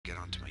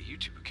to my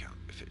YouTube account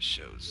if it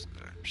shows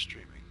that I'm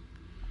streaming.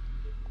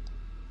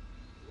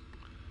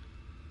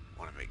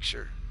 Want to make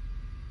sure.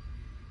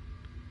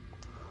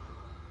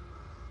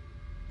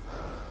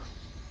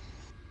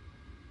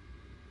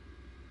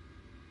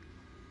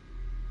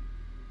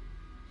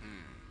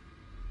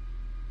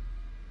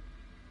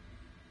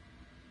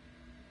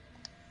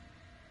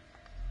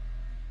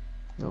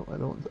 No, I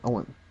don't. I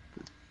want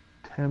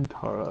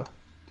Tamtara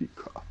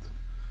Deecroft.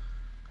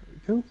 There we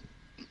go.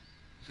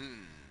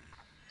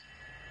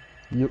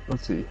 Yep,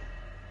 let's see.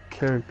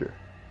 Character.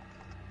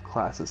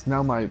 Classes.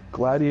 Now my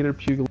Gladiator,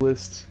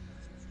 Pugilist,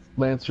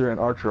 Lancer, and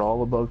Archer are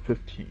all above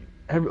 15.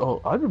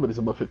 Everybody's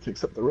above 15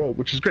 except the Rogue,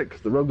 which is great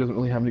because the Rogue doesn't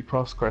really have any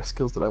cross-class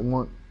skills that I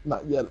want.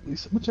 Not yet, at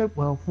least. Which it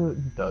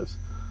does.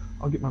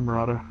 I'll get my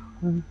Marauder.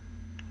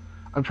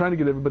 I'm trying to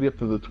get everybody up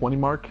to the 20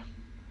 mark.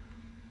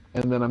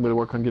 And then I'm going to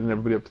work on getting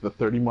everybody up to the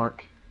 30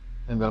 mark.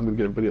 And then I'm going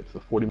to get everybody up to the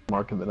 40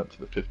 mark and then up to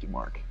the 50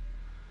 mark.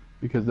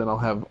 Because then I'll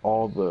have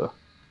all the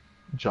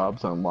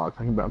jobs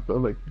unlocked. I can be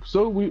like,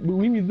 so we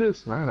need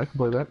this. All right, I can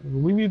play that.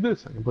 We need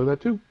this. I can play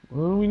that too.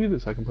 Well, we need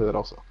this. I can play that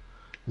also.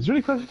 Is there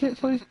any class you can't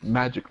play?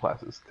 Magic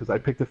classes. Because I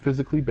picked a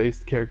physically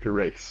based character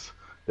race.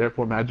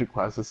 Therefore, magic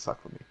classes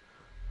suck for me.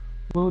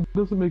 Well, it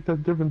doesn't make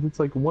that difference. It's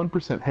like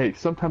 1%. Hey,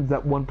 sometimes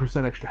that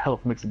 1% extra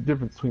health makes a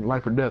difference between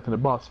life or death in a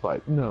boss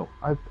fight. No,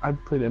 I've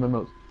played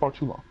MMOs far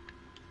too long.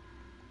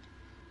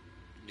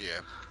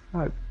 Yeah.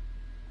 Alright.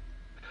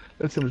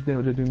 Let's see how much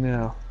damage I do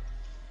now.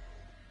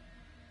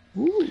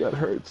 Ooh, that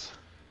hurts.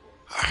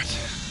 Alright.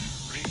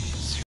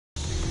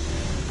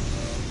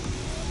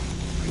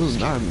 Ooh,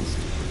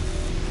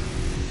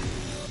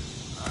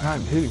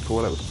 I'm hitting for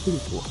what I was hitting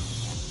for.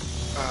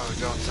 Oh,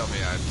 don't tell me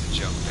I have to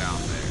jump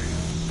down there.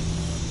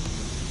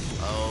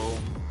 Oh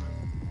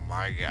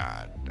my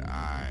god,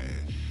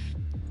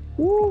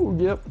 Ooh,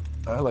 yep.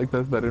 I like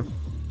that better.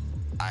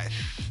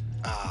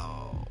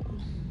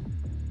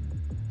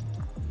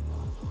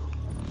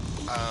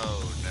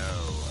 Oh no,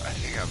 I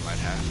think I might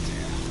have to.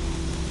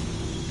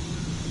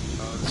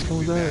 Oh, this is gonna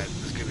be bad,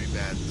 this is gonna be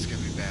bad, this is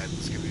gonna be bad, this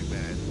is gonna be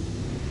bad.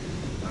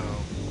 Oh,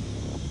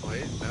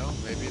 wait, no,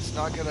 maybe it's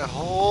not gonna,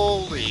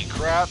 holy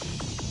crap.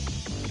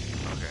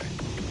 Okay.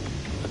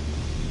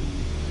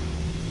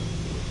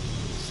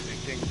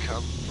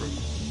 Come from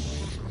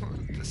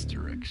this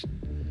direction.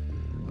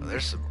 Oh,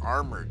 there's some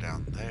armor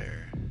down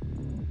there.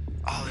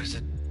 Oh, there's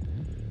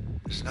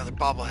another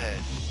bobblehead.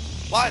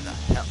 Why the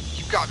hell?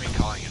 You got me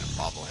calling it a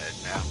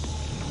bobblehead now.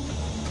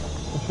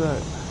 What's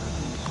that?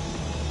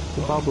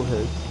 The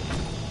bobblehead.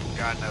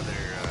 Got another,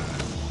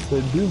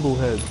 the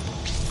dooblehead.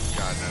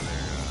 Got another,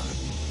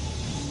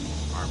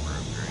 armor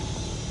upgrade.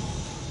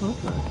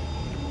 Okay.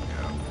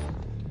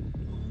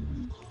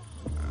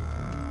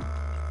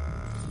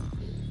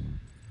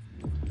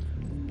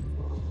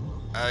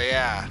 Oh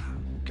yeah,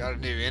 got a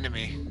new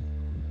enemy.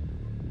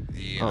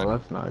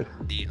 That's nice.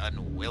 The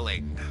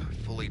Unwilling,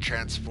 fully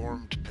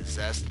transformed,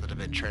 possessed, that have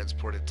been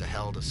transported to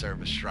Hell to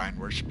serve as shrine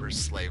worshippers,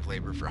 slave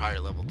labor for higher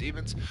level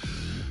demons,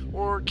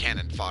 or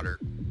cannon fodder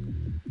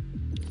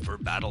for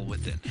battle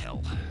within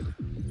Hell.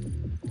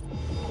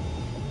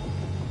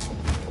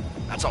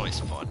 That's always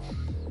fun.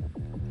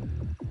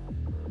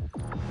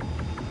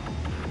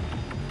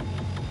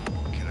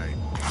 Can I?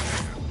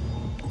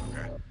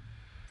 Okay.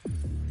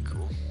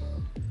 Cool.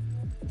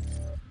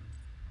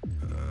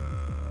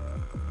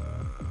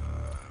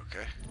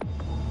 Okay.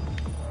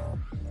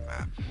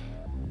 Map.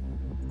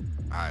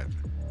 I have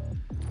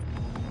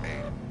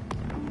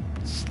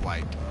a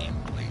slight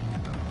inkling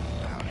of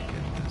how to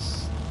get this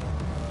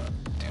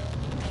done.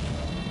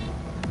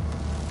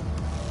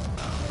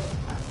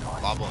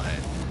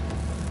 Bobblehead.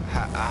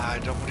 I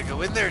don't want to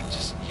go in there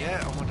just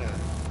yet. I want to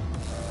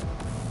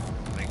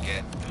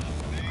get.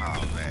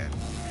 Oh man.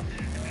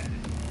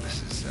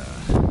 This is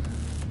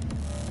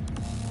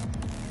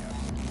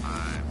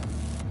I'm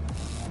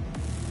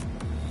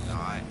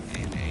not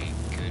in a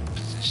good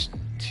position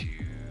to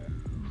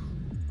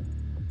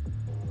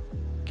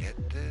get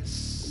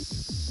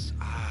this.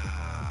 I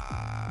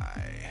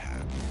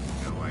have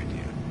no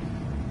idea.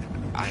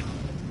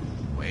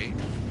 Wait.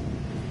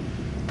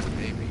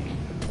 Maybe.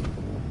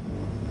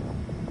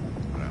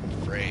 But I'm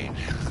afraid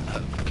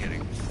of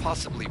getting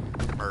possibly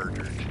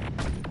murdered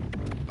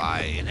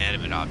by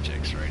inanimate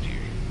objects right here.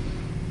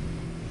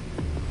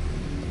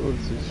 So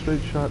let's see,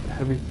 straight shot,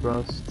 heavy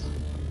thrust,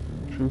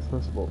 true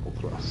thrust, vocal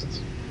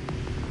thrust.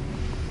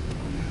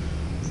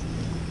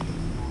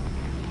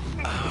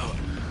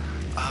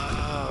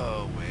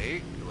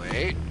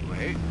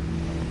 Wait.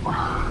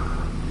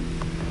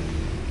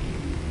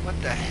 What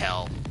the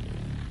hell?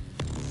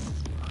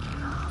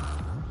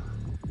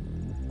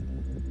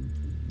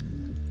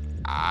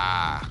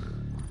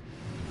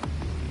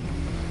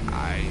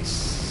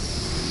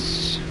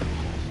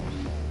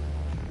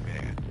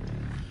 Man.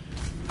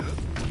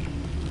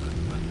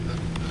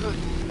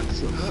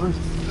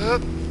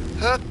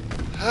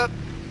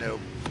 Nope.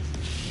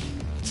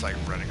 It's like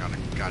running on a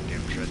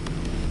goddamn treadmill.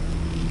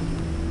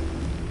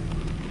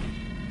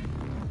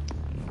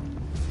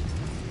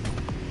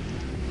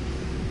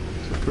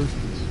 So first,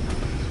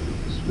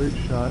 straight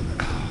shot.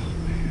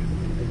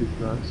 Heavy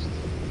thrust.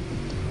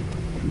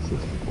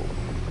 Resistible.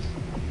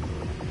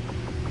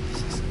 This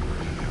isn't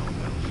working out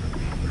well for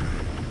me,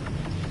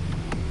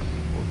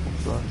 Orbital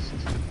thrust.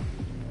 Brian.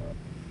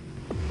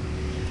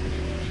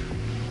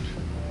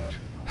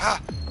 Ha!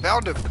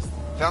 Found him!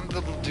 Found the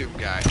little Doom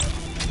guy.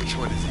 Which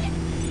one is he?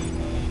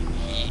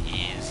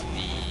 He is the...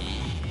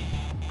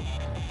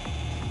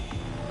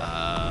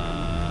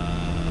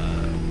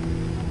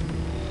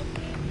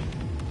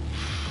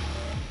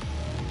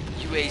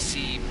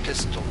 UAC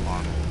pistol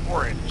model.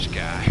 Orange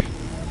guy.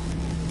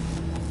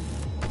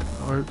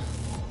 Art.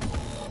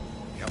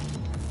 Yep.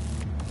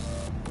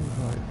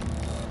 Alright.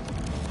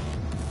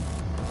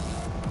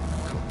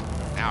 Cool.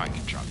 Now I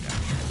can drop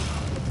down here.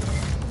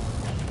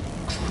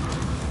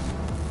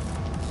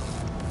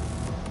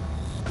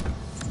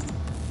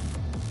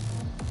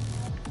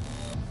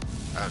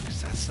 Oh,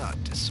 because that's not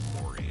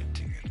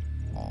disorienting at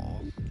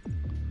all.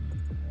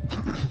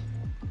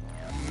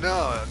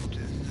 No,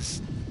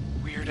 this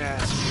weird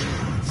ass view.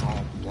 It's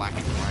all black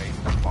and white,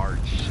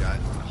 barred shut.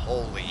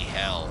 Holy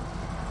hell.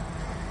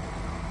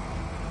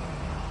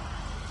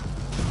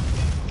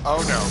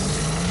 Oh no.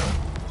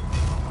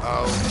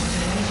 Oh.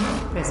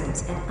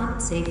 Presence at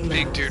unsafe levels.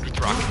 Big dude with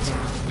rockets.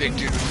 Big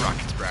dude with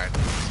rockets, Brian.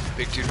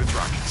 Big dude with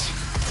rockets.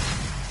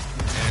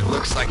 And it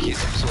looks like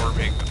he's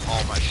absorbing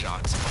all my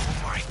shots. Oh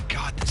my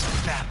god, this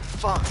fat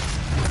fuck.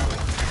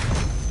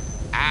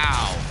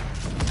 Ow.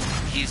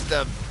 He's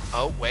the...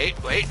 Oh, wait.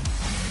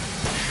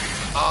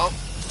 Oh.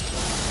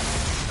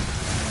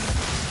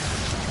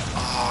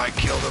 Oh, I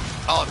killed him.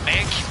 Oh,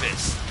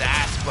 Mancubus.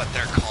 That's what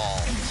they're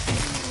called.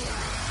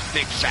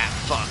 Big fat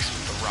fucks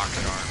with the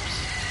rocket arms.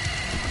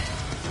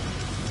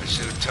 I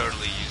should have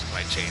totally used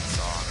my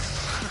chainsaw on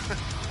him.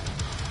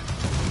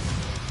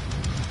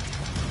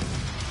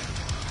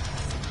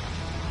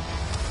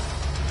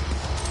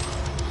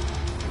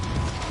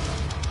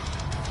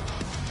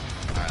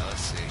 Alright,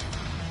 let's see.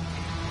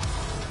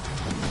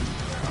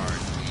 There are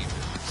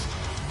demons.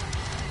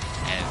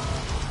 And...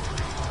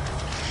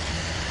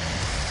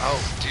 Oh,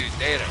 dude,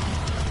 they had a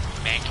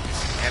Mancubus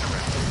and a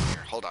Reptile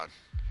here. Hold on.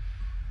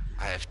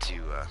 I have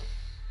to,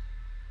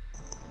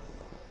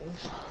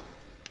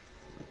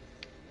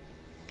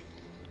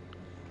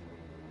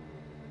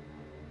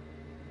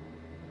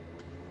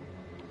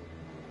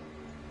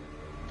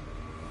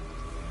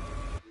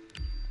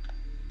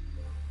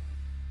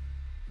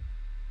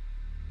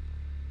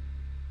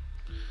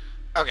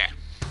 Okay.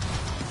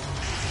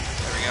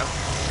 There we go.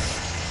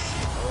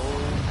 Oh,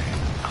 man.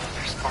 Oh,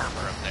 there's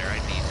armor up there. I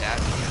need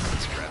that because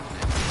this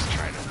Revenant is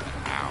trying to...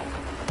 Ow. I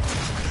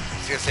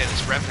was gonna say,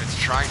 this Revenant's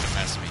trying to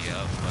mess me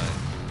up, but...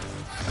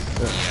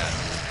 Yeah.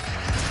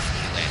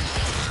 He landed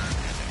and it hurt.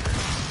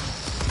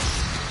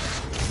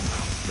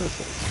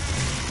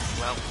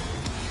 Well,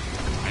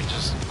 I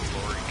just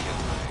glory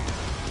killed my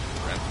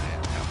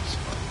Revenant. That was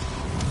fun.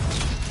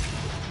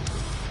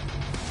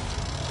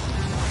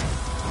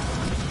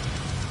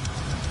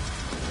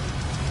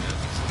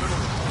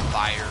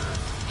 Fire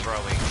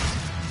throwing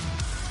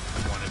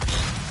wannabe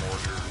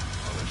mortar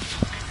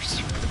motherfuckers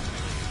are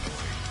really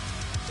annoying.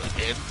 The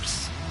imps.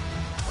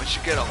 Once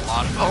you get a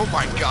lot of... Oh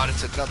my god,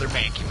 it's another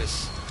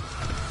Mancubus.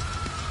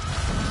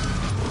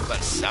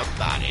 But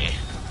somebody,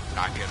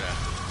 not gonna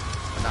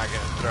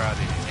throw out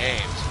any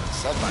names, but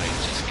somebody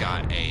just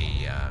got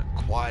a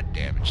quad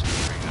damage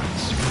thing on the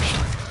super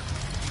shotgun.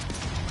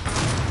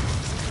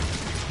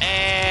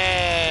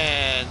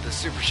 And the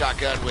super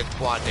shotgun with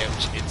quad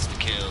damage insta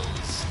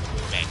kills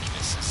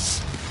Mancubuses.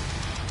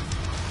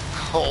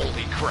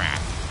 Holy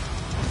crap.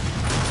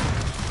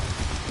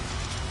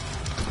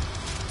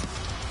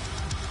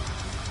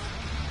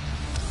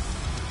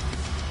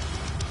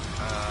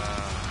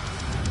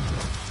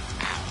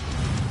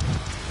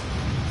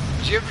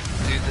 Did you ever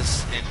do this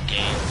in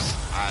games?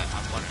 I'm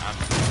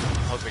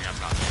hoping I'm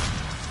not.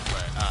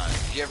 But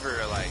do you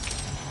ever like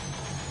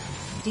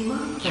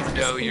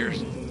you're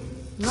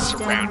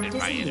surrounded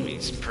by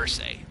enemies per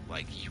se?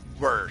 Like you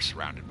were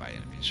surrounded by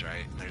enemies,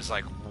 right? There's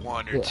like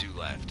one or two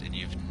left, and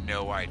you have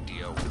no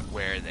idea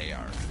where they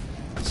are.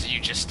 So you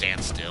just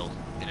stand still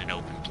in an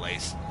open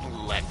place,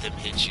 let them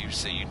hit you,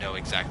 so you know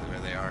exactly where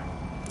they are.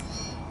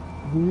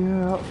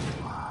 Yeah.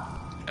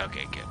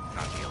 Okay, good.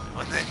 Not the only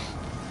one then.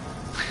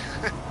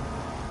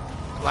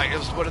 Like, it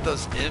was one of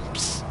those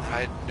imps.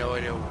 I had no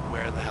idea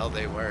where the hell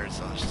they were,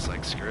 so I was just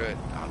like, screw it.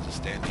 I'll just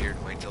stand here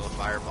and wait till a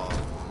fireball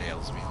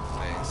nails me in the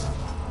face.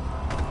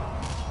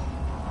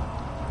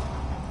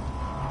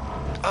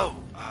 Oh,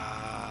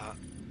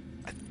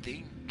 I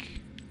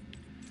think...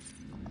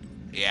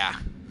 Yeah,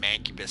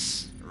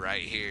 Mancubus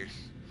right here.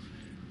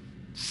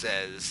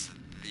 Says...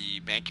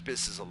 The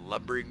Mancubus is a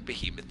lumbering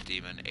behemoth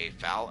demon. A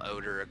foul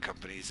odor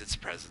accompanies its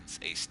presence,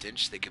 a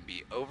stench that can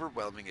be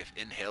overwhelming if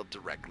inhaled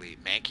directly.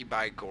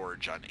 Mancubi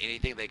gorge on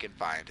anything they can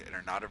find and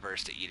are not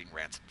averse to eating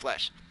rancid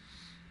flesh.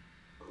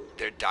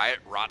 Their diet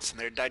rots in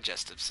their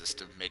digestive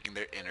system, making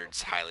their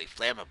innards highly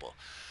flammable.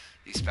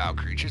 These foul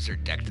creatures are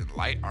decked in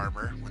light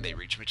armor when they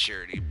reach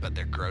maturity, but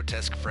their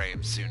grotesque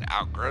frame soon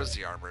outgrows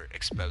the armor,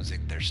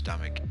 exposing their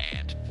stomach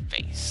and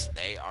face.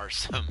 They are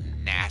some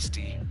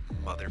nasty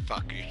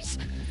motherfuckers.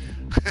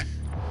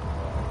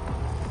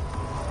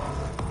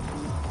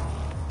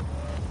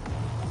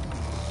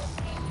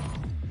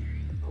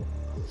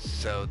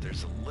 So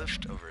there's a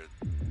lift over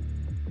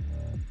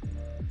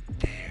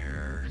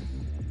there.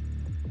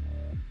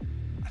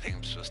 I think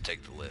I'm supposed to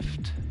take the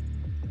lift.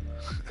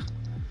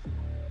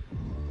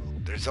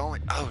 There's only...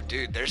 Oh,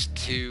 dude, there's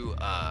 2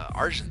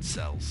 Argent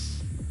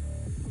cells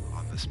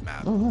on this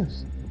map. Oh,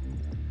 nice.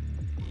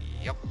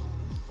 Yep.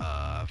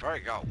 I've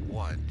already got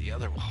 1. The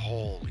other...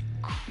 Holy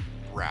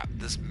crap.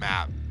 This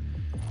map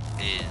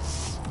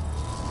is...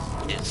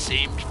 It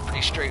seemed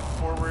pretty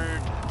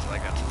straightforward until I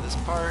got to this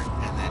part,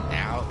 and then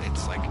now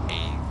it's like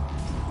a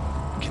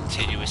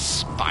continuous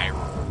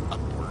spiral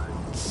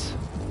upwards.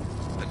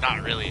 But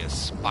not really a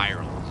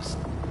spiral, just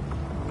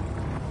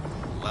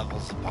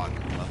levels upon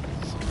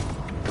levels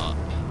up.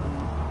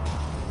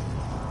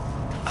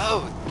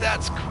 Oh,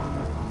 that's cool.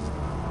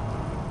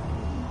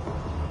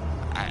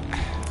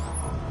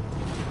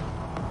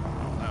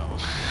 No.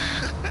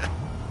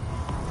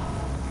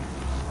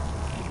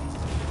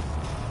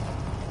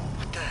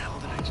 What the hell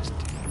did I just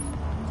do?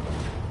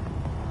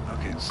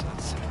 Okay, so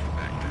let's send me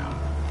back down.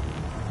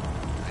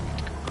 I need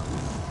to go up.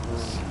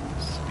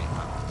 Send me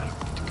up. I don't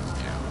need to go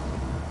down.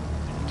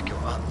 I need to go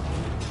up.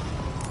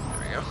 There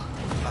we go.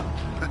 Up.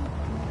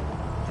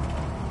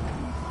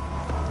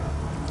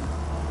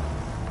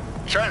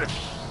 I'm trying to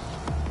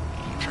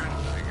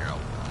figure out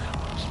what the hell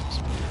I'm supposed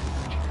to be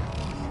doing here.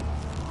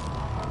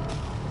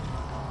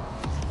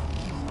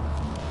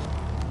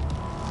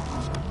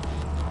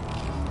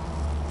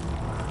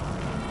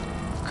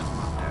 Come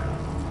on down.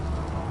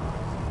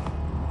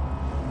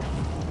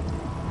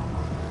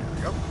 There we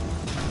go.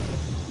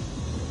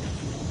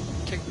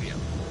 Take me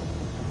up.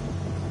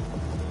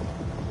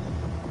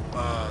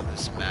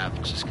 This map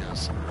just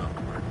goes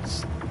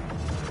upwards.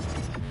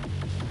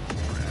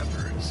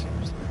 Forever, it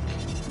seems like.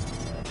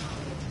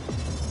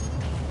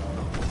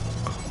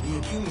 The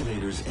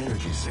accumulator's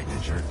energy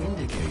signature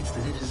indicates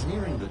that it is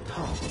nearing the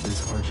top of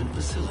this Argent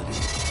facility.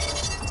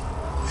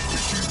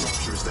 If you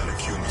ruptures that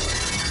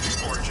accumulator near the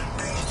Argent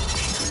beam,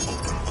 you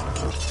open a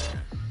portal.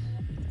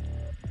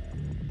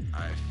 I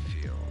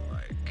feel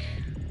like...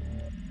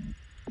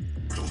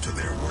 To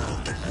their world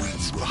that we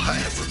will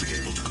never be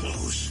able to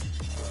close.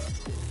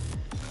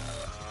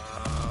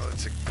 Oh,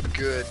 it's a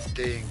good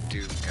thing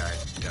Doom Guy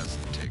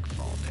doesn't take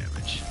fall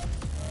damage.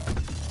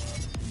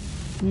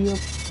 Yep.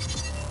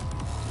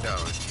 No,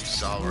 if you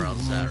saw where I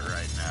was at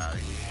right now,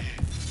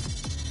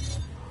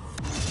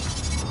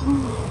 My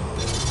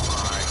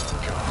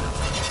God,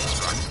 this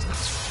rocket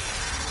is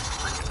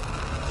freaking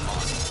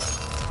awesome.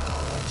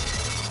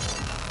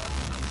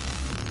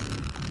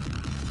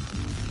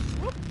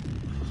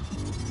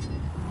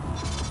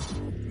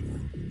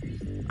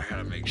 I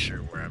gotta make sure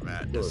where I'm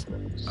at.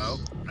 Oh,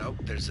 nope,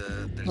 there's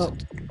a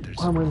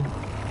I'm in.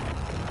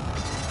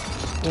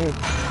 There.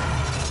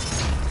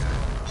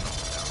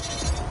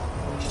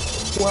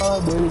 Wow,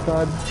 baby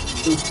God.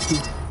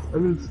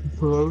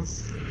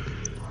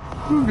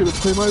 I'm gonna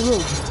play my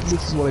role.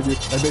 This is what I do.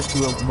 I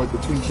basically run from like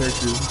between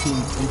characters, between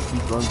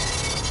each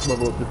runs,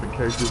 level up different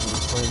characters and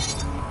just play.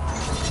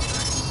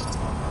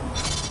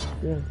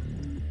 Yeah.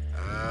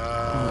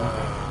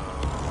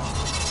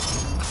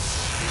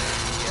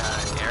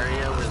 The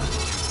area where the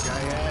Doom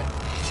Guy at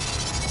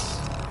is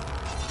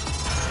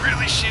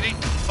really shitty.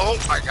 Oh,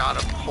 I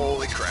got him.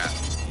 Holy crap.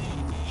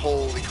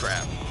 Holy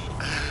crap.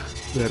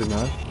 Better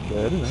not.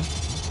 Better not.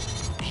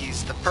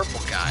 He's the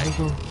purple guy.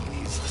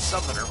 He's the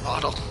summoner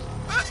model.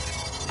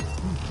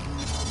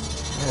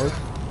 Alright.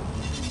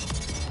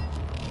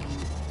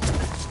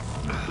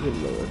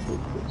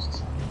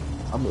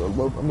 I'm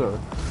gonna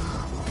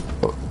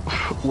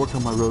work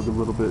on my rogue a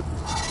little bit.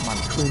 My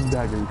twin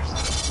daggers.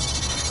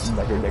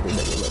 Dagger.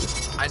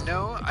 I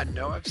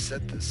know I've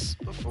said this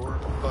before,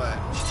 but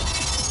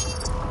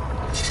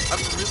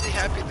I'm really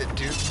happy that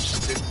Doom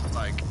just didn't,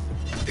 like,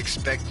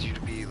 expect you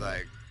to be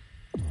like,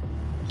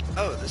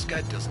 oh, this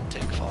guy doesn't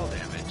take fall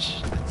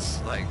damage. It's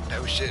like,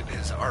 no shit,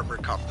 his armor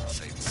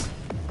compensates.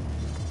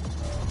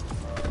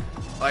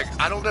 Like,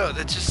 I don't know,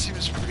 that just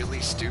seems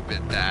really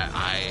stupid that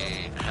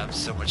I have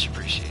so much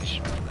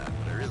appreciation for that,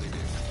 but I really do.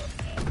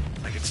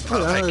 Like, it's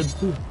not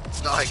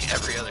like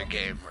every other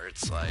game where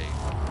it's like,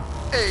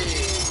 hey,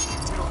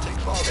 you don't take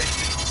fall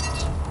damage.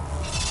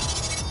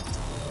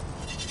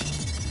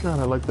 God,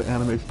 I like the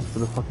animations for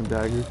the fucking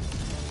daggers.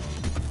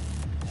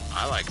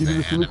 I like You the know,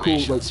 it's really cool,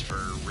 animations like- for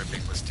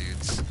ripping this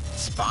dude's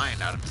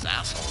spine out of his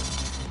asshole.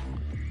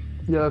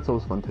 Yeah, that's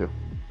always fun too.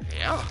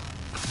 Yeah.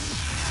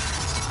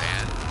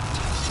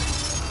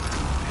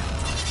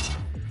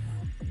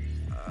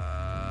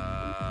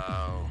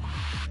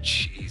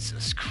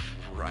 Jesus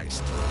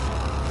Christ.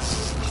 This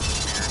is the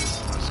weirdest,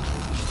 most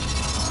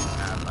confusing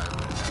map I've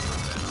ever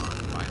been on.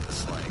 Minus,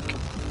 like,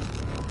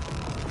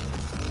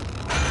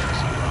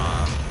 there's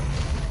Rob,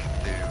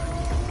 dude.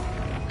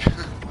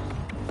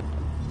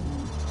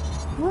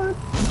 What?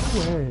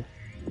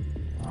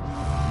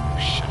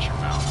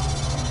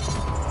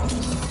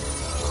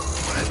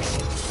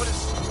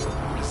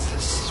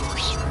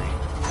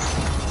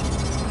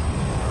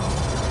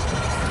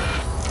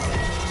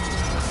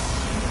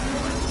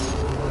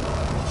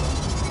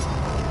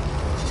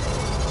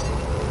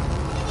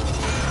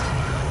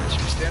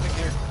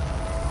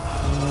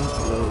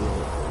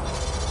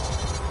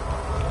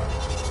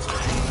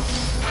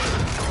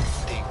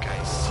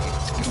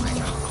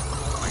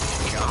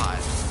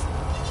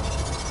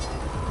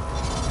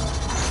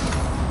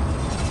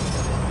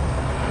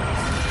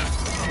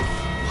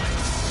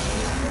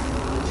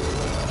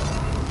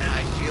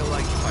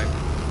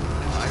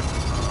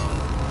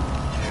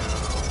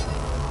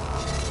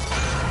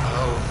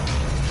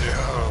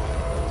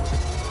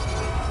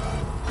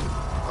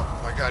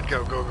 Go,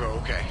 go, go.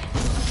 Okay.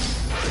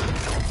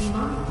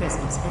 Demonic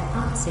presence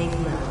at unsafe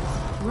level.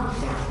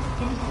 Lockdown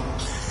in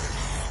effect.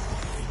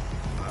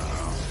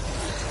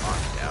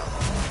 Lockdown.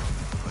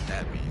 What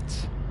that means.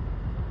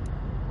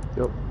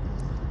 Yep.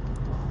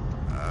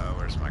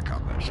 Where's my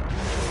combat shot? Ow,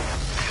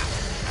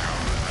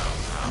 ow,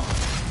 ow.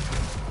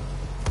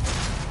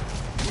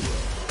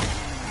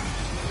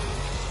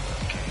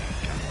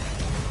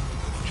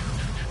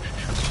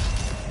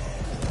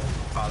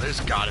 Oh,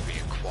 there's gotta be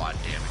a quad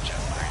damage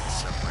upgrade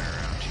somewhere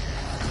around here.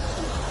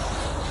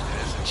 It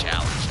is a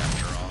challenge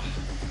after all.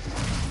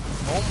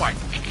 Oh my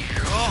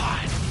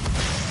god!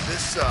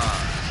 This,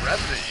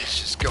 Revenant is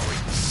just going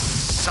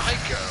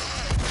psycho.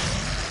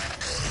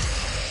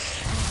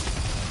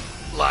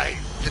 Like,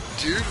 the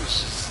dude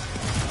was just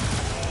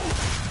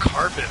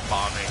carpet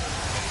bombing,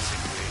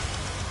 basically.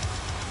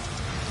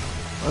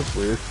 That's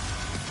weird.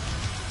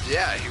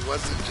 Yeah, he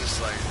wasn't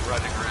just like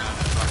running around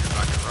and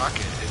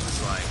rocket. It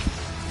was like,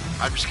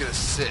 I'm just gonna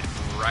sit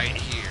right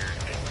here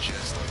and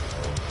just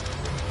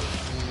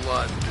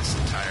flood this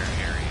entire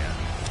area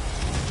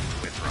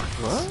with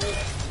rockets. What?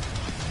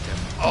 Yep.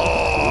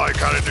 Oh, I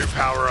got a new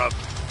power up.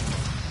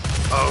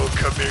 Oh,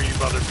 come here, you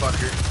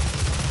motherfucker.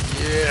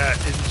 Yeah,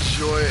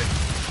 enjoy it.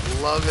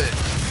 Love it.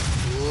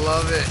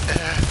 Love it.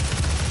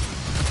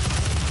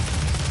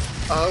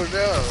 Oh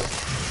no.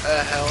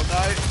 A Hell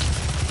Knight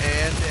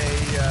and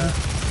a,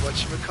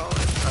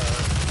 whatchamacallit?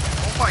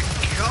 Oh my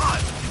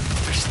god.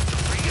 There's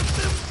 3 of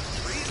them.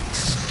 3 of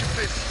these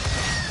stupid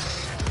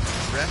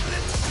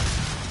Revenants.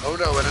 Oh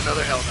no, and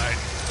another Hell Knight.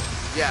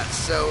 Yeah,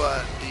 so,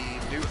 the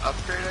new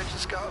upgrade I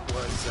just got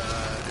was,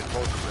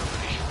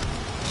 invulnerability.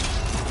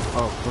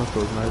 Oh, that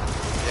was nice.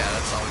 Yeah,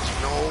 that's always,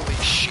 holy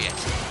shit.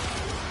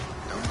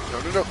 No.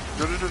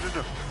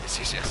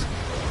 Yes.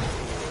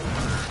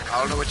 I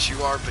don't know what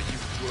you are, but you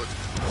look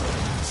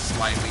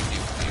slightly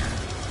nuclear.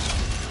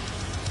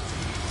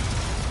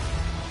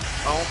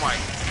 Oh my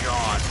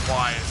god,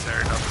 why is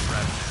there another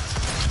Revenant?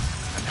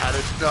 I've had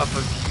enough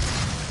of you.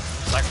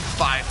 It's like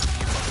 5 of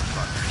you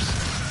motherfuckers.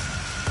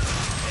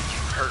 And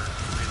you hurt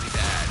really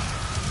bad.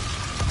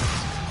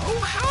 Oh,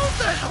 how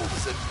the hell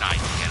does a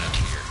knight get up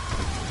here?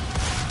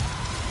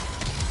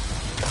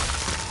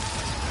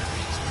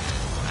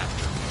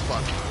 After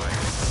fucking like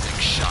 6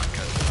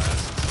 shotgun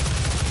blasts.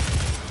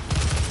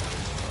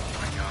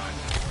 Oh my god.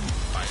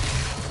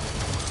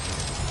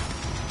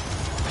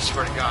 I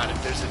swear to god, if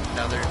there's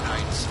another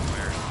knight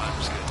somewhere, I'm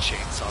just gonna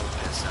chainsaw the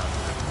piss out of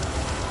them.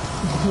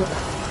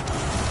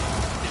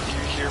 If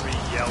you hear me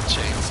yell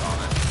chainsaw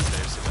them,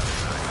 there's another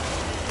knight.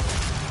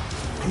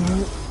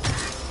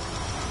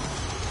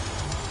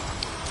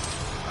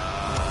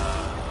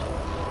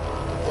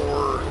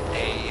 Or a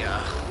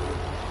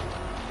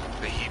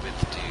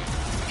behemoth dude,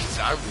 because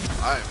I'm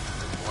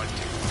one dude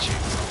to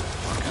chainsaw the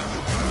fuck out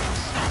of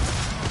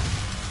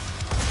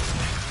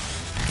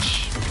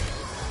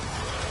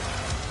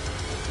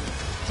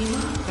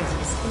Demonic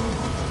presence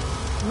eliminated.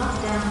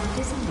 Lockdown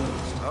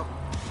disengaged. Oh,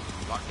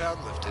 lockdown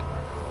lifted.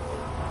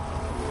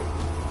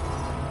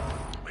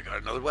 We got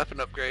another weapon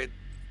upgrade.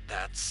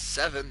 That's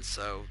 7,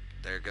 so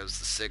there goes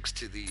the 6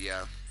 to the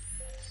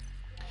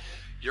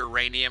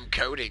uranium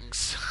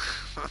coatings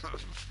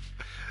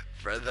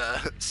for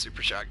the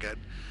super shotgun.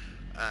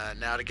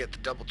 Now to get the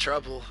double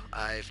trouble,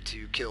 I have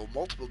to kill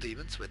multiple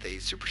demons with a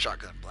super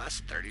shotgun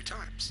blast 30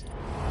 times.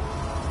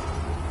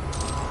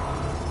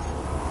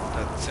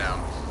 Doesn't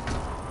sound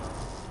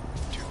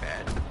too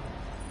bad.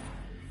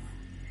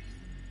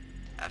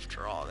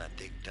 After all, that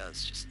thing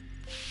does just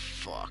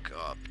fuck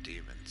up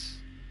demons.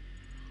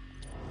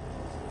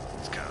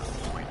 That's kind of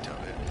the point of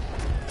it.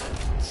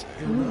 So,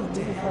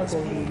 Has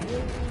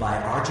paid by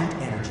Argent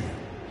Energy.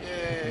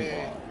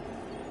 yay!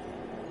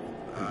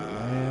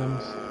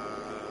 Lambs.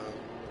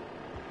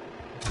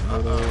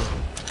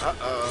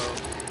 Uh-oh.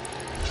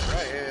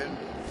 Ryan.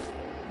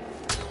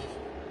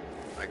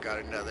 I got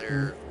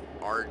another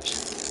Argent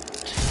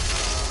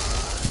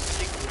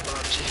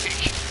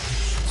thingamajig.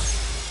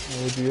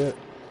 What would be it?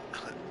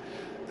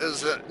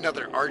 There's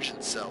another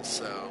Argent cell,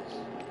 so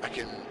I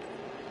can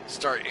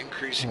start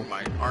increasing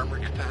my armor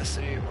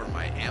capacity or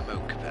my ammo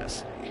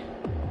capacity.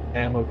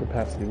 Ammo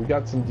capacity. We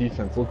got some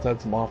defense. Let's add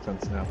some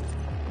offense now.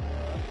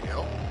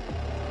 Yep.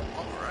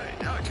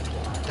 Alright, now I can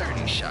hold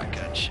 30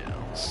 shotgun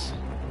shells.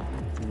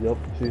 Yup,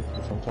 see,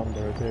 that's what I'm talking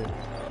about right there.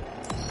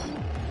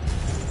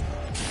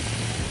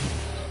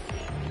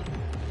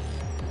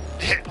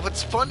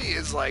 What's funny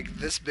is like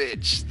this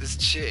bitch, this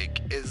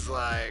chick is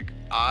like,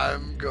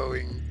 I'm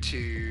going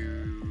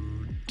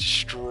to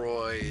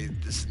destroy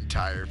this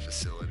entire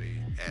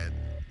facility and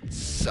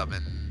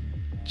summon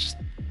just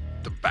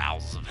the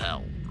bowels of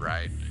hell,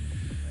 right?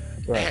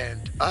 Right.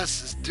 And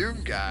us as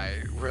Doom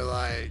Guy, we're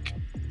like,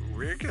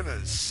 we're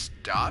gonna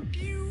stop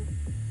you,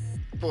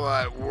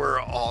 but we're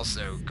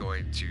also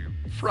going to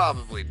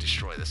probably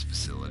destroy this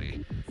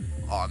facility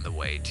on the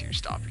way to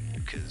stopping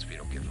you because we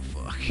don't give a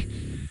fuck.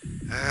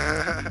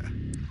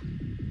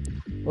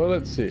 Well,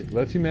 let's see.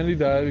 Let humanity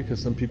die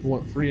because some people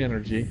want free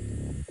energy.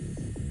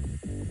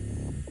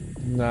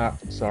 Nah,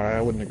 sorry,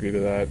 I wouldn't agree to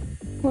that.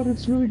 But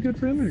it's really good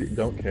for energy.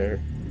 Don't care.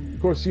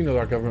 Of course, you know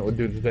our government would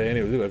do it today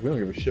anyway. They're like, we don't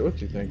give a shit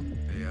what you think.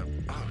 Yeah.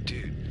 Oh,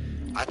 dude.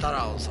 I thought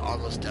I was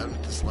almost done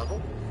with this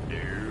level. No.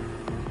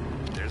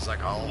 There's like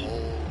a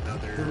whole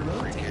other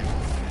freaking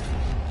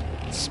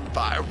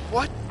spy.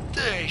 What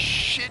the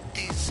shit?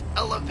 These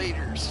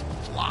elevators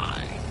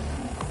fly.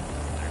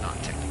 They're not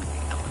technically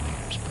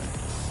elevators, but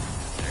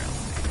they're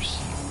elevators.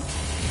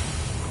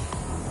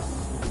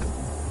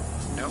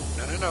 No,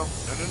 no, no, no, no,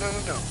 no, no,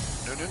 no, no.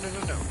 No, no, no,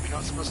 no, no. You're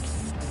not supposed to.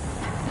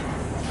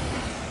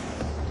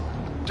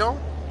 Don't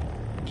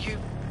you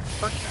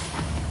fucking.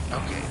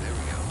 Okay, there we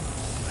go.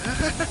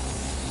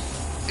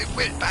 It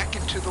went back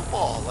into the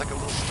wall like a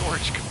little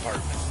storage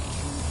compartment.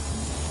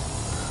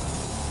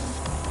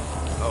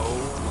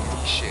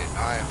 Holy shit,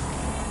 I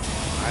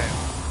am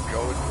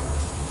going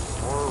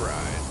for a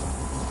ride.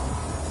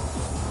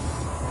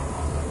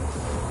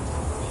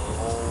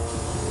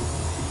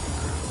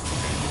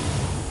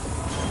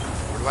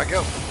 Where do I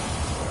go?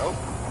 Nope.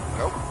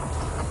 Nope.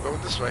 I'm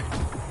going this way.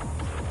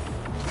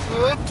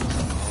 Whoop.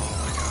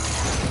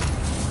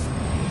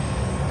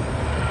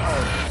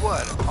 Oh,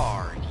 what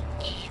are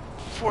you?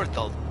 For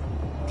the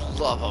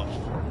love of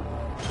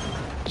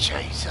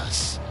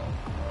Jesus.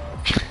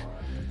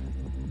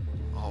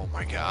 Oh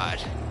my God.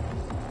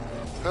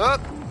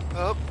 Up,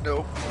 up,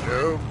 no,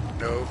 no,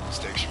 no,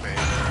 mistakes were made.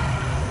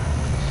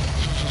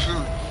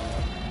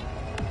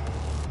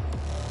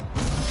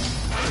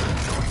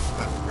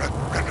 Run,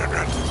 run, run,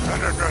 run, run,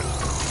 run, run.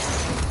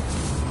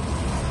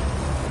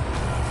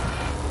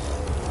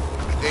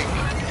 I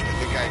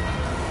think I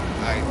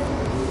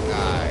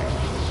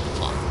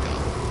fucked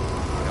up.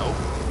 Nope.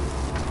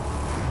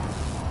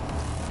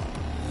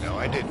 No,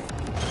 I didn't.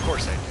 Of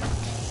course I didn't.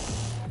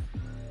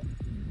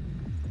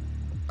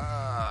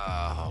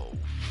 Oh.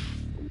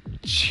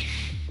 Gee.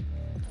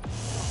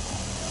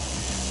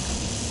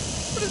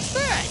 What is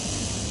that?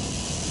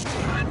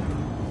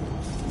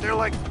 They're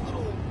like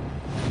little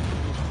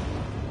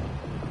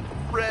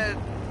red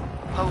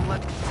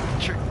electric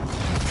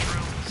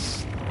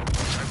drills.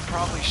 I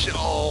probably should.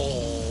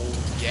 Oh,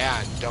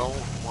 yeah. Don't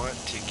want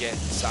to get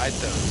inside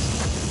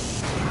those.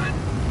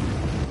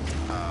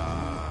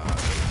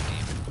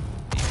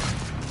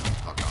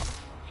 Fuck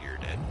off. You're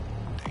dead.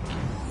 Thank you.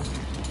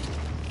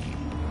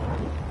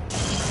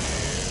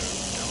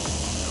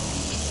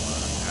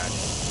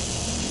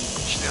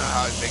 You know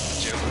how I make the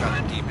joke about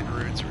the demon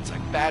runes where it's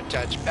like bad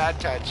touch, bad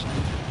touch.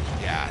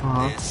 Yeah,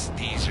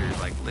 these are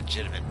like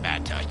legitimate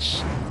bad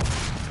touch.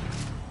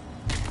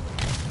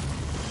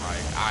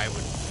 I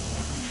would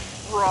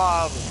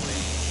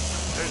probably,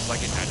 there's like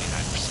a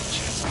 99%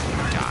 chance I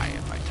would die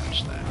if I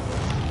touched that.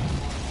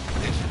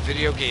 If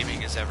video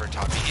gaming has ever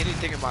taught me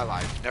anything in my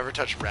life, never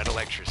touch red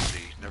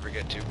electricity, never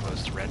get too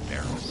close to red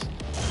barrels.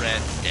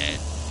 Red, dead.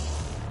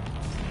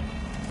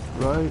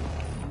 Right?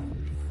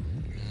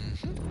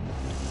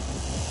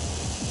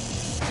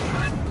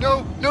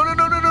 No, no, no,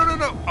 no, no, no, no,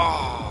 no. Oh,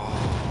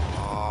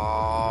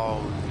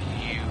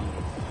 you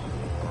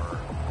whore.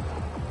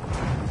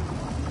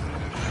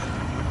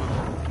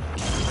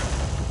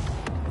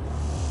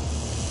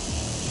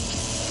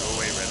 Go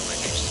away, red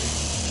electricity.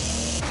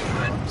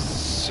 I'm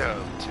so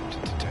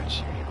tempted to touch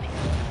you.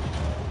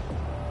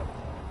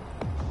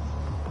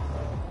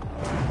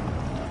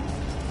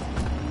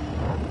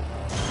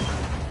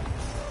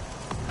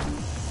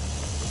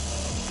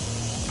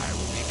 I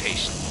will be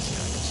patient.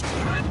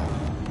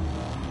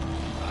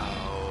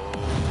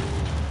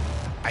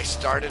 I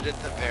started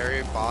at the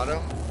very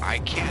bottom. I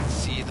can't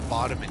see the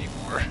bottom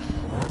anymore.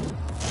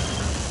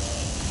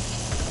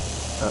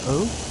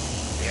 Uh-oh?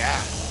 Yeah.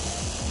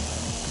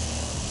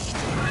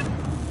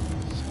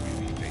 So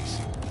maybe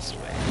facing this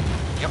way.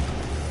 Yep.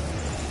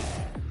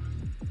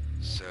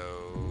 So,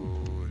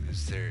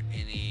 is there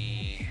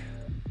any...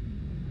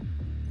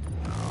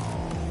 Oh,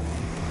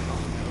 no.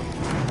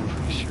 I'm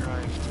pretty sure I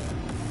have to...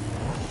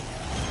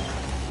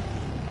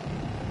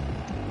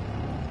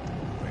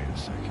 Wait a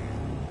second.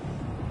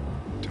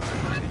 Do I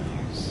have to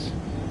use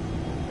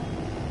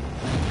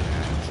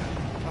that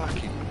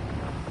fucking...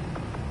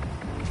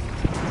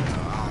 No,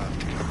 I'll have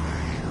to come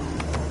back.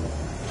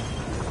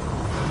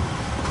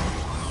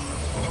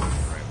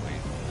 Right,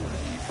 wait.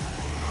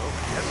 Oh,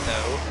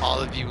 hello, all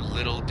of you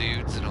little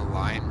dudes in a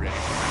line ready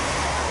for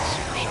my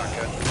super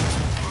shotgun.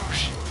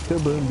 Whoosh,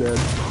 Boom, dead.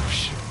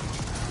 whoosh.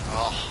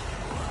 Oh,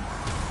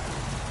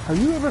 Have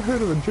you ever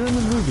heard of a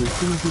German movie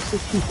shooting through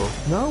 6 people?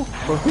 No?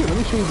 Well, here, let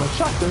me show you my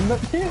shotgun that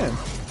can.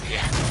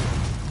 yeah.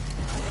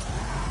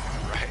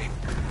 Right.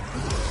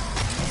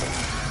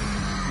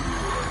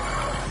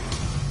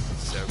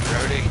 So,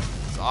 Brody,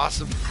 it's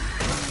awesome.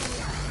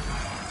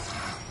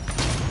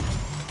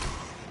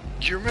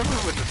 Do you remember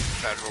when the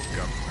federal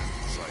government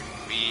was like,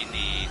 we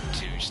need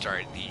to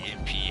start the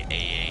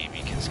MPAA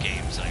because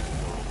games like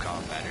Mortal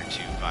Kombat are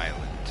too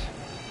violent?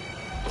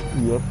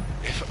 Yep.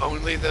 If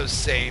only those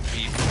same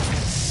people could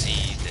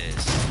see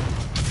this.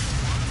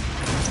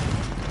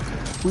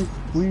 We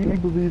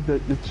believe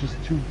that it's just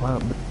too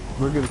violent, but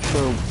we're going to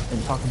show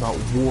and talk about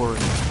war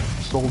and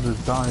soldiers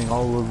dying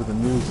all over the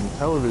news and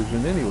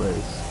television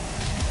anyways.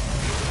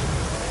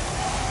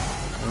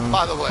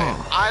 By the way,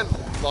 I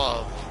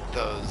love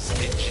those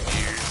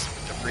engineers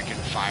with the freaking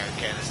fire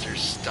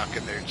canisters stuck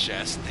in their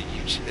chest that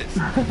you just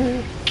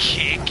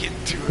kick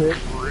into a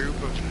group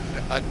of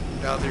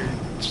another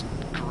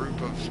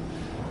group of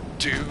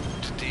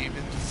doomed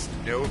demons.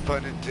 No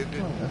pun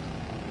intended.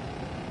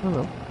 I don't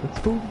know. It's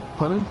cool.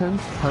 Pun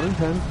intended. Pun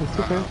intended. It's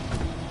okay.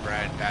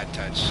 Brad, bad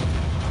touch.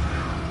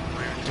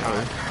 Rune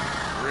time.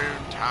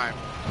 Rune time.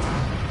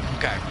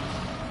 Okay.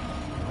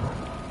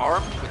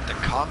 Armed with the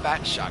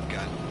combat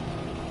shotgun,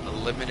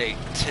 eliminate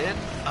 10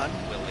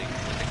 unwilling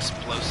with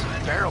explosive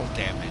barrel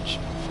damage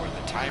before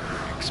the timer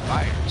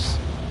expires.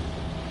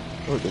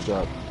 Oh, good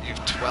job. You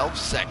have 12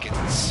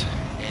 seconds,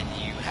 and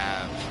you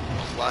have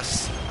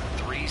plus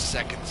 3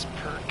 seconds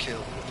per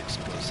kill with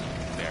explosive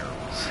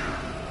barrels.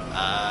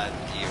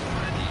 The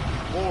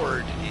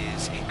reward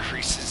is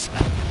increases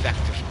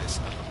effectiveness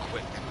of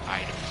equipment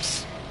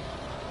items.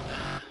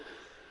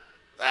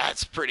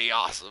 That's pretty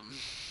awesome.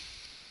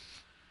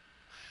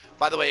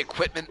 By the way,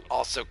 equipment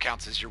also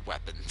counts as your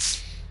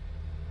weapons.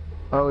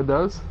 Oh, it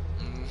does?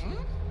 Mm-hmm.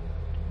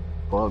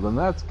 Well, then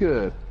that's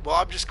good. Well,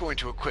 I'm just going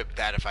to equip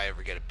that if I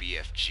ever get a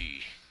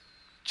BFG.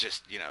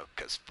 Just,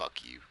 because fuck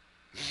you.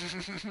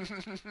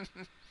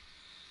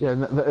 Yeah,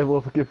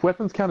 well, if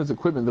weapons count as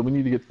equipment, then we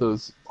need to get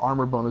those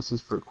armor bonuses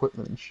for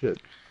equipment and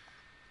shit.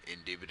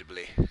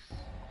 Indubitably.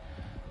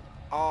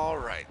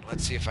 Alright,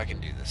 let's see if I can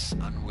do this.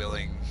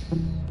 Unwilling,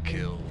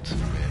 killed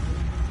with...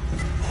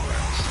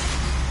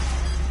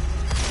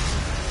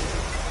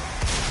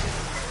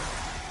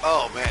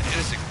 Oh man, it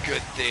is a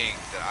good thing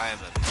that I am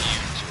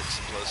immune to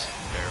explosive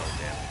barrel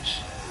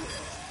damage.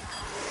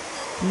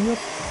 Yep.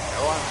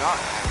 No, I'm not.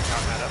 I haven't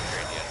gotten that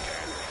upgrade yet,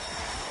 apparently.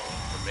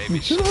 Or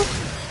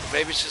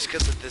maybe it's just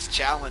because of this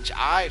challenge.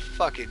 I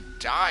fucking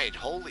died.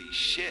 Holy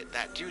shit,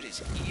 that dude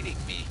is eating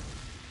me.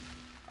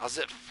 I was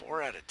at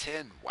 4 out of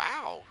 10.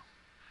 Wow.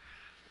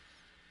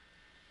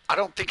 I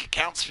don't think it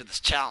counts for this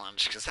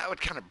challenge, because that would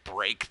kind of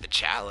break the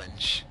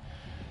challenge.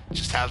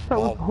 Just have That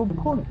was the whole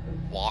point.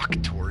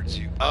 walk towards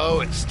you.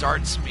 Oh, it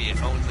starts me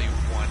at only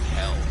 1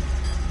 health.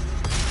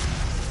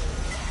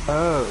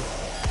 Oh.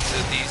 So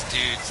these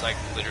dudes,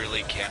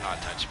 literally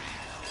cannot touch me.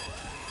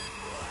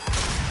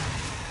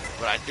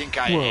 But I think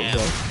I am.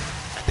 Okay.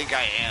 I think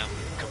I am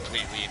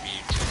completely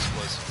immune to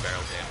explosive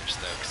barrel damage,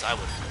 though, because I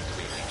would have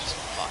completely just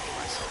fucked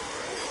myself.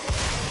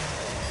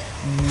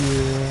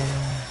 Yeah.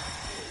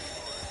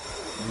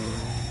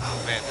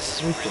 Oh man, this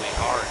is really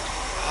hard.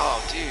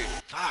 Oh, dude,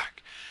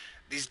 fuck.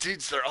 These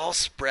dudes, they're all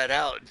spread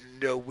out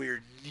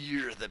nowhere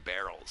near the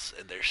barrels,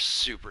 and they're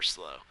super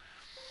slow.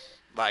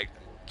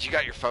 You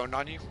got your phone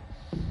on you?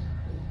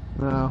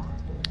 No.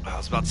 I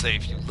was about to say,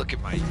 if you look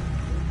at my YouTube,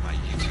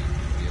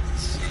 you'll be able to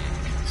see,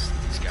 because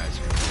these guys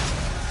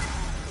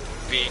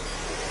are being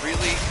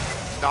really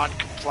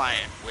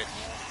non-compliant with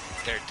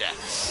their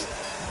deaths.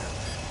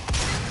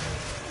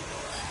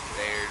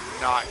 They're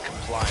not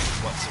compliant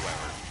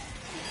whatsoever.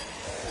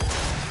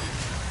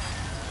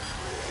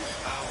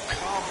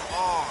 Come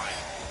on.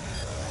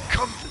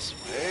 Come this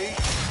way.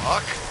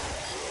 Fuck.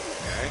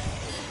 Okay.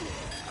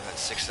 I'm at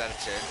 6 out of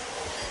 10.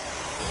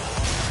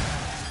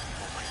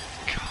 Oh my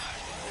god.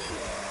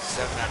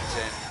 7 out of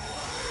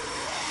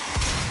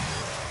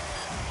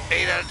 10.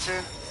 8 out of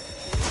 10.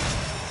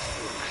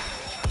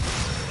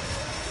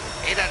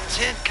 8 out of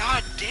 10.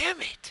 God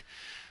damn it.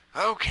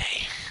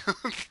 Okay.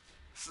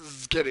 This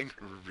is getting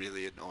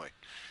really annoying.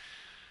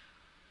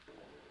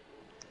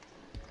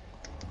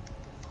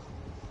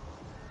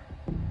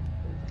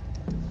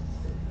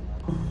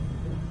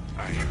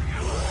 Alright, here we go.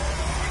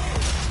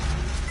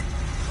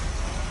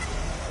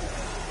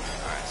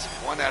 Alright, so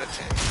 1 out of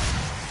 10.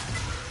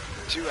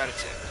 2 out of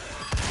 10.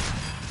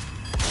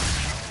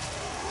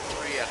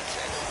 3 out of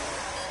 10.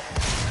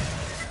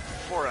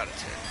 4 out of 10.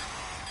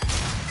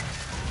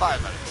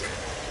 5 out of 10.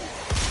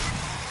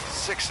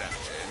 6 out of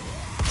 10.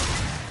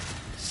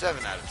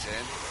 7 out of 10.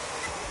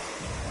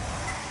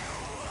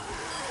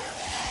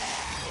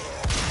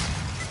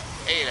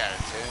 8 out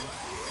of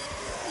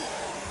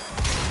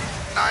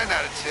 10. 9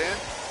 out of 10.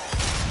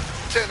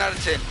 10 out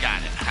of 10.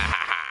 Got it.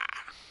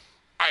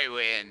 I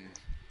win.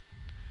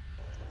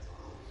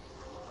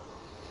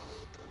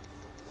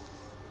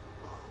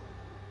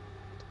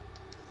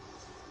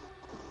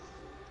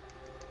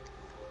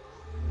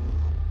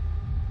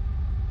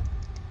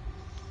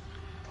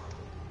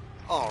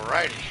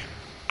 Alrighty.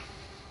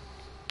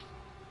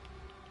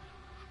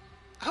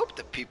 I hope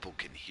the people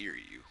can hear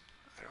you.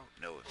 I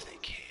don't know if they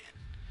can.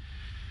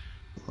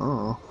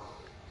 Oh.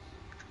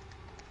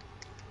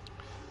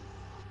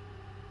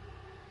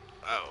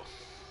 Oh.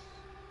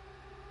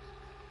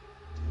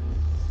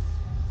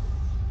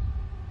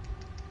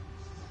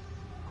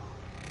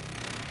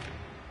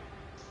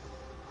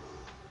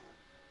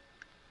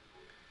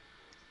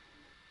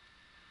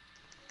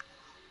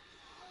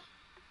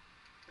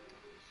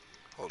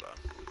 Hold on.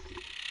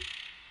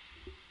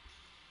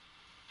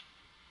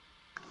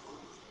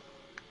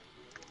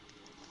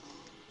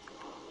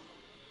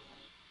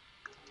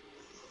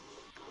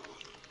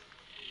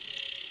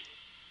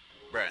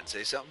 Brian,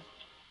 say something.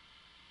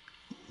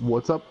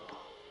 What's up?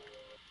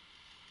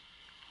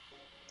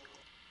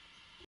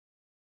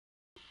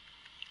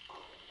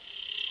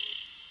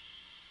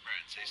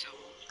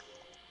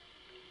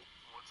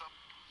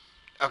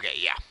 Okay,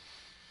 yeah.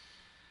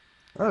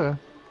 Okay.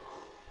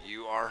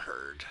 You are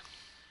heard.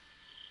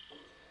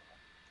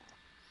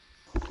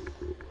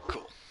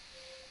 Cool.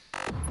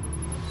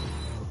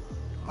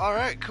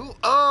 Alright, cool.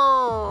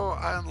 Oh,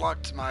 I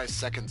unlocked my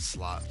second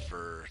slot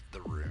for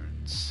the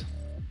runes.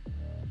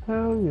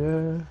 Hell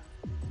yeah.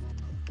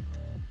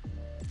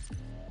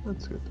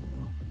 That's good to know.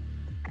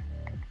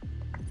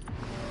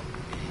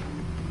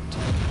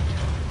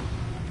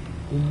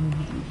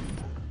 Indeed.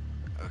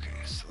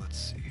 Okay, so let's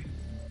see.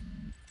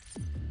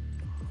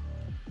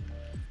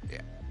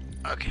 Yeah.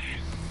 Okay.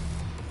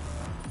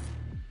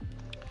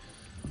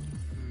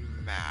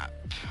 Map.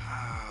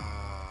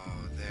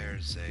 Oh,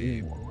 there's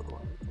a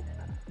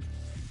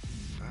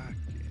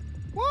fucking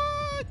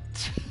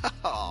what?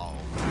 Oh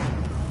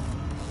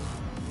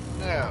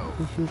no.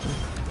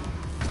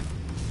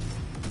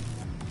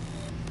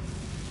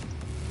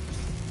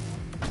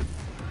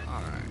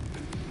 All right.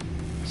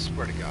 I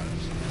swear to God,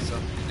 if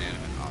some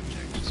inanimate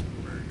object just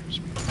murders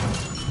me.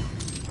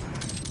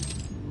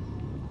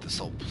 This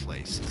whole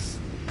place is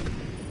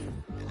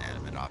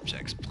inanimate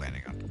objects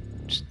planning on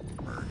just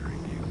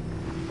murdering you.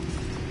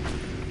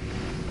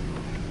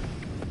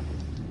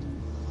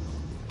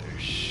 There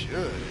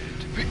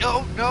should be.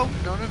 Oh no!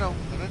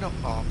 No!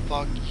 Oh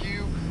fuck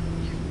you!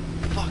 You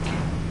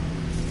fucking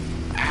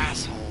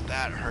asshole!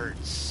 That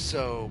hurts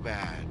so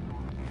bad.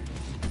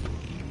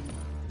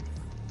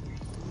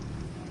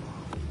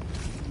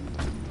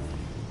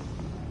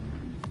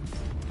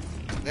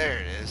 There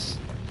it is.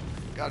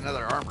 Got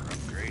another armor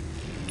upgrade.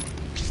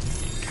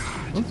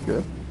 God. That's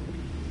good.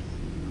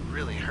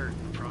 Really hurt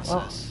in the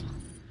process.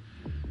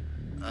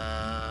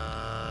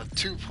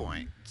 2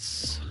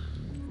 points.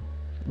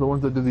 The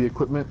ones that do the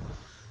equipment.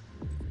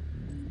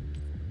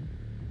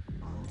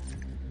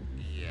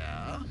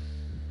 Yeah.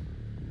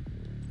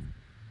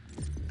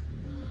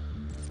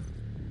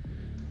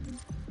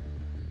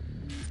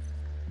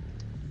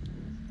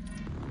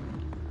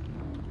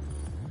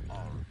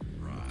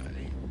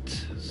 Alright.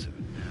 So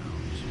now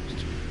I'm supposed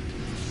to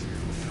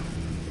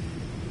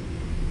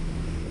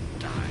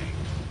dying.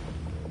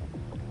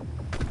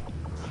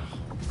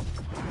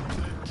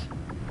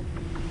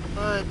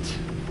 What?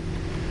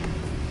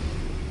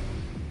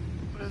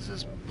 What is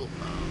this? I'm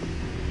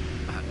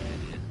an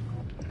idiot.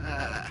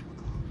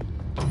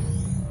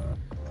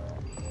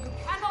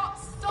 Cannot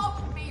stop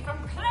me from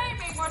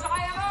claiming what I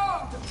am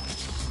owed!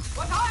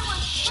 What I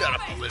was Shut up,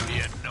 promised.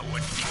 Olivia. No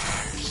one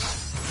cares.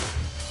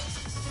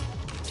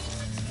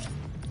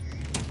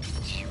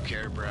 Do you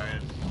care,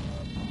 Brian?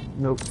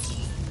 Nope.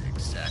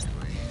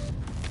 Exactly.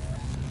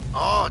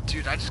 Oh,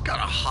 dude, I just got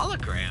a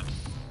hologram.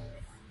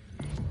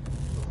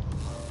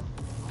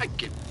 I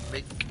can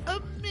make a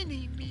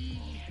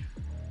mini-me.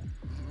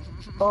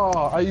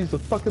 Oh, I used a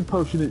fucking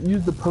potion. It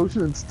used the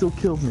potion and still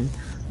killed me.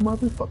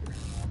 Motherfucker.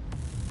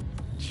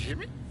 Did you hear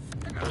me?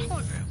 I got a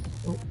hologram.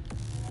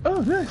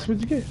 Oh, nice.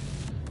 What'd you get?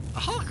 A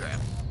hologram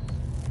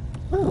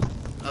Oh.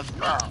 of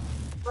me.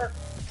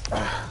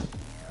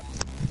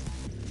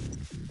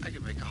 I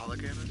can make a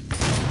hologram of me.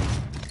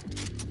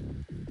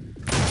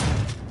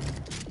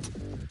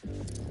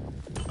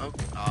 Oh,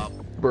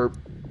 Burp.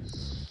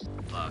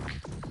 fuck.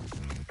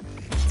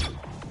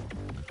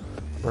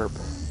 Burp.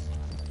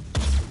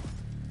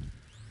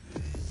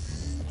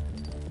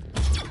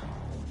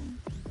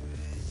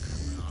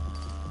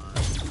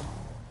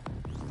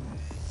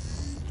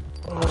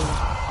 Oh,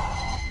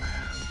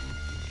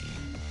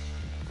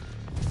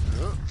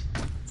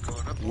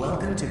 going up.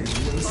 Welcome to the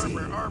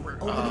UAC. Armor.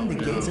 Opening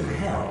the gates of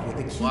hell with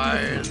a key Why to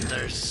the is future.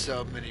 there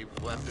so many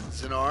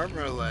weapons and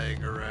armor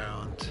laying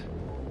around?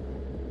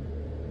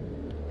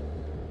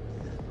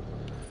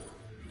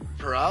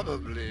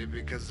 Probably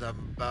because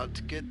I'm about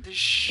to get the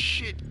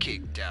shit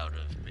kicked out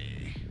of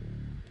me.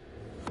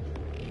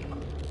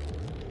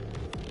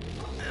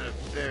 In a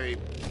very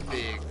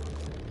big,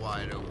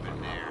 wide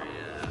open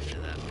area after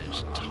that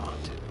bitch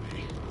taunted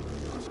me.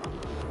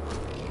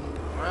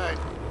 Alright,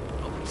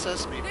 open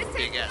sesame, This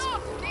big is ass.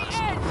 not the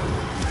end!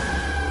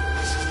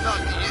 This is not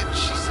the end,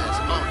 she says.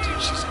 Oh,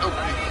 dude, she's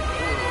opening the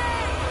portal.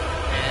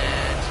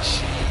 And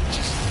she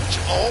just...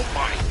 Oh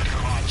my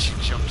god, she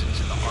jumped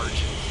into the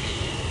Argent.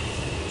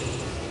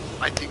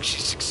 I think she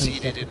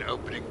succeeded in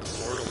opening the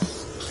portal.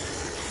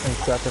 And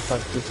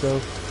sacrificed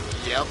yourself.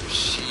 Yep,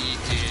 she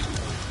did.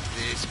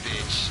 This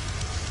bitch.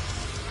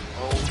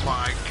 Oh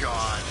my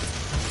god.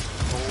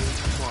 Oh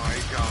my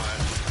god.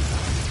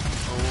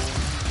 Oh,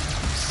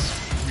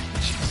 sweet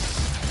Jesus.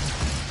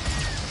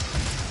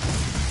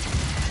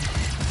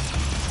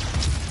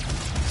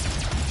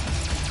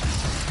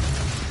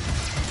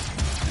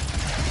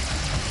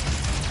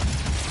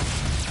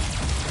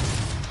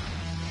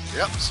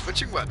 Yep,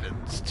 switching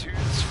weapons to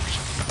the switch.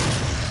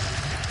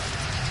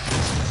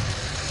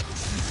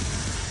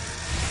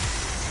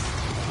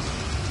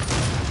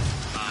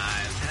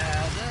 I've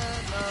had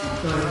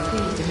enough. Your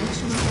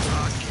three-dimensional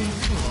clock in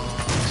 10,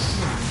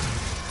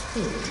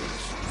 9, 8,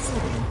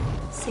 7,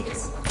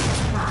 6,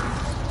 5,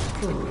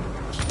 4,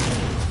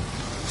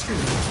 3, 2,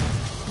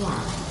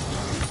 1.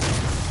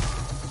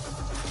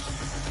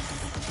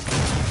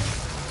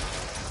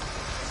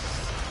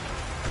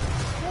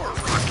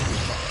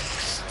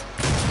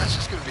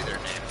 gonna be their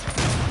name.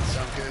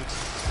 Sound good?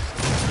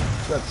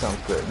 That sounds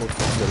great. We'll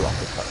call them the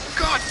rocket puck.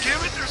 God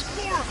damn it, there's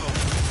more of them!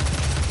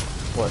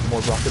 What,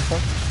 more rocket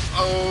puck?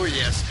 Oh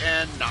yes,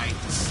 and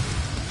knights.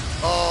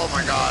 Oh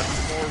my god,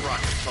 more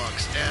rocket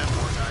fucks and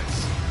more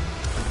knights.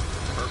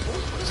 Purple?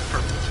 What does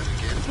purple do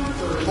again?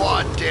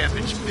 Quad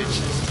damage,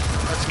 bitches.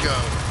 Let's go.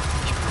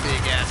 You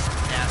big ass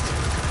nasty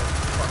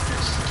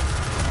fuckers.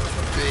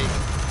 Big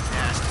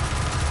nasty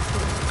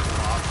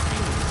claw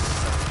son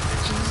of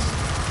bitches.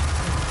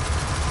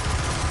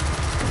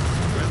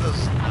 Where are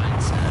those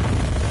knights at?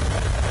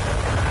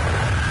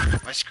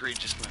 My screen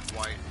just went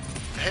white.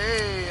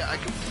 Hey, I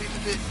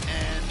completed it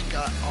and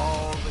got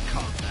all the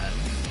combat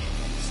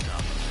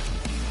stuff.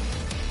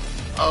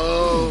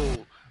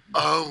 Oh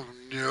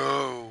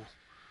no.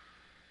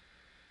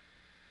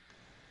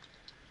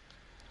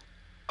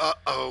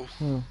 Uh-oh.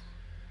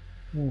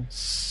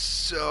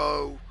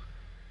 So,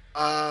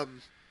 I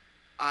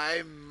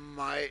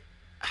might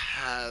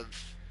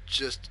have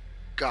just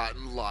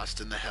gotten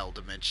lost in the hell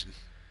dimension.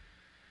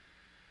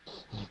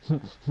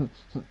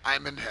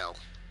 I'm in hell.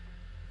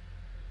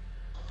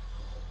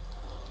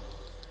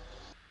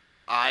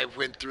 I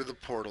went through the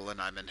portal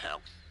and I'm in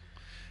hell.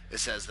 It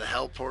says the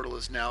hell portal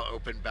is now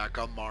open back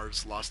on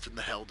Mars. Lost in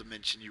the hell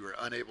dimension, you are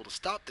unable to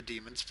stop the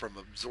demons from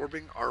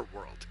absorbing our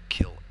world.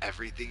 Kill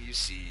everything you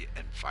see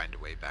and find a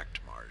way back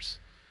to Mars.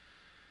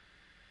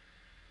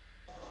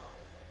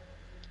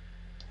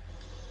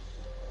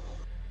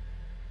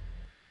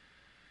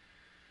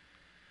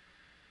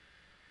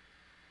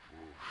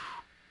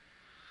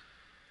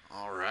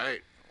 All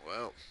right.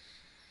 Well.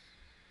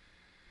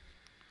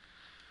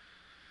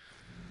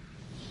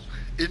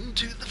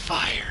 Into the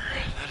Fire.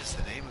 That is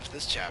the name of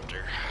this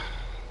chapter.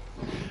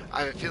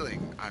 I have a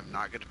feeling I'm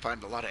not going to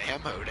find a lot of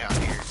ammo down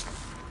here.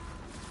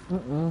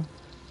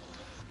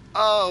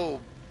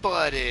 Oh,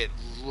 but it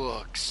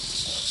looks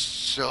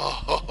so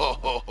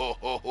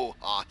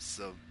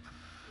awesome.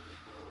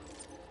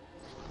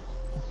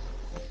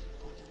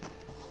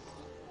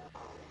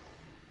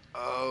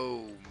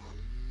 Oh,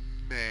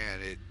 man,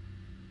 it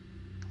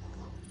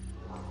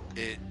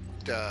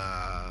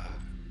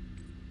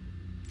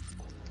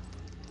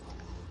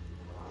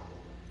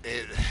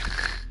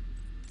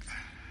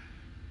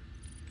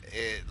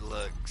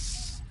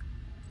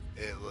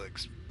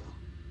looks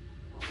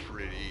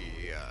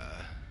pretty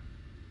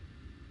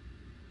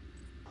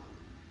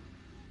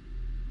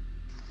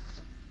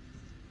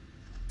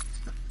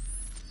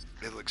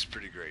it looks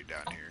pretty great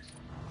down here.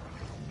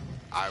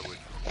 I would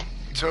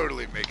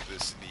totally make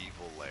this an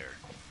evil lair.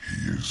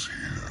 He is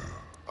here.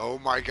 Oh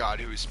my god,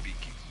 who is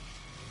speaking?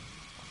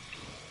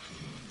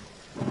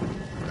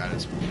 That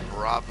is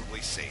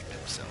probably Satan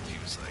himself. He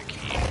was like,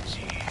 he is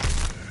here.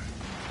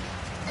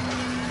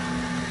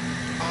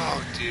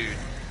 Oh, dude.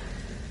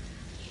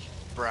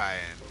 Brian.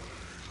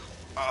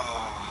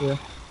 Oh, Yeah.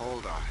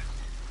 Hold on.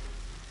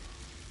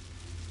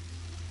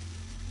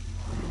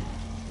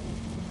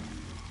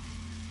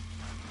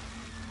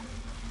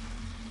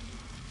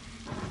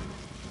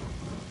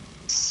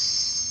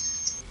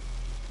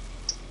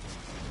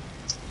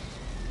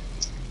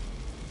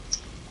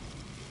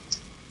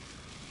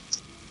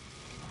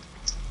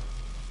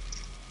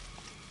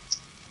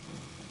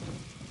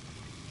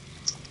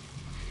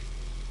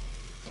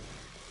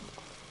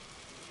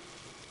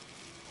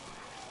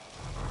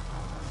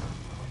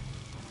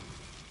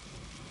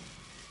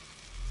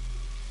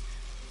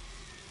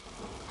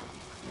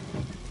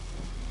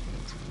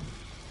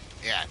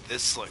 Yeah,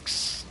 this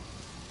looks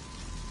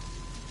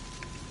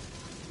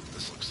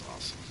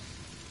awesome.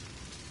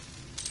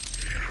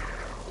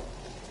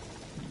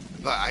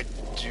 But I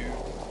do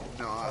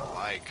not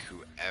like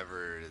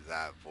whoever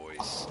that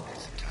voice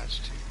is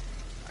attached to.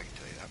 I can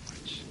tell you that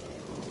much.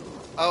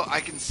 Oh, I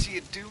can see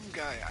a Doom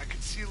guy. I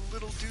can see a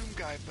little Doom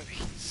guy, but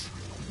he's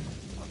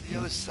on the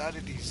other side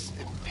of these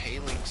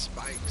impaling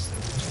spikes that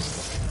are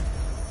just...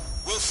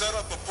 We'll set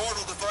up a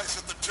portal device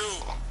at the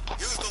tomb.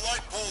 Use the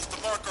light poles to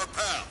mark our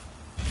path.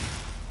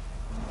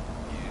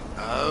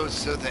 Oh,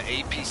 so the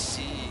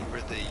APC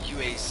or the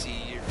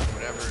UAC or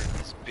whatever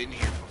has been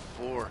here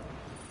before,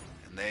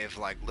 and they have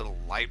like little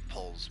light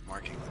poles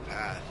marking the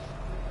path.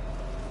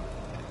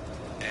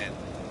 And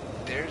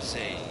there's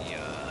a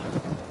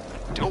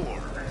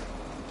door,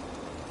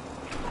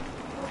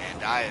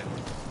 and I have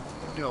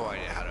no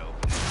idea how to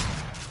open it.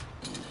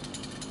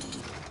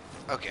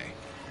 Okay,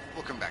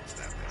 we'll come back to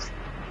that later.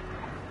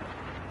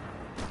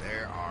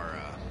 There are,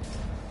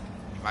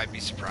 you might be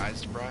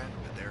surprised, Brian,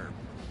 but there are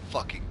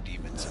fucking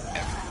demons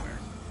everywhere.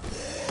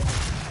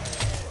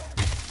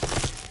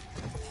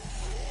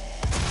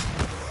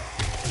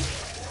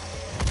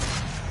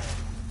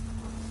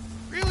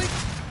 Really?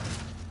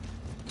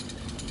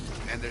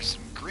 And there's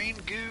some green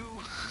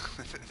goo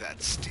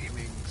that's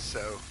steaming,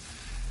 so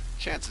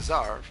chances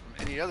are from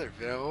any other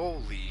video.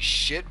 Holy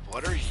shit,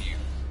 what are you?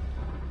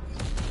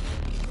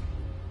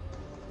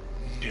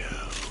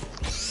 No.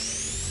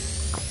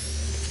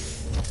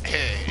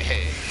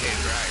 Hey,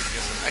 Brian,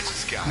 guess what I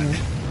just got?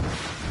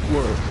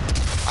 Whoa.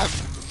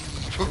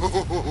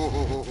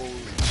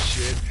 Holy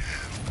shit.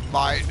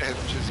 might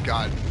have just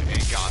gotten a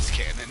Gauss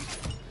cannon.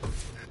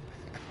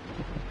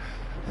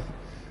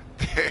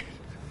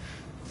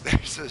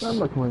 I'm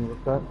not going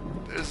with that.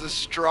 There's a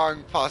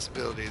strong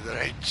possibility that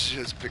I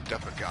just picked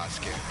up a Gauss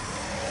cannon.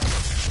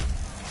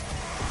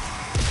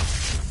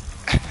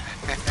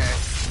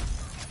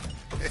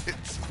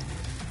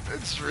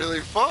 It's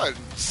really fun,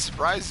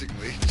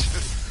 surprisingly.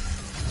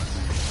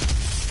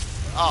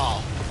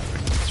 Oh,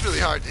 it's really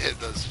hard to hit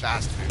those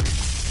fast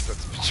movies.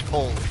 That's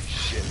holy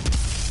shit.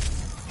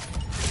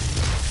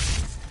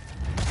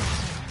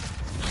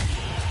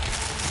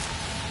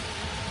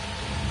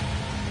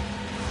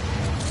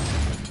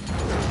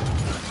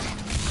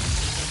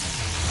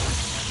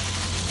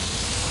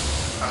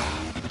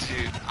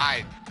 Dude,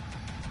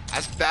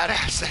 as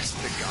badass as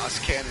the Gauss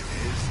cannon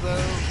is,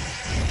 though,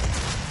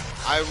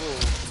 I will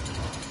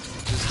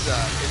just,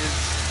 it is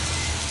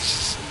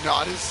just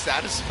not as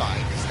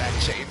satisfying as that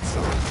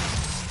chainsaw.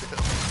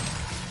 Still.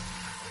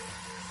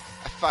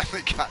 I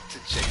finally got to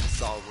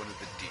chainsaw one of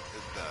the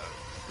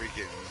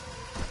freaking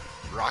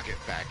rocket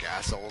pack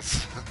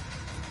assholes.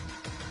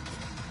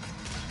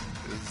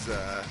 It was,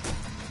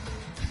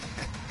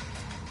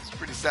 it's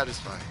pretty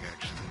satisfying,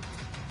 actually.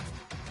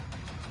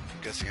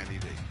 I'm guessing I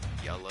need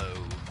a yellow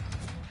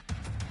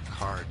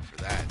card for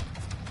that.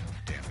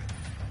 Damn it.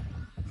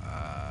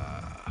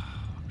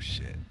 Oh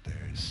shit,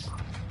 there's...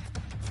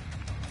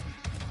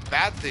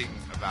 Bad thing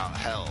about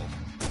Hell,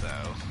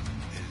 though,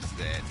 is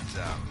that,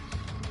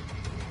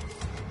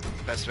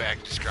 the best way I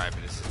can describe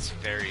it is it's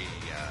very,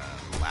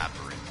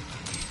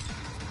 labyrinth-y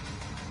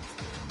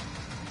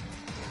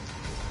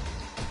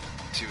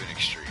to an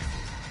extreme.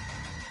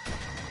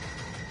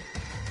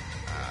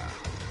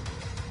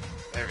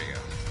 There we go.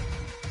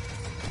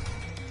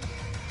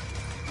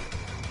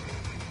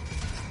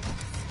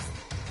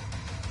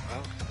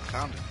 Well,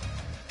 found it.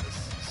 This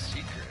is a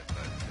secret,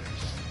 but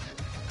there's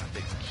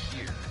nothing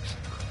here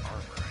except for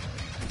armor, I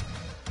think.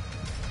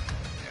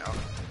 Yeah.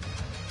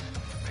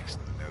 Makes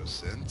no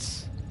sense.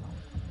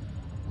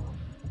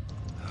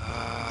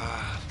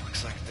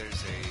 Looks like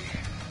there's a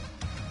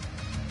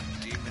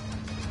demon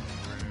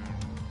rune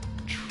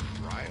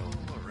trial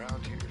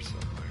around here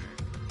somewhere.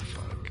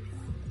 Fuck.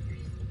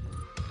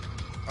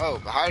 Oh,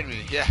 behind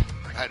me, yeah.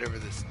 Right over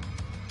this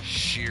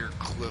sheer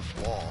cliff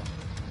wall.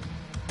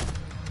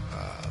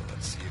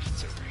 Let's see if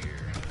it's over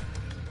here.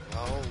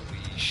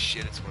 Holy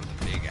shit, it's one of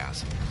the big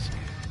assholes.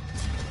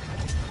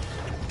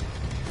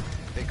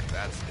 I think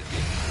that's the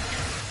demon.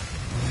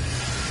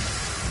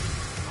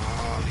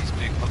 Oh, these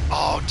big...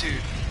 Oh,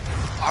 dude.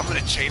 I'm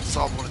gonna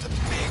chainsaw one of the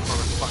big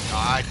motherfuckers.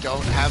 I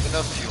don't have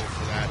enough fuel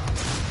for that.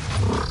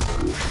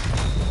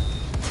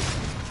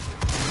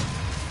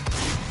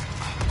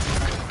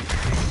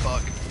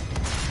 Fuck.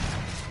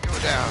 Go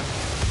down.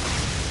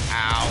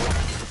 Ow.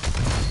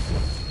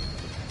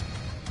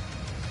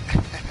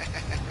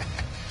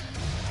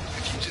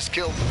 If you just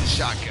kill them with a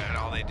shotgun,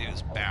 all they do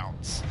is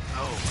bounce.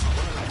 Oh,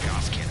 what are the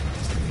Gauss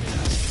cannons?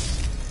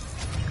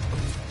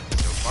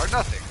 So far,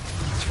 nothing.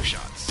 2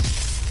 shots.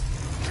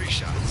 3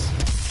 shots.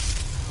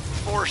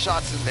 4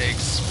 shots and they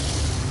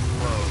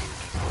explode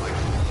like a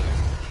balloon.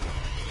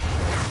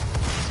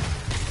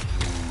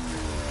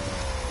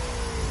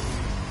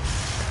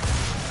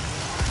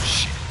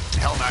 Shit.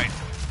 Hell Knight.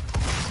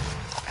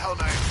 Hell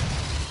Knight.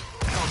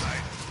 Hell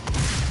Knight.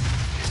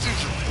 These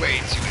dudes are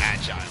way too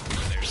agile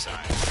for their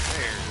size.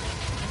 They're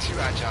too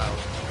agile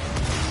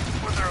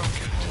for their own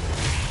good.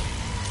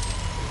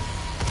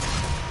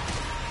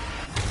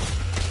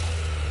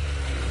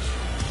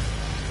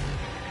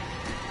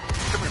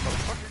 Come here,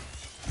 motherfucker.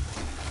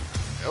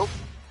 Nope.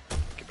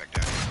 Get back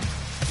down.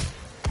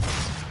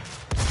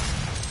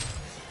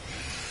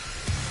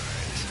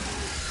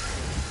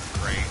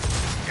 Alright. Great.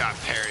 Got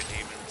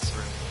parademons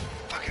or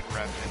fucking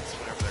revenants,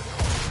 whatever they're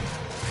called.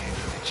 Man,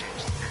 they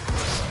changed the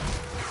names.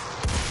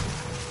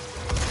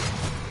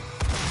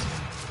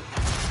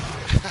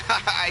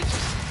 I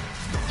just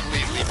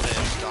completely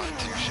missed on 2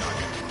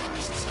 shotgun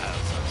blasts as I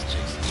was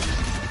chasing you.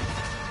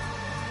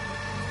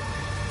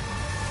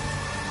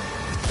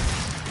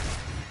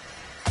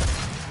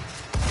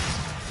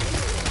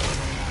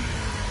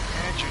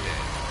 And you're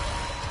dead.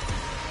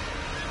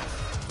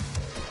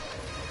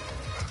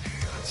 Okay,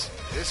 let's see.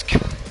 This guy.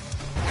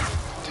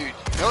 Dude,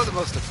 you know what the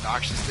most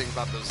obnoxious thing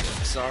about those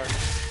imps are?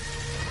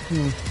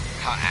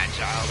 How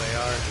agile they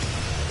are.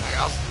 Like, I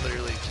was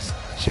literally just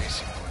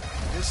chasing one.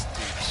 This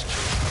dude's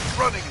just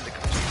running in the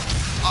complete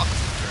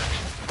opposite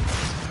direction.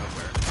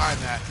 Nowhere. Behind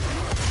that.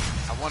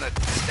 I want to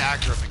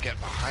stagger him and get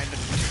behind him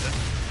and do that.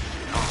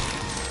 Oh.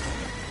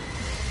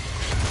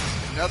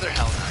 Another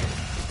Hell Knight.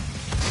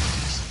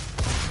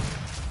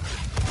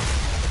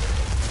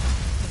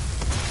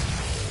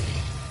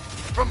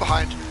 From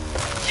behind.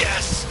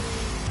 Yes!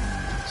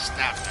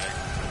 Snapback.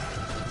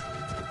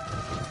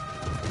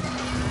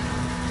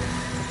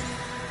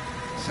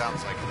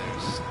 Sounds like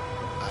there's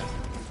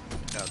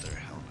another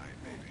Hell Knight,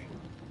 maybe.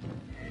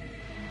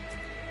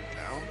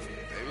 No?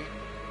 Maybe?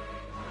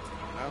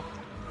 No?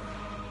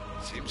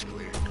 Seems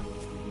clear.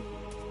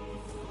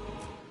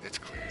 It's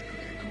clear.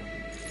 Okay,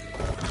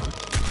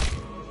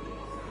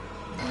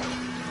 cool.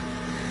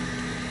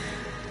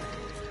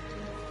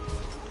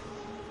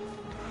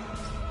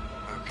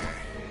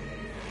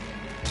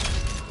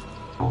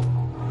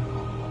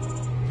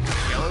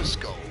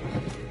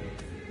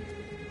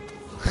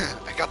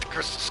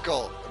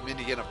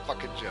 Indiana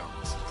fucking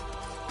Jones.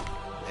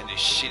 And his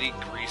shitty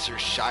greaser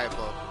Shia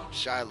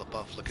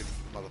LaBeouf looking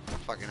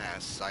motherfucking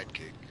ass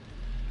sidekick.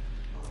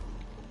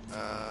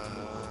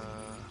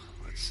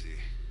 Let's see.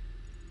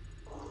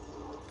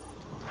 Well,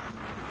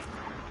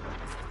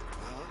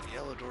 the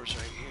yellow door's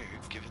right here.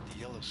 Give it the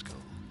yellow skull.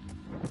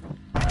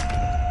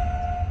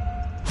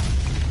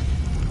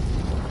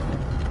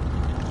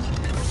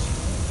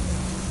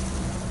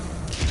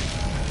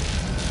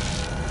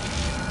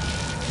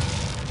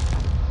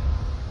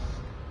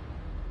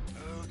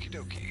 Okie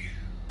dokie.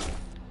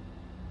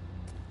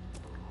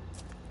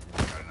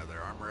 Got another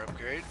armor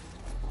upgrade.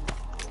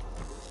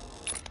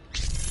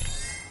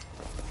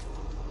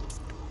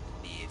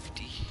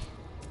 Nifty.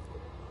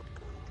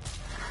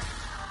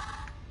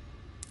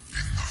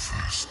 In the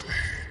first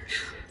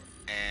age,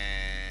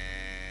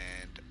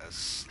 And a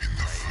in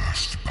the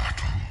first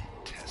battle,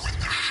 when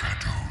the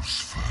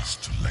shadows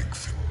first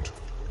lengthened,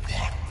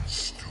 one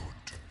stood.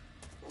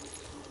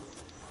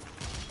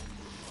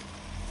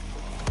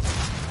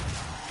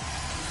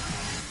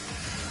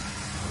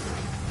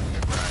 Hey,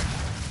 Brian.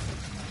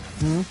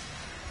 Hmm?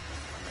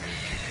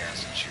 Kick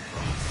ass and shoot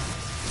bro.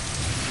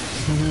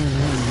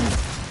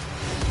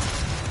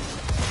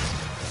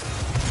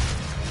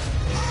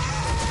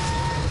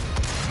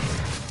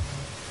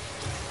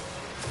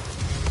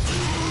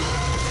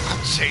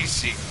 I'm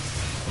chasing.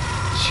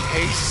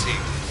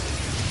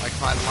 Like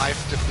my life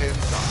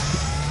depends on it.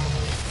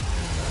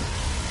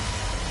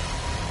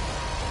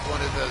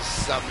 One of those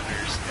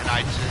summoners, and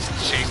I just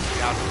chased it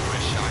down with my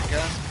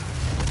shotgun,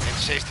 and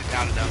chased it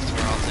down enough to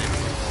where I was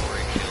able to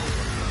already kill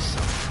one of those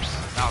summoners.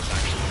 That was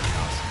actually pretty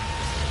awesome.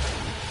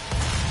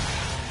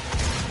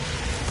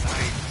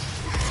 Nice.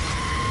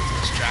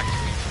 Distracted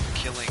me from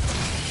killing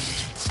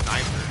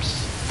snipers.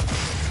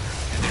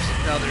 And there's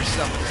another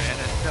summoner and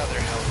another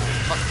helmet.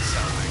 Fucking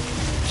sound like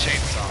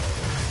chainsaw.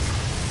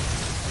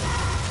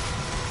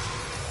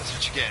 That's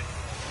what you get.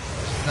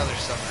 There's another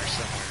summoner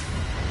somewhere.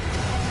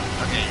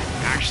 Okay,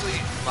 actually,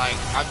 like,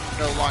 I'm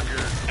no longer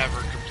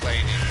ever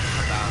complaining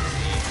about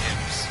the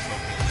imps.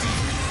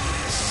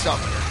 The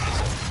summoner is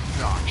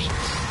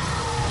obnoxious.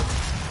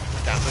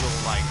 That little,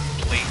 like,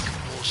 blink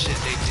bullshit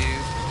they do.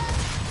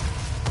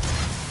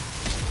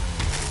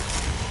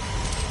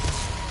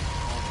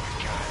 Oh my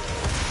god.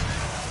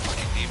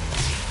 Fucking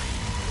demons.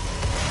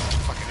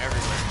 Fucking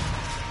everywhere.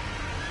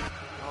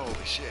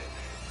 Holy shit.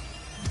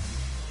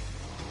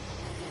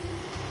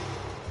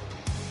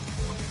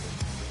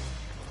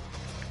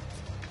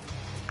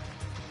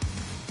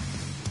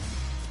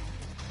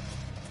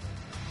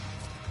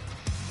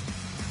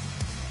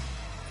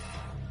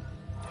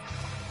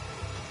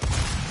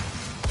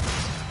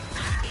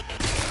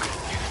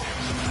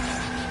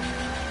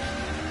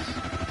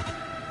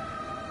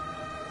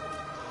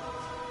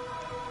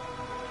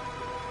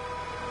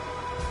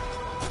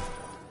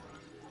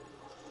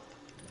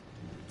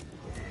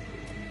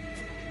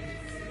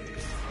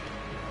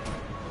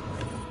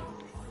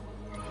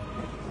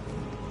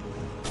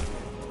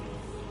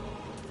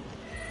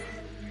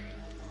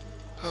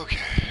 Okay.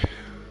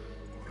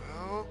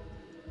 Well.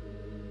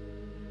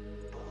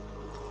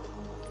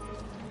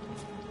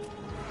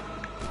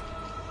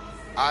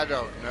 I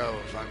don't know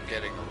if I'm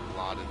getting a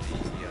lot of the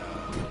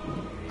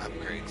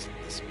upgrades in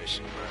this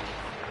mission, but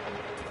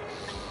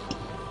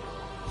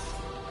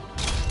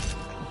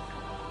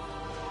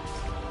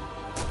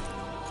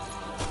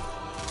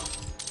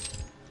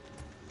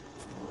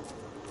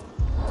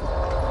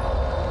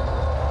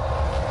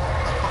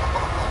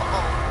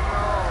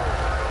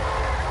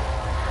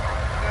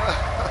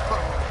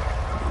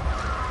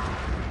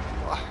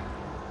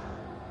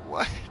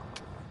What?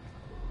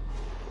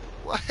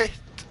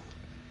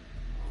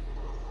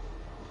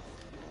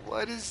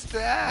 What is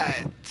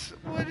that?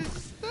 What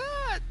is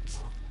that?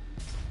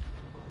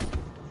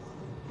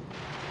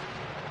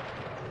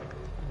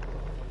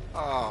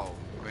 Oh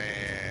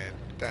man,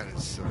 that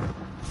is so.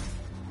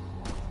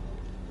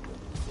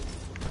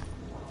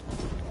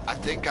 I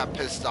think I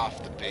pissed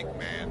off the big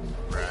man,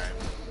 Brian.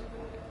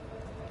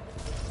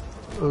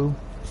 Oh.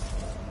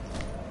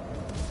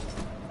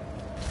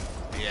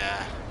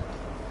 Yeah.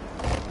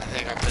 I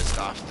think I pissed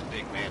off the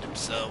big man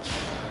himself.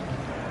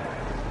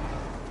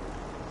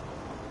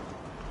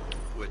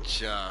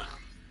 Which, is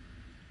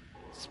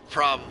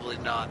probably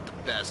not the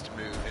best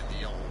move in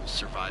the old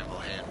survival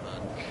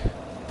handbook.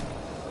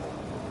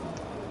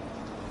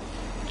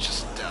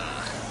 Just,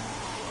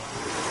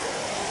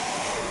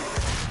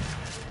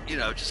 you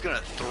know, just gonna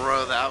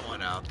throw that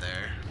one out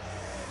there.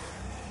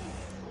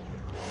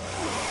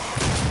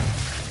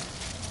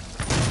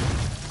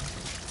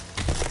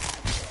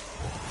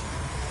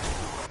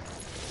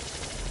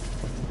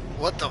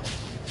 What the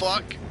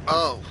fuck?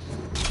 Oh.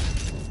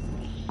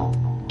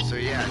 So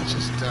yeah,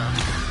 just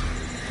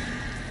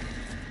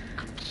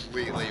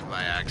completely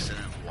by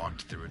accident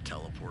walked through a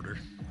teleporter.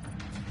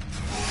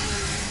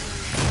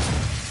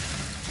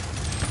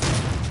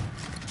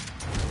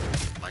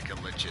 Like a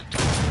legit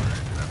teleporter.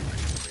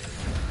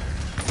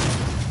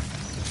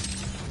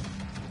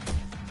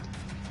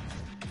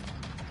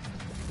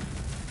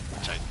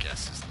 Which I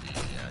guess is the,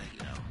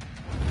 you know,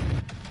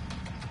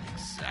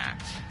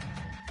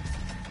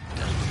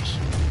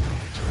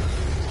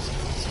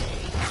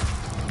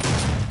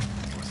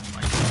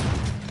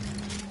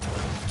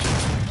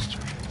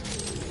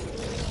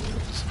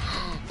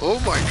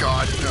 my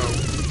god, no.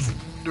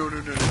 No, no,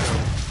 no, no, no.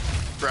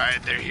 Brian,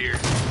 they're here.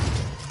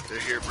 They're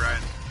here, Brian.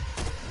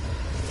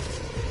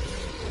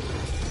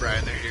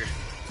 Brian, they're here.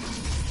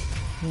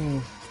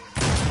 You'll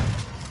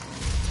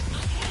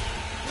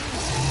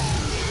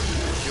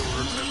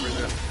remember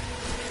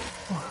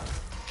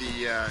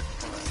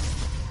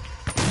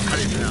how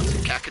do you pronounce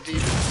it?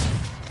 Cacodemons?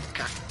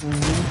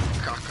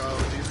 Caco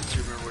demons? Do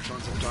you remember which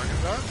ones I'm talking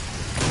about?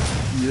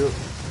 Yep.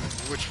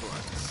 Which ones?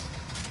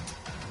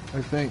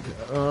 I think.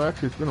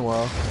 Actually, it's been a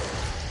while.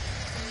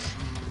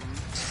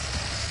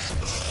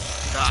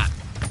 Ah.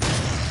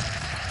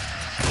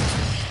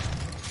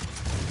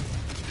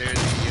 They're the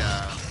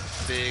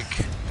big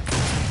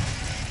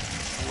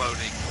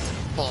floating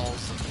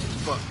balls of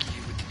fuck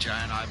you with the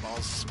giant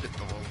eyeballs. Spit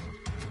the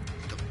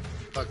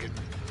fucking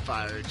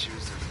fire at you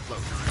as they're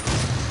floating around.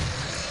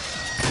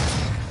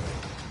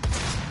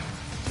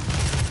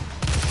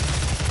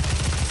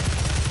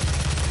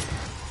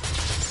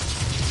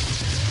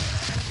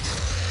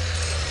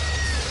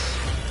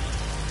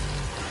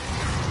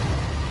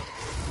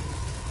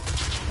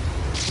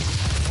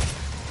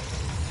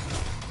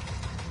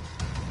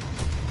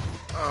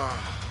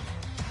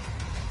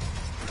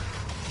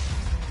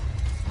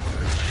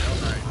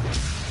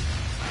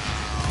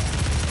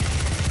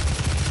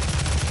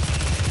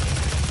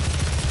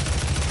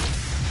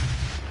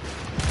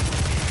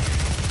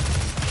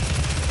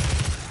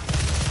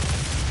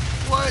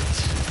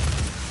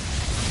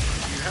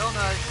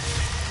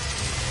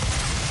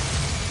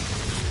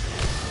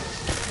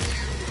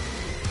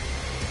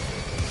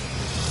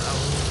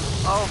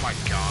 Oh my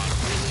god,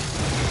 really?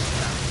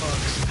 That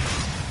fucks.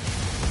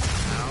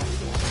 Ow.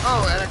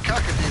 Oh, and a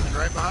cockademon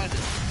right behind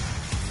it.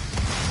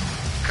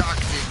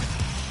 Cockademon.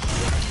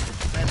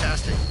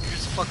 Fantastic.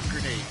 Here's a fucking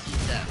grenade.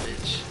 Eat that,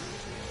 bitch.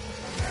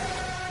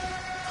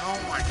 Oh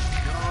my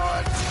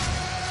god.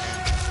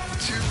 And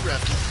 2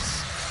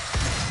 rebels.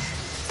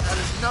 That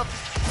is enough.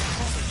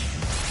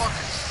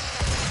 Fuckers.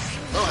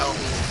 Low health.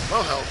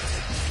 Low health.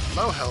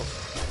 Low health.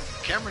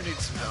 Camera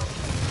needs some help.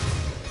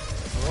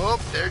 Oh,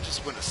 there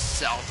just went a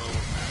salvo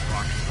of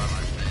rockets by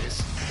my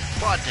face.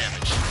 Quad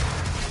damage.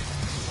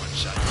 One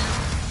shot you.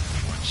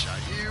 One shot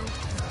you.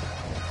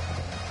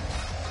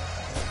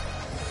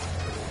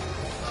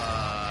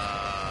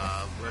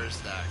 Where's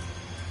that?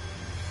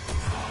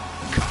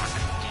 Cock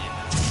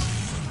demon.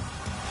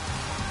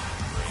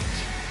 Great.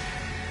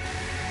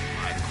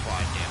 My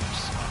quad damage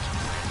is about to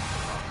break the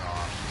fuck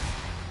off.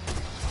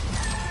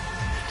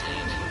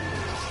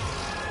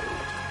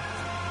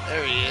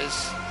 There he is.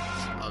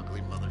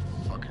 Ugly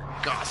motherfucker.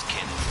 Gauss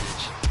cannon,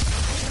 bitch.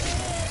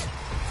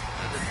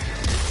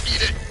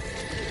 Eat it!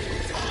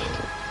 Oh,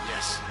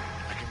 yes.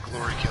 I can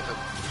glory kill him.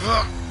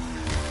 Ugh.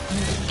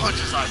 Punch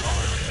his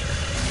eyeball.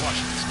 Watch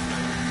this.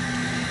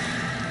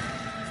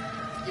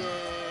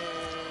 Yay!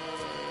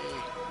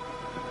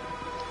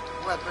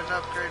 Weapon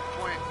upgrade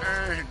point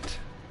earned.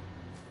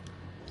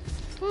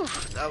 Whew,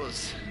 that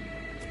was...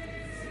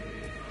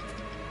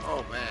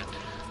 Oh, man.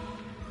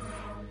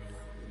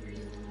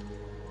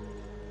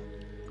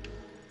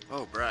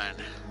 Oh, Brian,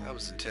 that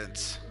was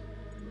intense.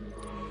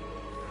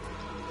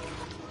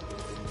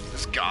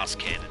 This Gauss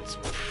cannon's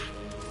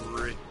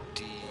pretty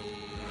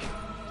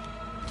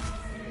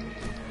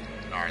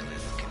gnarly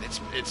looking.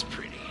 It's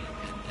pretty.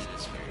 It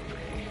is very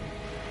pretty.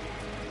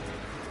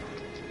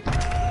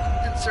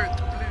 Insert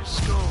the blue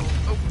skull.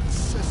 Open the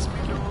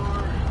sesame door.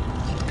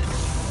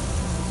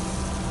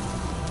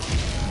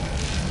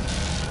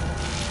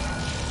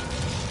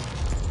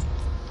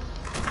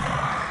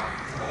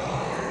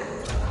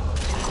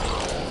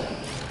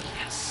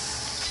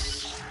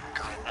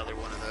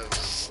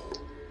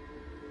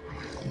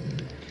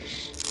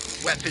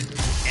 Weapon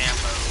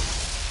ammo.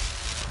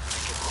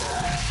 Get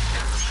that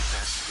ammo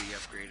capacity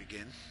upgrade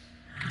again.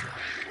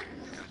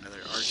 Got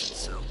another argent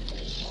cell.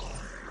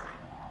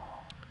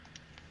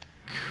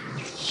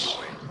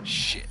 Wait,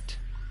 shit.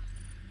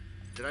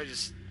 Did I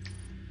just...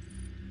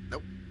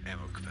 Nope.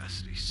 Ammo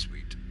capacity.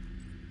 Sweet.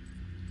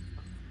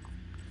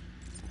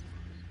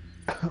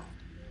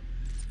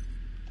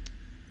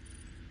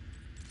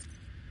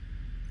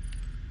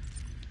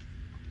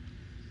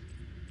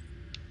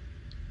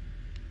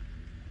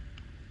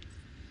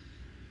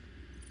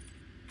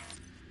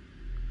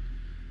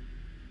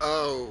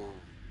 Oh,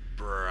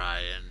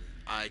 Brian,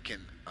 I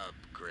can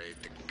upgrade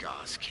the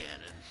Gauss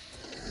cannon.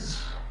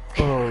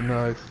 Oh,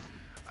 nice.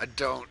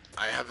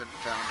 I haven't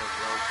found a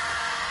rope.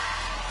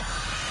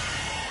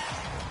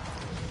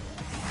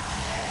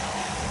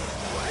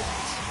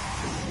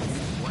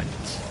 What?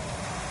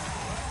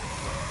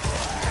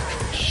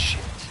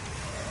 Shit.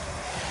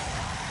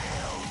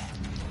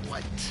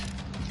 What?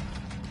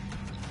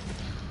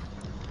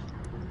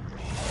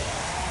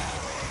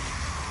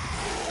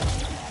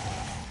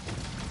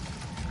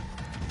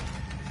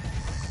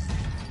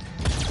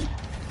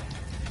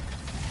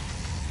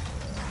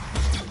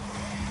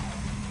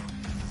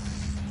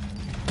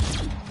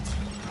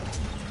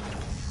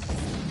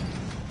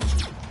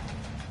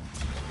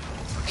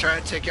 Try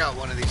to take out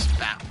one of these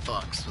fat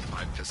fucks with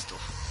my pistol.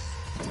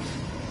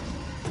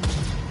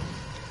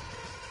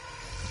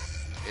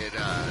 It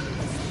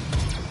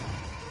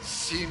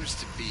seems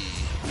to be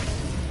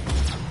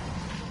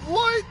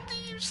what the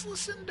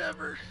useless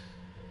endeavor.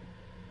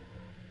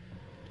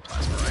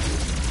 Plasma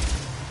rifle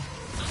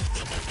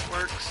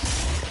works.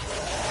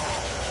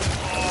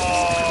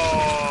 Oh,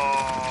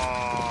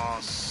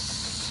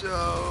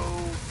 so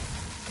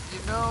you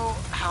know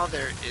how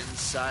their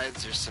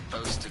insides are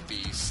supposed to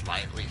be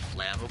slightly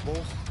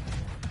flammable?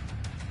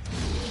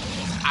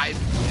 I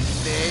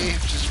may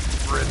have just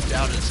ripped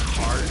out his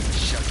heart and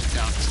shoved it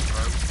down his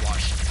throat,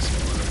 washing his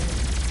blood.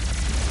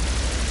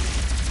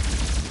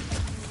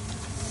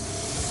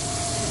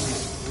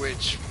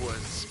 Which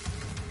was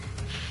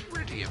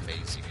pretty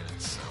amazing in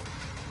itself.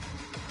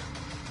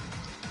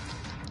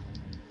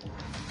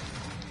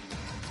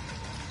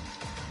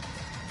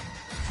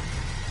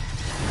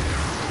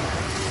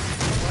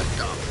 What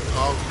the?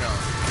 Oh no.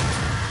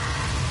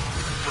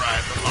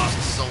 Brian, the lost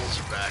souls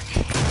are back.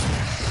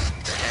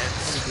 The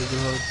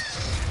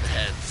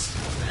heads.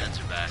 The heads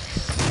are back.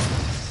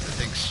 The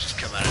things just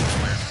come out of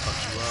nowhere and fuck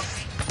you up.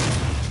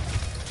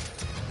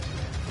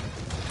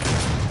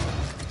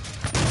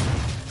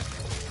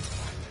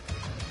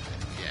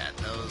 Yeah,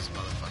 those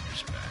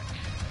motherfuckers are back.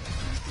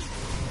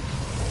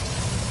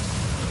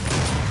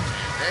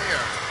 They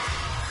are...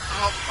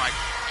 Oh my...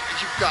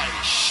 You've got to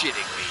be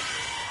shitting me.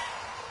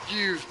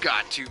 You've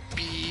got to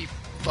be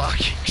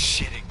fucking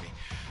shitting me.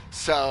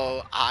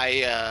 So,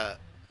 I,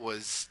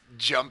 was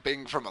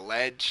jumping from a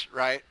ledge,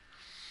 right?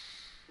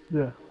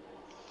 Yeah.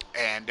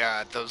 And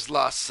those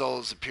lost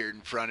souls appeared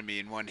in front of me,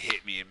 and one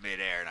hit me in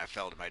midair, and I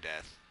fell to my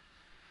death.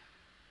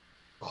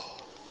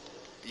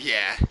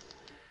 Yeah.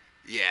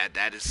 Yeah,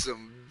 that is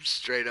some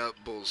straight up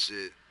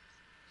bullshit.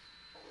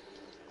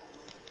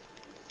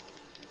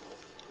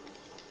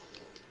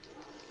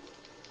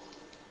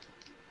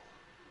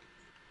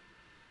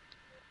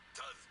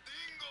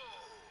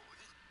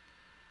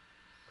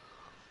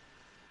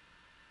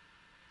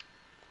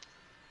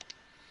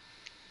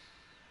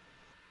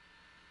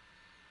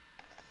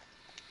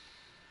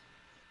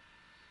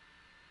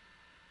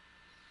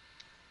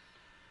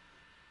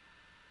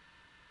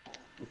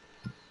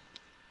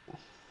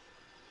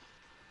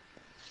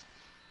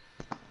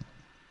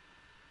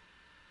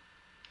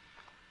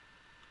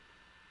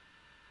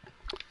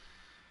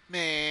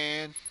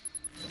 Man.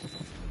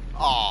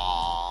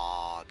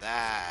 Aww,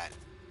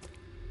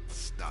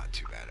 that's not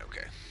too bad,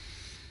 okay.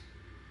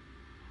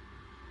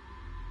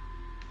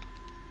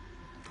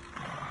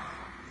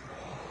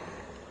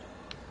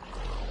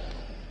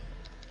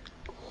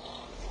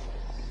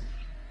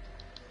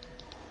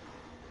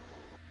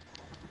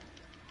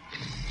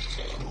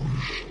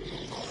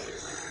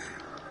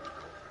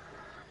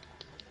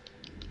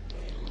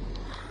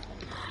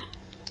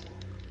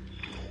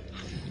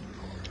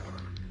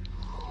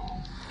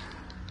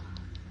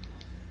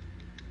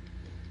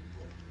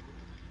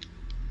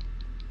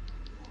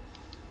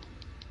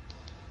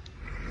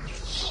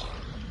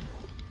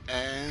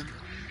 And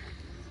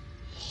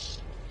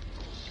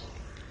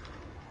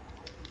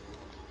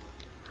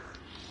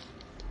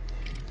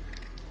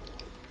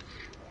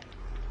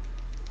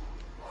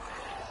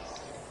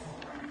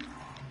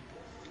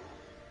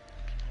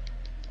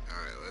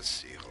alright, let's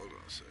see. Hold on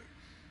a sec.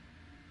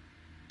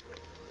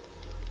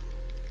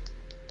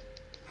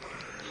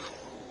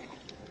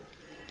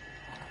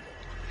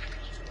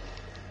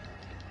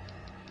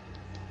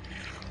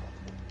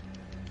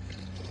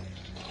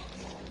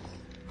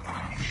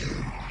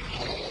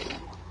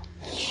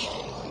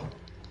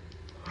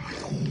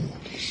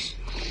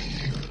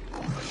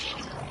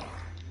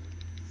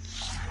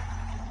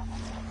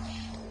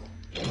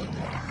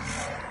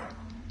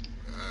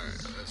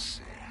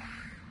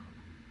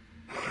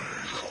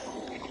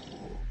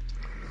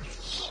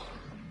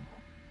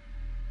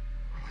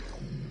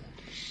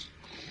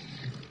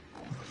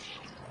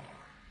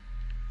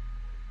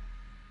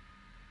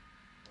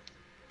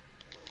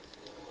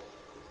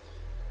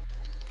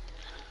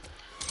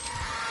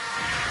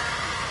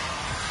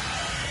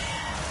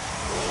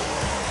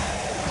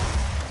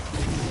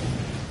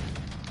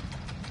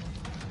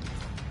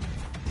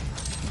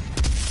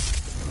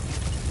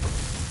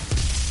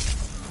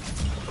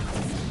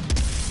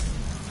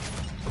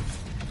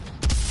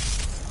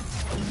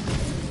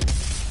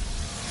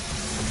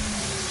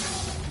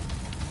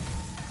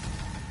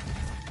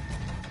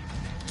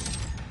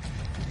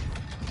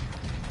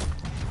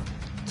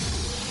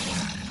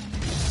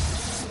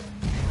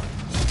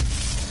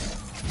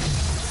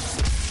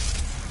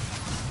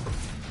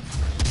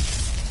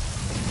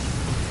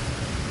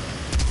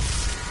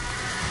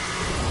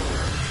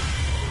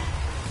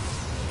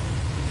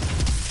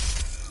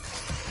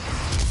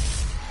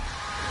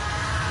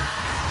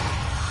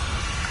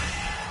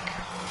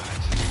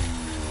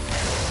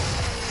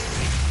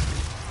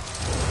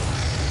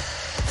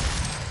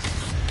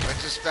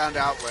 Found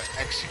out what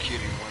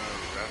executing one of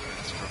the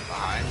revenants from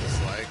behind is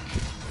like.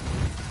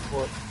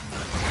 What?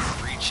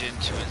 Reach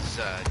into his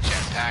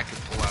jetpack and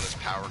pull out his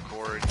power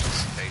cord and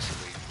just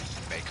basically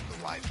make him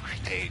a live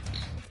grenade.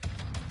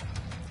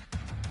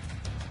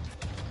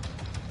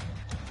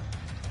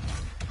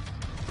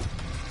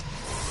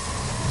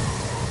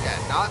 Yeah,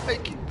 not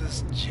making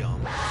this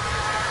jump.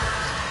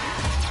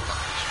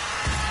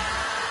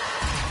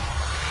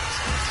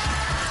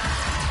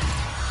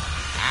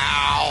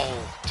 Ow!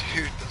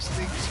 Dude, those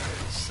things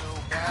hurt so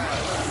bad.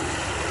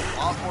 A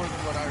lot more than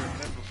what I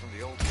remember from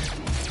the old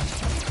game.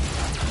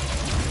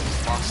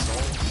 Those Lost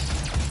Souls.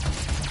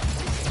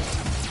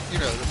 You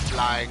know, the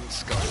flying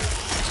skulls.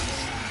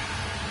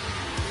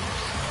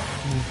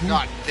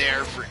 Not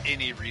there for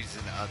any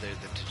reason other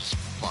than to just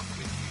fuck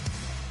with you.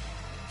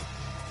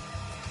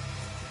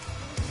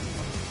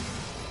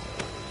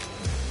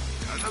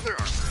 Got another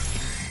armor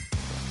upgrade.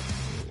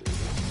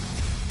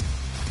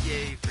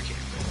 Yay for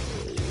camera.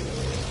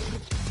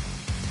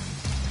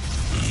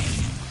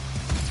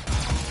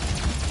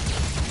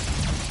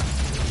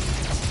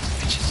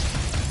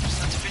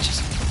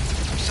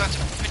 Sons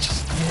of bitches.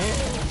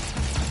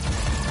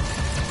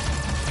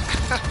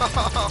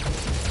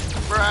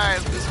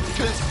 Brian, this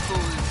pistol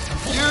is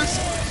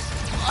useless.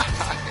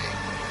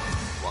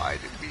 Why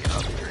did we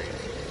upgrade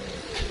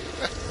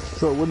it?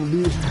 So it wouldn't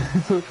be, it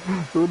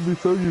wouldn't be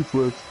so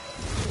useless.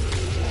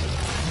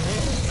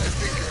 I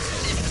think it's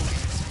equally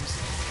as useless.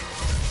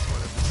 That's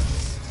what it was.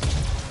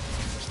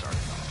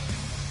 Starting off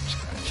from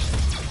scratch.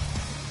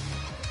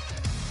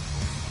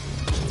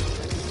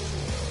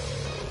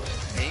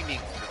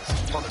 Aiming for this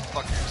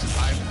motherfucker's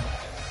eye.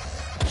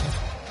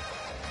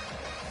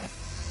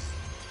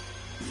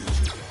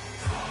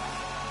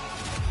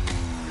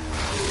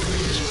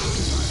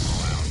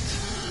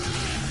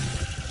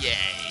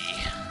 Yay.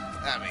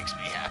 That makes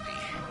me happy.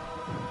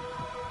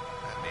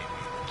 That made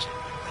me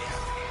legitimately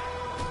happy.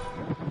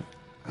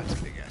 That's a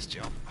big ass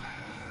jump.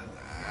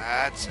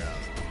 That's a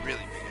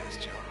really big ass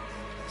jump.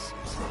 This is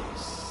a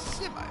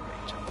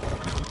semi-big jump.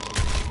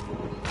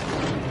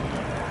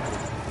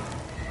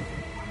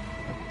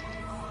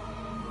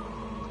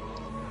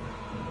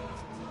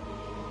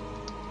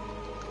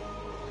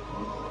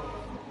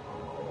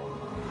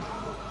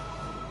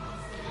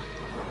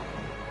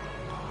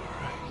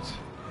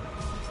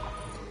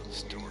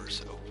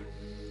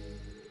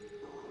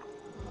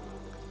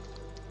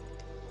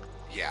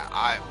 Yeah,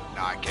 I'm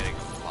not getting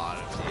a lot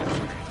of the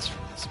upgrades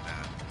from this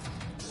map.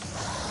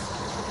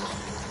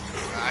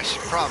 I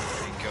should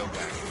probably go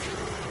back and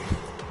try.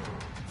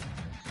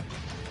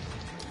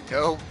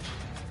 Nope.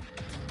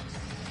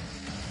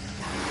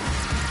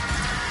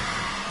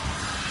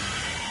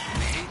 I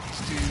hate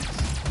these dudes.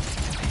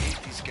 I hate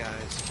these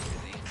guys.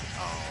 Really.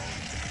 Oh.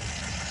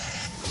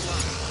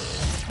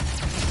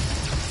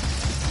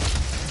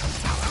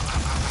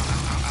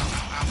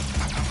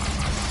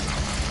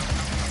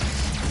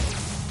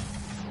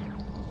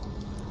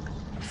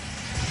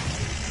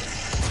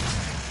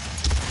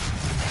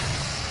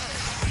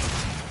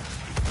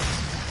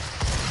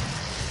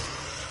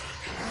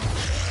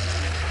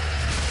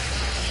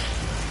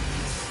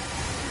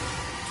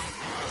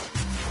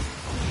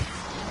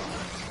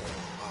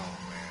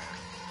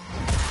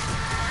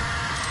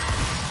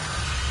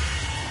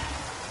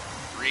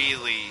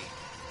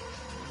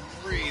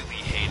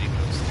 Really hating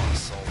those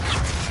Lost Souls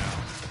right now.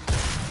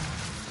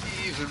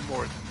 Even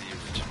more than the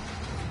original.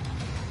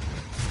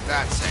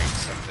 That's saying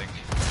something.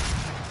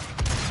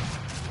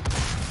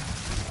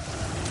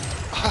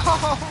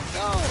 Oh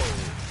no!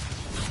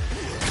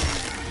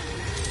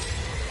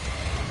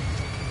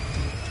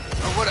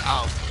 Oh, what?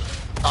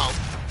 Oh.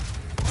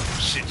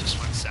 Shit just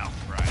went south,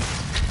 right?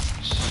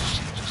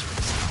 Shit just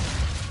went south.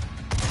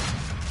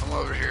 I'm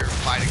over here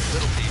fighting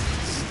little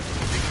demons.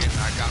 Thinking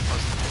I got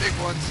most of the big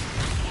ones.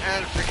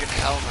 And freaking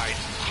Hell Knight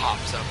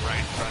hops up right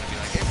in front of me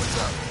like, hey, what's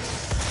up?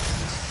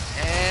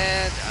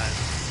 And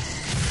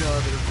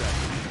another red.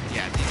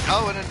 Yeah,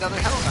 and another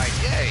Hell Knight.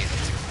 Yay!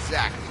 That's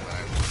exactly what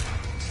I want.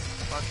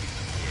 Fucking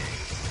yay.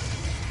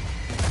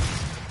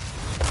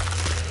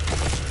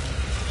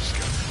 I'm just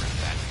gonna rip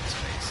that dude's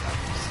face out.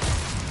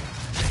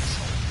 Face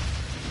hole.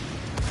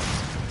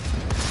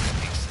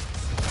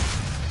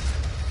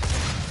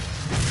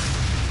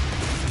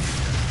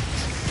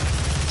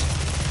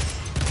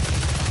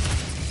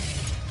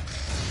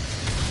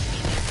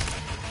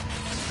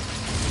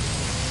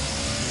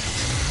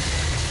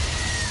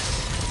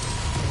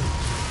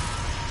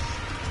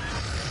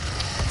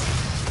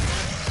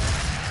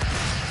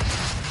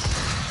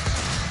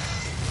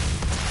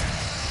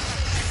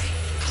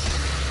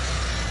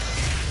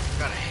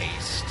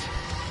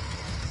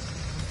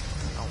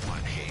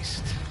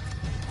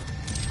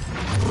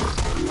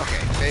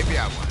 Maybe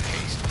I want to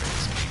haste for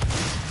this game.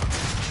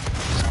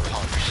 Just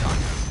call it a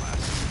shotgun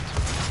blast.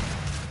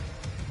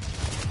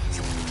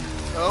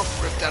 Oh,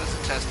 ripped out his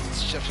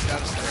intestines, shoved it down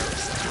his throat.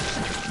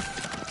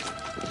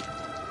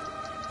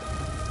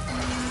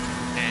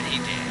 And he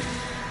did.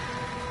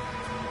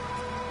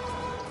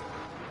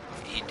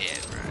 He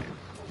did, right?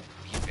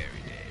 He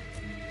very did.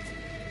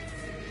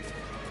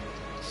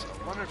 So I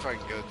wonder if I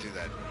can go through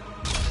that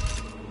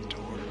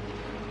door.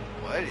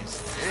 What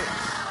is this?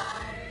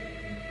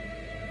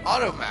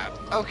 Auto map.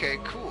 Okay,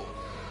 cool.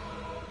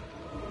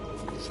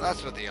 So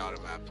that's what the auto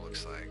map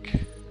looks like.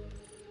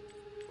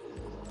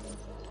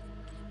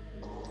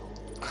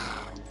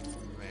 Oh,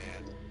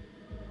 man.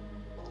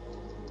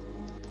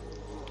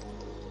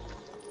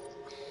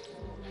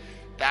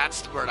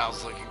 That's the word I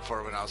was looking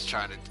for when I was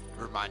trying to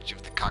remind you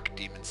of the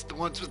cacodemons. The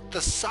ones with the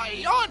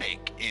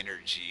psionic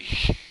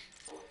energy.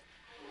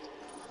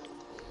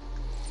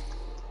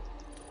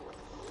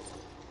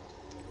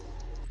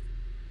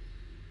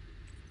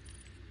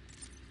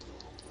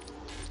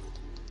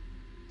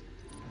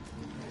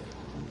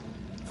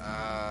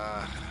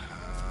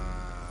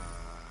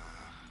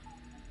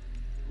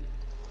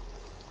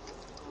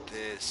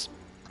 This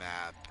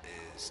map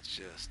is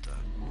just a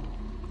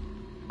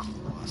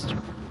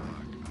clusterfuck.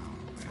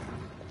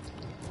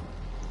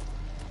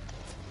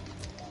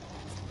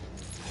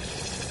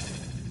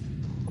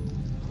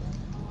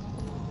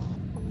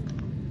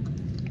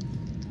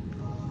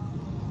 Oh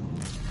man.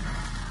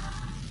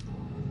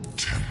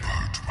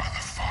 Tempered by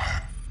the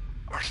fire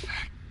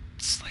Artifact,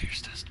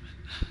 Slayer's Testament.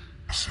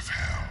 of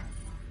hell.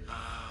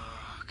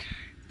 Okay,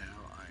 now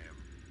I am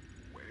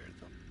where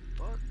the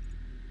fuck?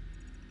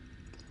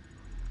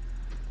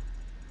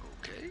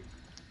 Okay.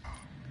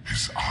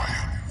 His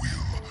iron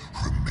will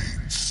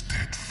remains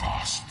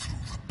steadfast through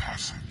the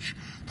passage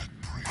that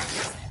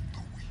breaks upon the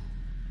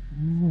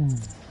weak.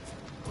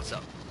 What's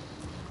up?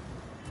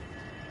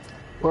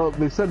 Well,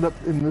 they set it up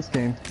in this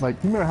game. Like,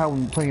 you remember how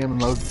when playing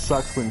MMOs, it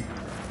sucks when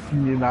you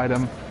need an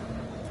item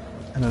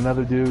and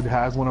another dude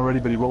has one already,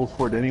 but he rolls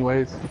for it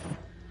anyways,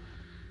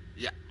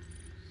 Yeah.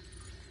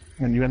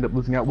 and you end up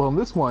losing out. Well, in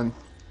this one,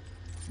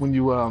 when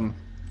you roll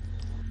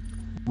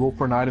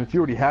for an item, if you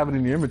already have it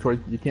in your inventory,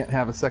 you can't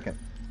have a second.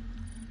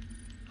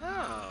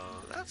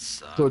 Oh, that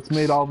sucks. So it's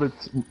made all of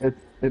it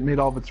made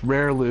all of its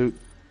rare loot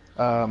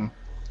bound,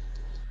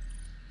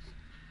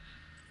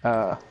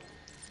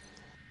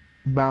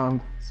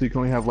 so you can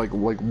only have like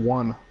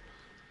one.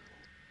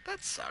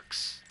 That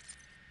sucks.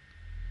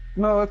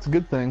 No, that's a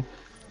good thing.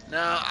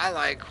 No, I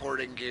like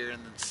hoarding gear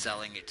and then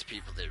selling it to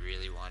people that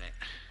really want it.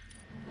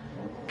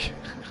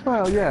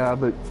 Well, yeah,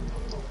 but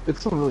if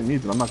someone really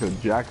needs it, I'm not gonna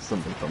jack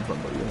something from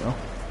somebody, you know.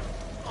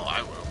 Oh,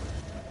 I will.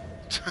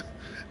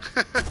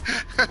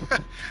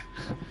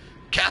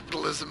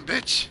 Capitalism,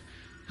 bitch.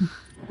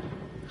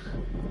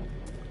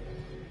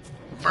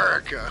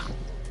 America.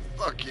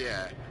 Fuck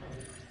yeah.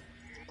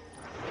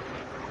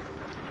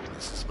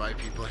 This is why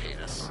people hate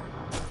us.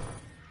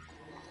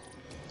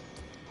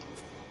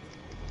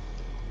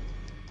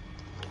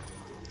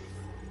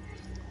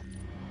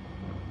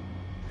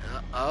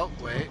 Oh,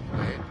 wait.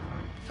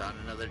 Found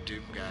another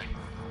Doom guy.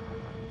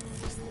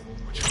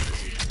 Which one is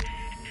he?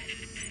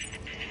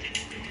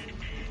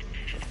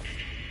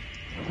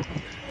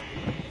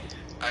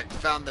 I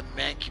found the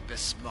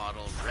Mancubus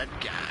model red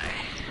guy.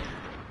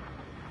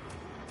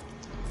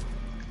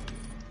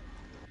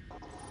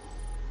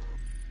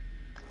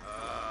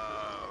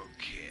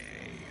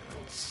 Okay,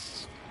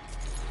 let's...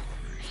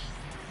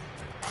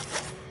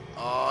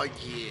 Oh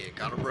yeah,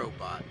 got a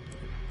robot.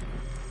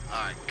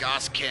 Alright,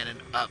 Gauss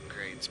Cannon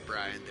upgrades,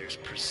 Brian. There's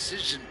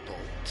Precision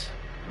Bolt.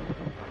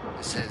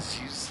 It says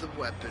use the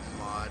weapon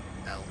mod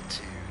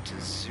L2 to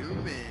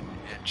zoom in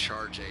and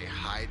charge a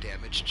high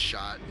damaged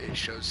shot. It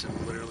shows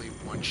him literally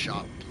one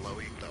shot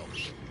blowing the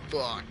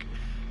fuck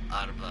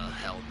out of a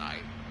Hell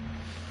Knight.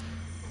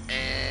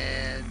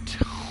 And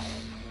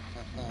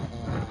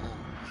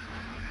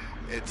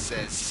it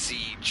says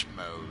Siege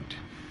Mode.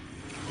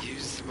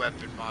 Use the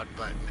weapon mod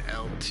button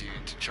L2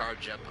 to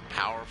charge up a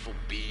powerful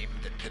beam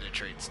that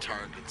penetrates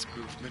targets.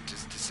 Movement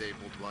is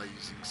disabled while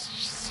using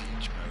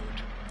Siege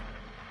Mode.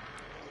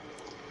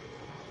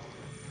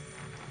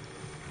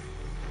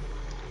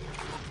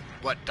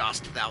 What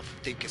dost thou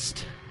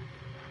thinkest?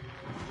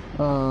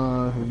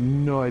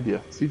 No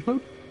idea. Siege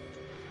mode?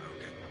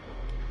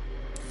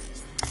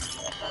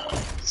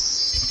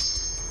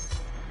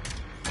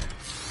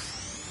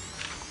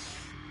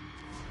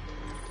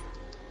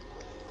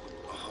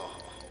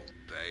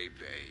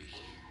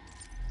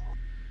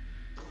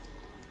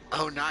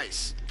 Oh,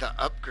 nice. The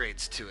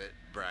upgrades to it,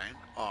 Brian,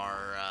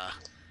 are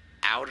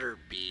outer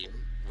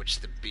beam, which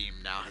the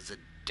beam now has a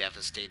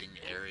devastating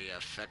area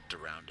effect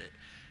around it,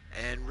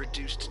 and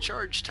reduced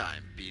charge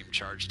time. Beam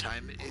charge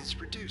time is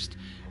reduced.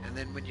 And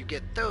then when you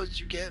get those,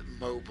 you get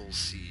mobile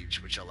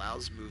siege, which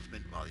allows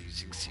movement while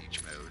using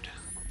siege mode.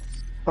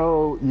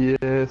 Oh,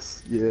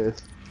 yes.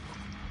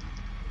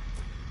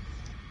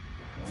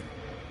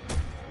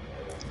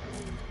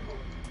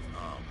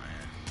 Oh,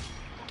 man.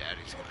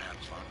 Daddy's gonna have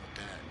fun with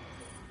that.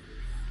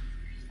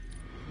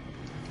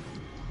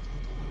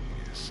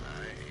 Yes, I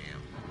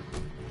am.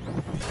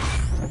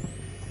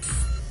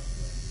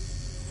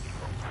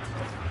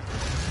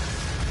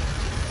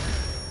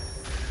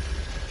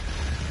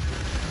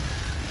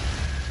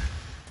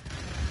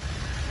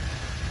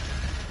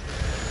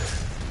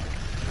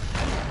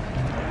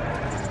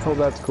 Oh,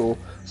 that's cool.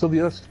 So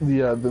the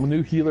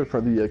new healer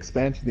for the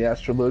expansion, the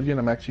Astrologian,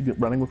 I'm actually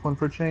running with one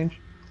for a change.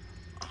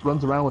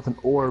 Runs around with an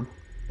orb,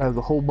 has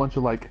a whole bunch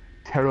of like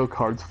tarot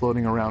cards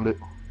floating around it.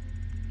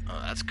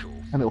 Oh, that's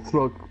cool. And he'll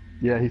throw,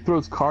 he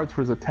throws cards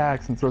for his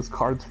attacks and throws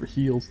cards for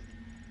heals.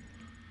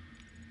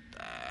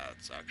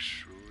 That's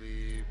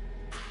actually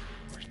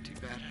pretty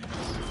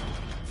badass.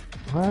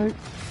 Right?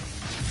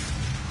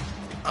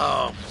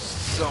 Oh,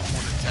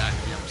 someone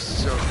attacked me. I'm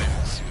so ready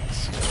to see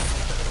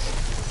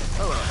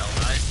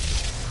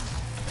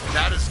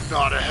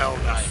not a Hell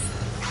Knight.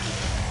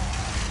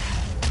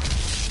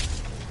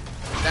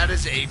 That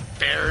is a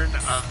Baron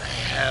of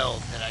Hell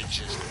that I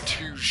just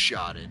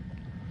two-shotted.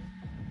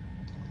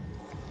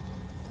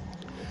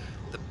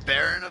 The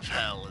Baron of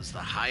Hell is the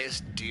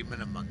highest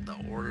demon among the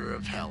Order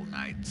of Hell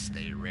Knights.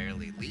 They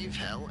rarely leave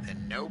Hell,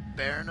 and no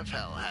Baron of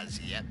Hell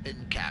has yet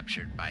been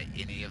captured by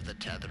any of the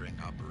tethering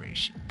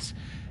operations.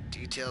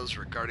 Details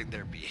regarding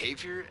their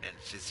behavior and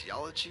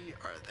physiology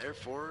are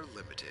therefore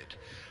limited.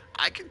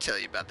 I can tell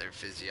you about their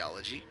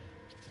physiology.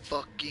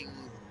 Fucking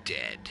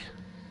dead.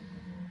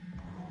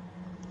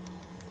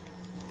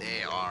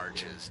 They are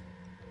just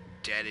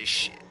dead as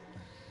shit.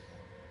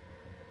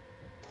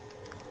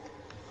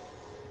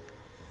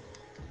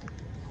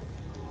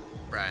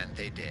 Brian,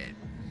 they dead.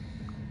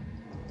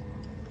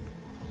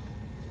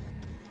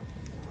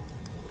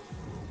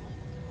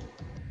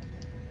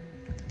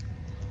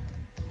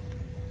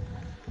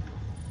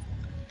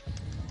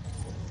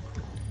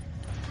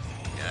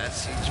 Yeah, that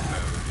siege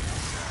mode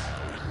is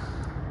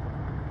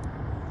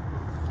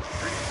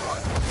pretty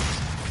fun.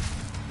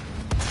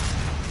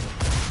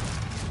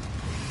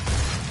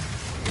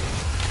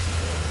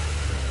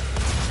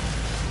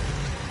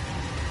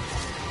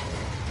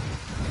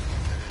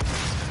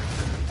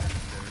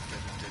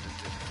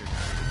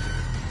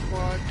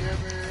 Quad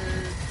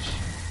damage.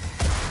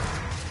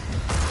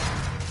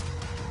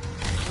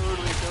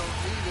 Totally don't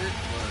need it,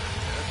 but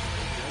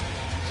definitely don't.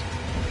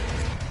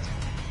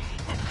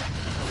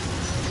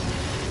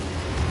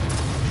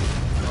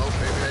 Oh,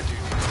 maybe I do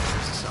need it.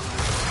 There's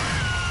something.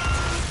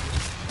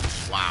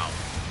 Wow.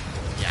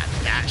 Yeah,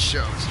 that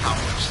shows how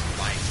much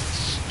life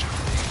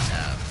these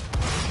have.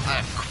 I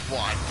have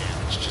quad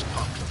damage. Just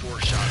pumped 4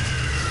 shots.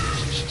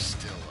 And she's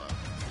still up.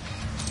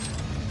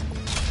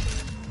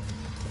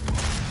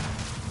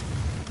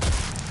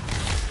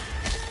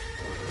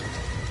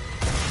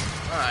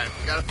 Alright,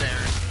 we got a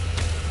Baron.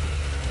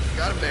 We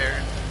got a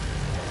Baron.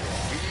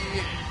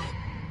 We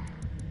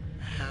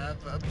have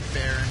a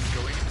Baron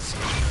going in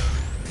siege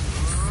mode.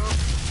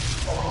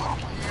 Oh,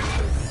 fuck you.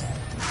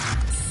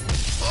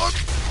 Fuck.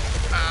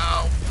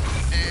 Ow.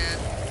 And.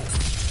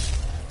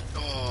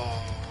 Oh.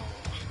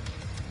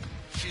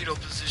 Fetal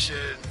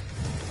position.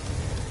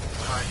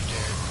 Oh, you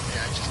did.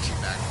 Yeah, I just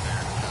teabagged the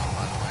Baron now,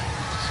 by the way.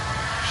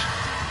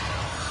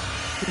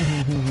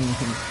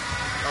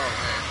 Oh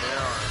man,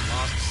 there are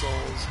lost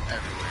souls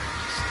everywhere.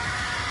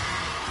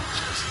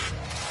 Just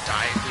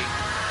diving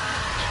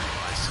into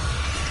my soul.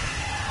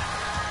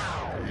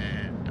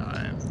 And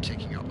I'm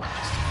taking out my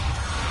pistol.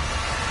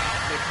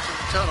 Make it to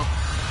the tunnel.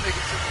 Make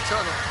it to the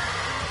tunnel.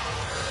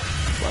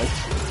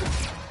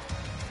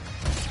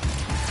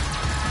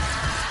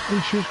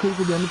 Ensures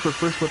critical damage for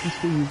first weapon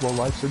skill used while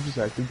life surge is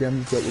active.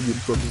 Damage that will be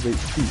absorbed as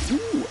HP.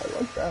 Ooh, I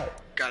like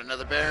that. Got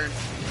another Baron.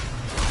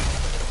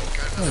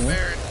 Got another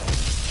Baron.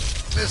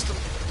 Missed him.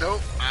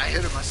 Nope, I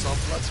hit him myself.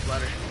 Blood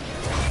splatter.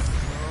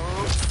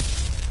 Oh,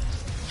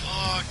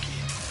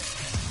 fucking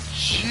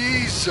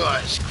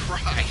Jesus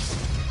Christ!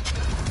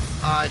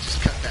 I just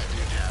cut that dude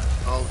in half.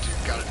 Oh,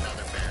 dude, got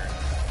another Baron.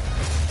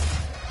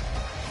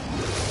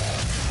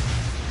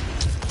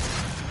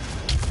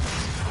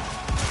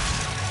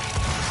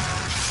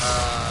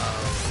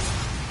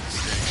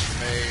 Mistakes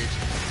made.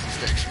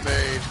 Mistakes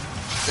made.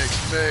 Mistakes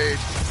made.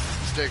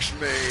 Mistakes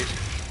made.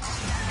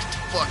 Get the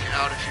fuck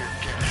out of here and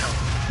get help.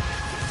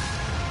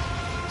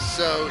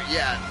 So,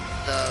 yeah,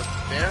 the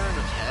Baron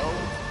of Hell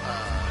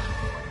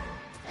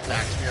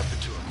backed me up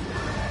into a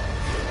corner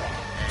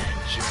and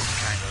just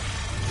kind of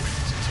went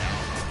to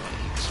town on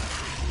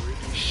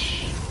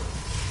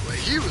what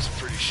he was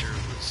pretty sure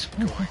was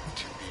going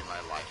to be my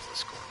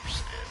lifeless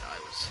corpse, and I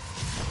was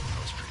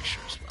pretty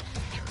sure as well,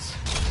 because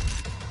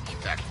he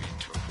backed me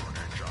into a corner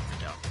and dropped me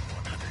down from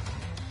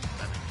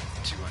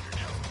 200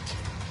 health to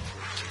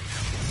 14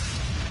 health.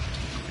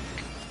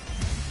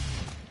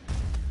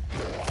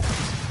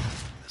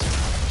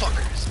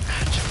 Fucker is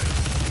agile.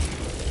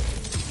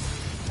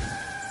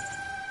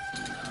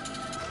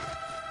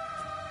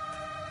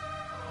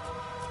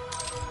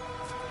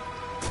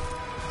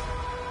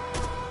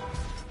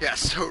 Yeah,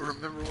 so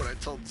remember what I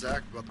told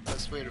Zach about the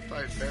best way to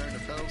fight Baron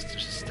of Hell is to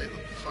just stay the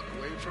fuck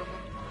away from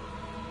him?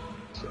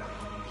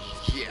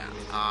 Yeah,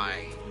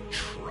 I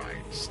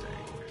tried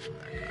staying away from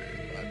that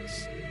guy. I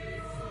was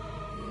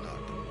not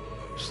the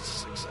most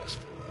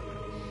successful at it.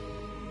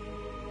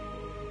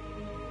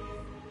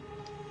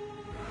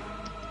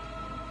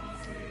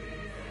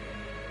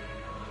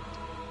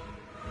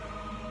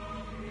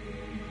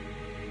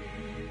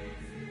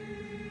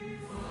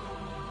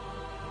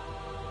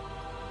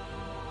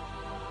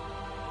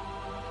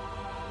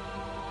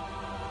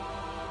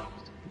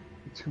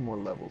 Two more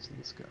levels in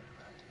this guy.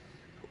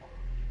 Cool.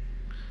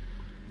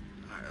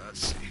 Alright,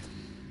 let's see.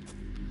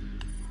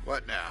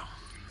 What now?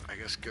 I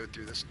guess go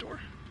through this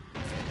door?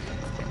 Yep.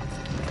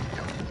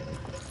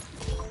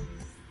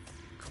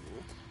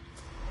 Cool.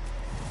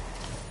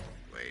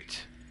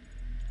 Wait.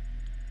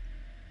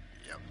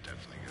 Yep,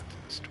 definitely go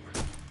through this door.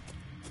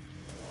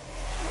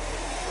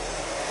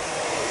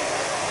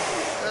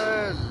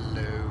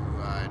 Hello,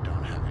 I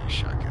don't have any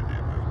shotgun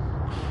ammo.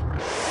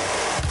 Crap.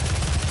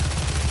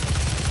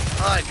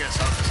 I guess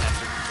I'll just have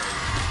to go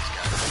with these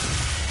guys.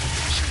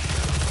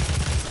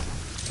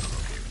 I'm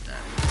okay with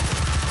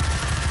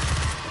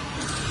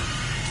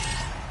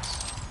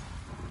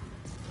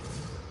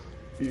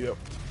Yep.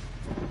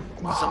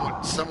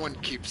 that. Someone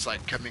keeps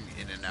like coming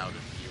in and out of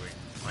viewing.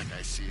 Like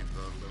I see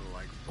the little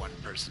like one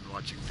person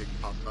watching thing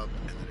pop up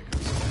and then it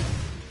goes away.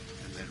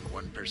 And then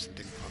one person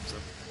thing pops up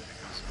and then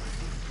it goes away.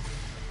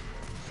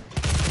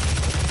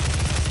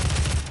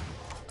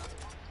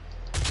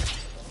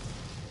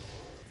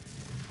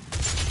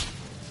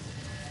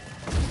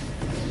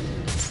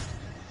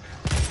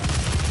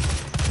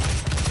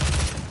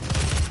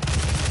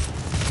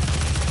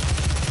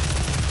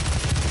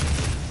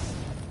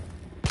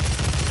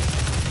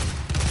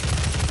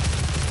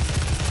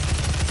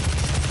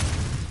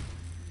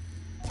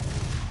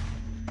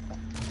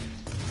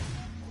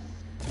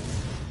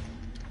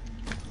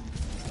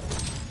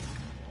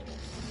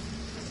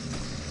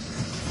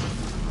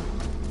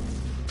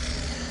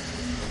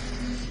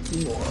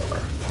 These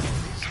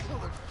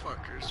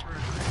motherfuckers were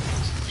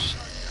hiding some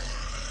shotgun.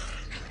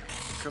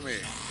 Come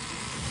here.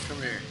 Come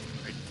here.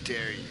 I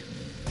dare you.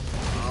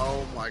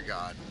 Oh my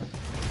god.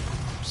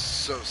 I'm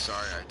so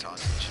sorry I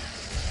taunted you.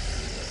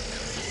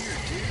 Come here,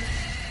 dude.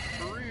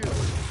 For real.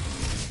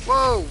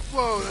 Whoa,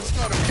 whoa, that's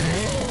not okay.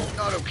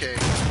 Not okay.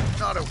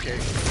 Not okay.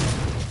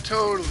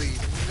 Totally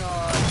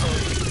not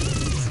okay.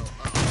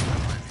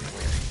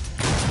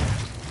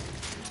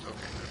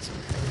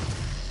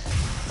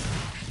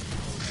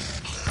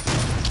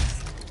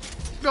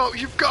 No,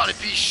 you've got to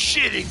be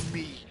shitting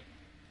me.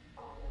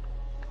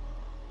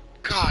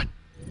 God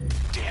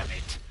damn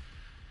it.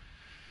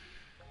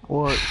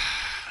 What?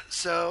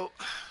 So,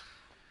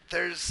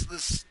 there's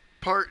this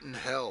part in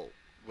hell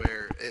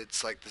where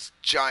it's like this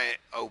giant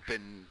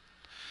open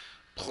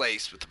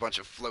place with a bunch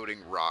of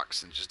floating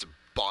rocks and just a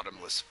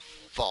bottomless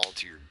fall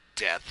to your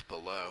death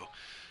below.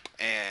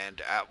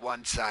 And at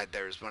one side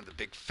there's one of the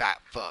big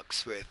fat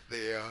fucks with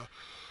the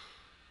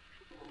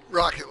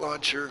rocket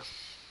launcher.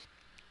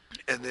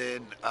 And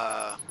then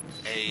a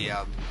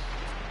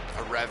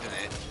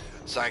revenant.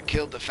 So I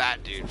killed the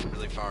fat dude from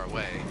really far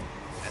away,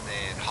 and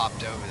then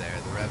hopped over there.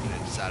 The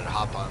revenant decided to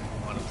hop on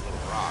one of the little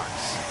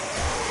rocks,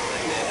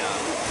 and then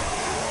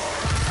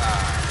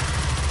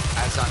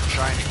as I'm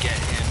trying to get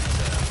him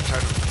to try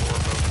to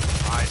warp over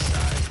to my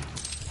side,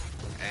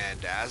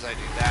 and as I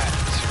do that,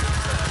 two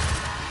of the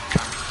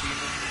cocky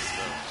demons,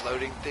 the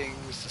floating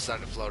things,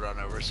 decided to float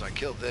on over. So I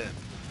killed them.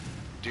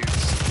 Dude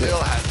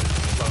still hasn't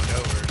flown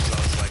over, so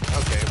I was like,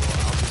 okay,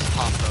 well, I'll just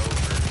hop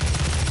over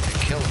and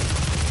kill him.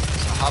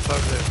 So I hop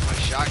over there with my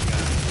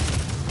shotgun,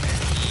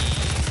 and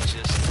he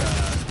just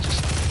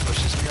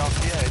pushes me off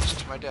the edge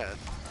to my death.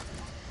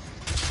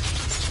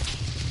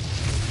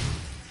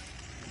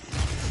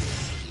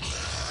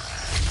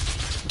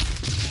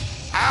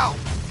 Ow!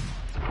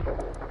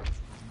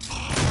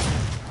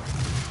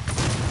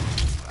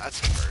 That's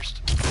a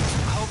first.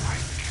 Oh my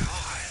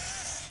god.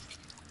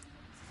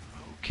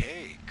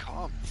 Okay,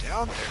 calm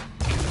down there.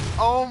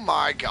 Oh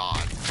my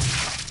god.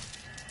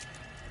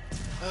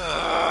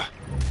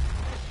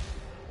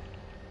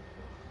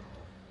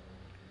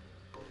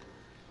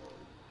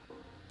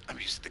 I'm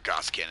using the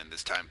Gauss cannon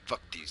this time.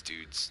 Fuck these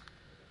dudes.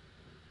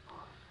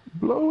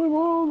 Blow him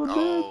all to bits.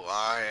 Oh,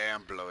 I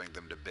am blowing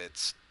them to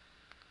bits.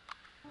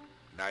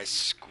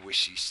 Nice,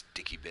 squishy,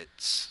 sticky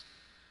bits.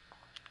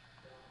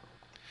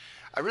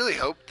 I really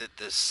hope that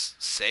this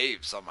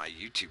saves on my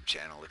YouTube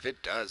channel. If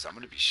it does, I'm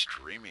going to be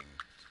streaming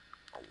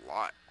a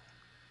lot.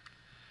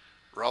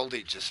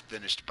 Raldi just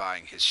finished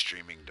buying his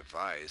streaming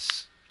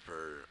device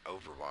for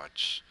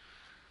Overwatch.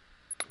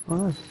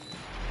 Nice.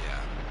 Yeah,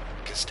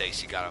 because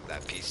Stacy got him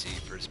that PC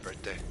for his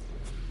birthday.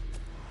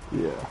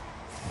 Yeah.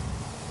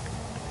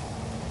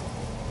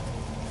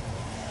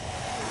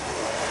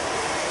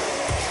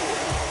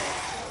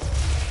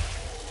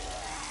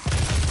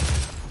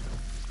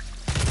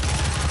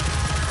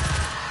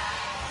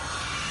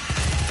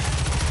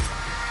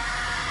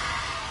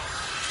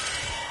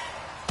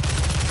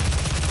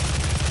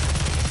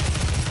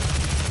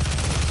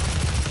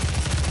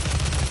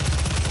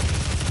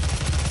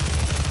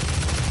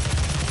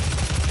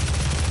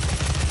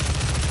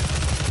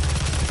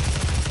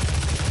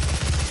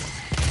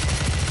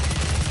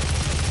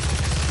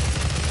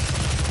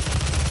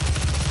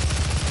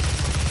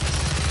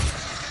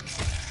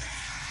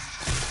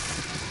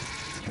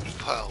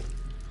 Well,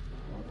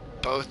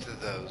 both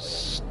of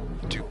those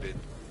stupid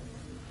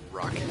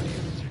rocket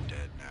demons are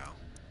dead now.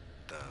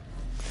 The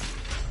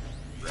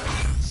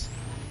revenants.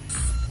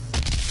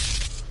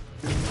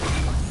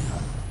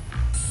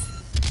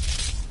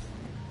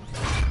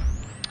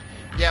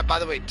 Yeah, by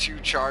the way, 2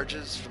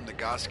 charges from the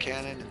Gauss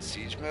cannon in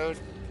siege mode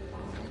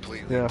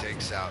completely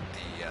takes out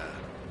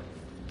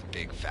the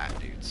big fat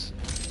dudes.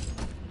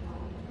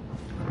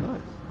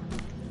 Nice.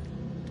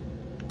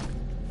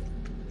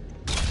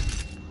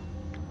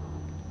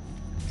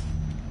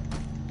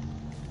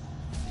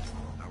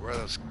 Where are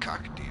those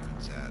cock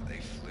demons at? They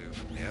flew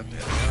from the up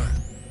there.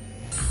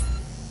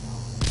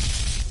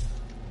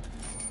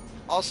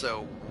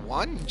 Also,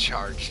 1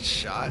 charged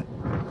shot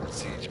in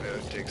siege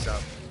mode takes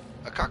out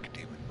a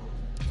cockademon.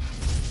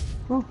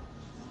 Huh.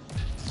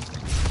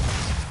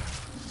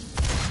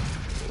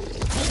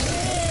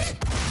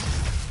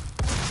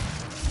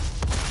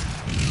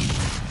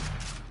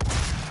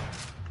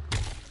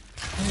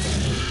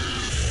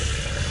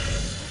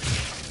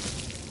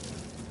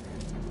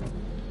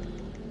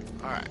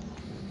 Alright.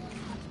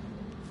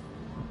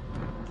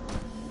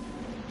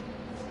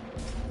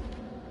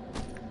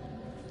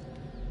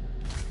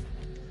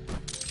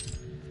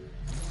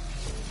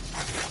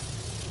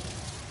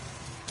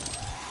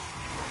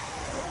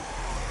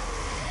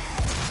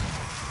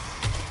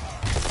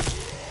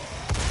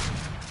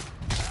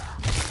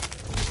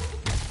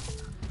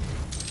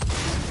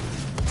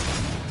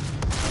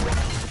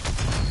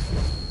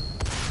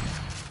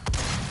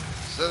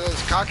 So those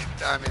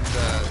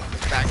the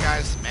fat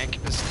guys, the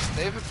mancubuses,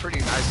 they have a pretty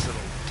nice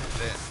little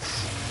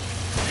defense.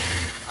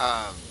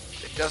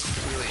 It doesn't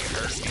really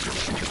hurt me too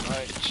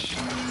much,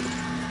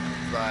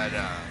 but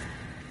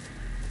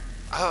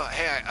oh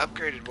hey, I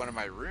upgraded one of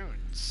my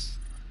runes.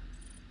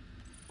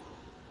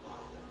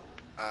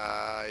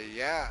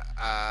 Yeah,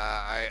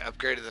 I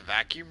upgraded the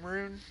vacuum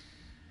rune,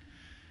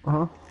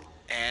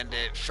 and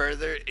it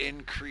further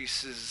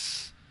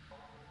increases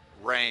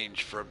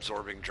range for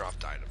absorbing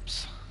dropped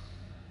items.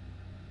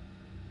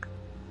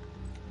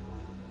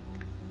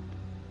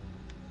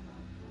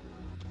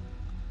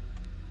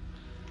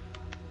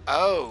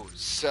 Oh,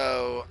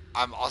 so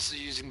I'm also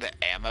using the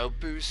ammo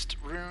boost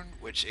rune,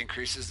 which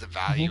increases the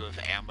value of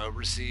ammo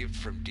received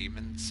from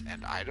demons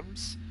and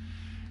items.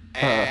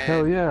 And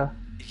hell yeah.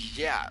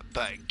 yeah,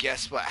 but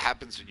guess what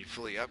happens when you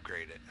fully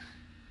upgrade it?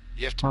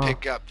 You have to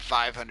pick up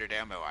 500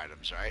 ammo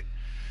items, right?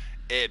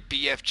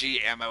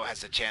 BFG ammo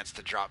has a chance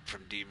to drop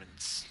from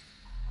demons.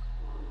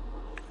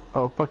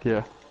 Oh, fuck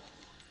yeah.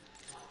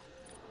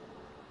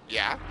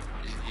 Yeah?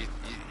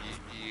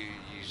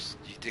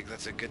 You think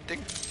that's a good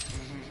thing?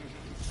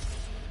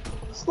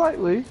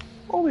 Slightly.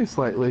 Only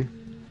slightly.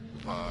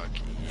 Fuck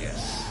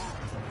yes.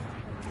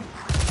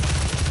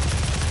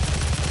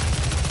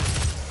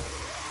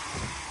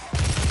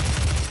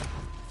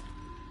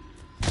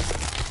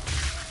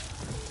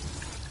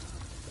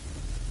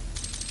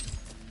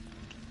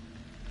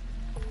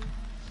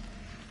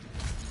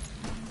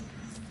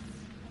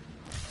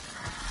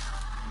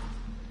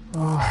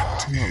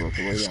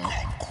 His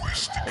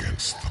conquest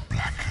against the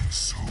blackened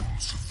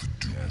souls of the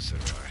doomed Yeah, so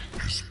do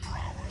I. is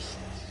prowess.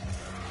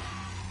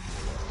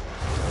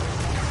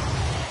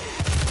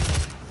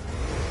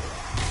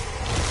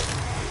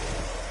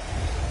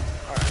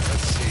 Alright,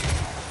 let's see.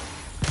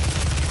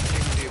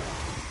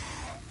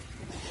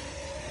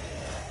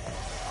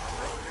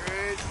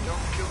 Upgrade.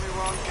 Don't kill me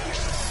while I'm getting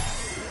this.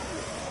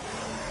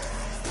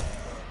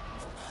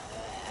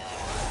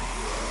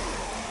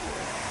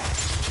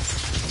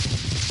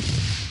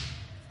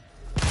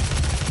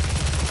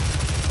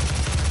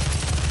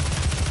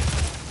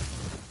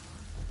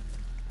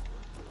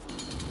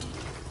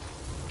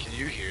 Can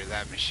you hear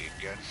that machine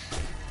gun?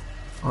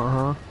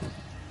 Uh-huh.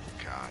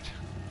 God.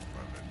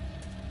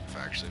 I've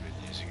actually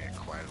been using it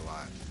quite a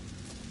lot.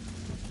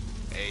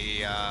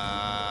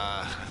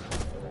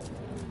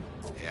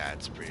 Yeah,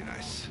 it's pretty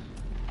nice.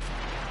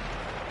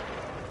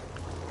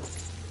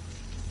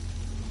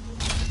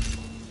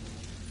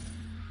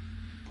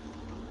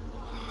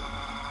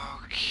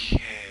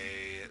 Okay,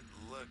 it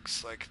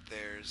looks like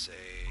there's a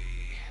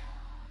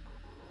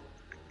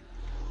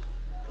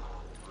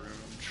room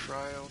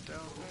trial down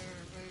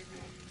there,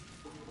 maybe?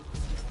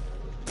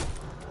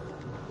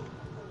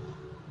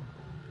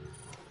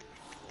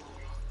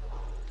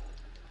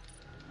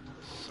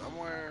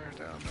 Somewhere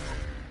down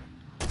there.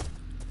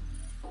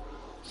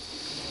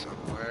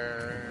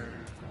 Somewhere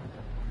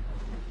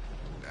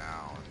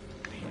down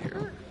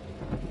here?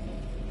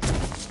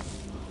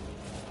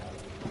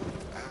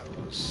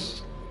 That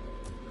was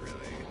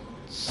really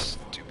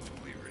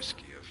stupidly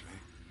risky of me.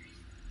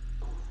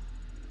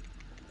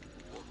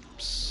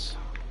 Whoops.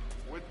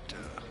 What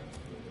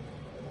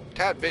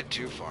tad bit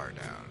too far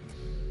down.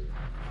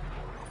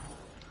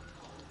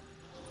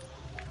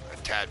 A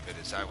tad bit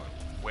as I went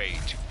way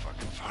too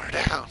fucking far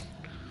down.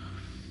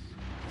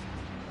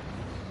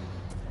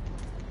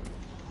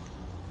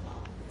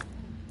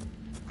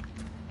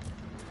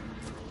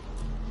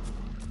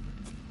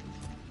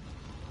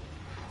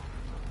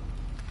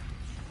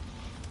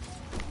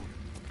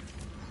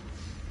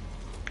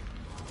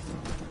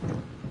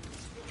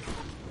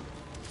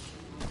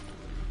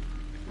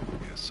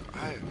 Yeah, so I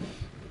have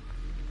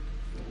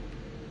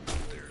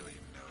literally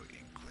no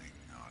inkling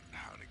on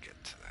how to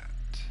get to that.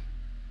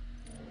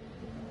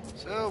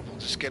 So we'll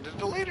just get it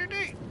at a later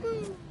date.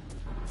 Woo.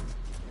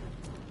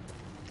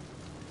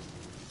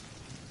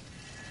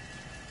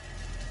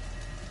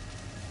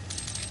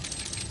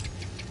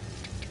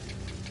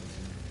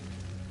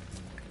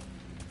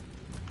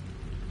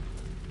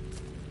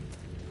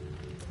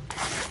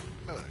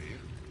 I love you.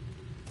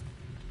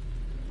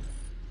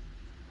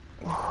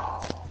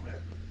 Oh,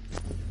 man.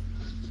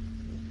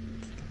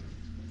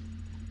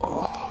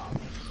 Oh.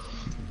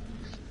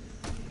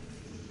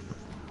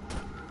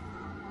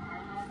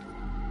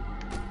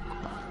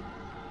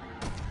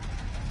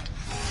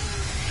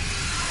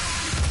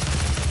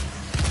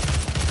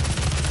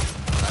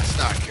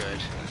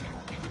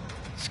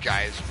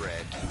 sky is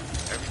red.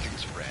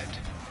 Everything's red.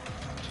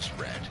 Just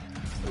red.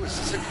 Oh, is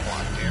this a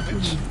quad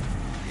damage?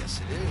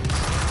 Yes, it is.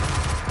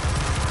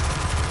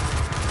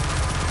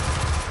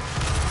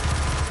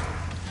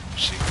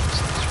 She goes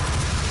this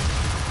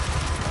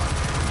quad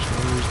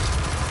damage.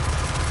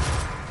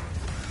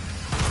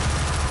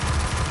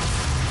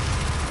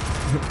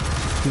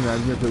 Can you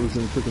imagine if it was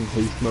in freaking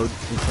haste mode?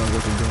 It sounds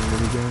like a damn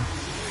minigun.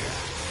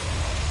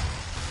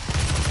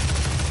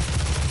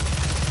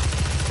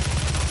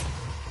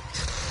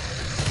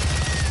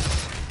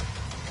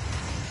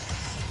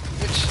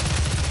 Bitch,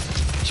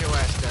 get your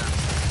ass down.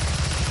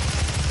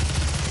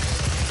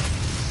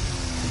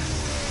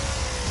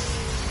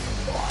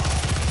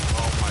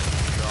 Oh my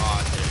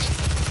god, there's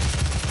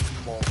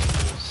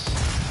multiples.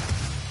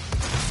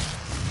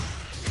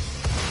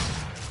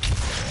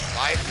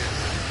 Life is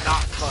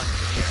not fun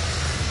to get.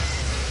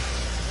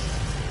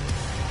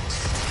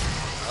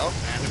 Oh,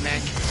 and a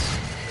Mancus.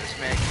 There's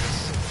Mancus.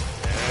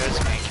 There's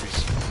Mancus.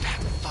 Fat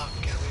fuck,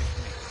 get away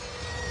from me.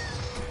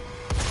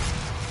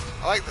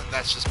 I like that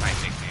that's just my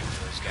nickname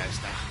for those guys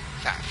now.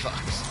 Fat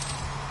fucks.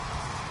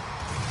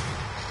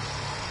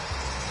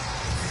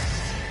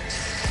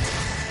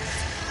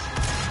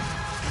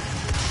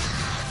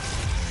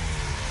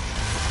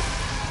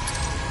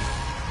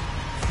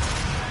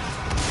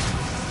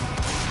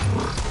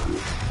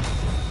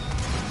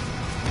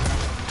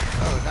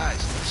 Oh,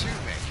 nice. 2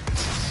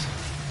 Mancuses.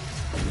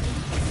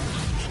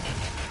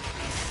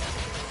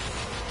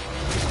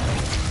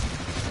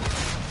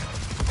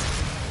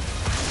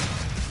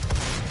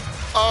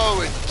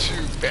 Oh, and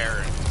 2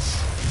 Barons.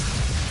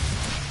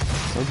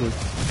 Okay.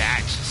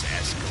 That just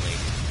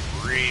escalated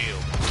real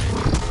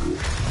quick.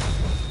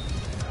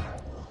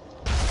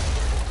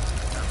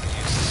 I'm gonna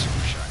use the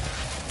super shot.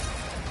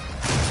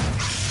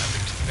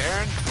 Nothing to the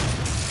Baron.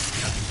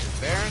 Nothing to the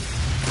Baron.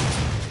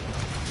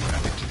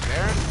 Nothing to the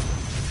Baron.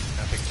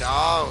 Nothing to...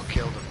 Oh,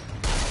 killed him.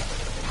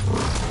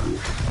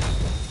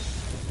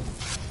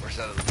 Where's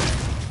that other Baron?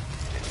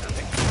 Did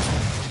nothing.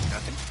 Did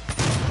nothing.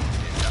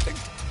 Did nothing.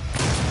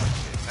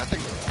 Did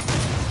nothing.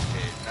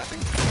 Did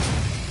nothing.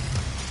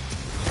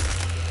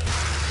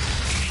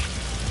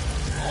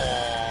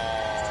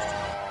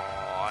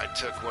 Oh, I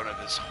took one of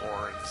his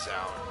horns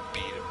out and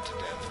beat him to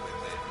death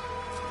with it.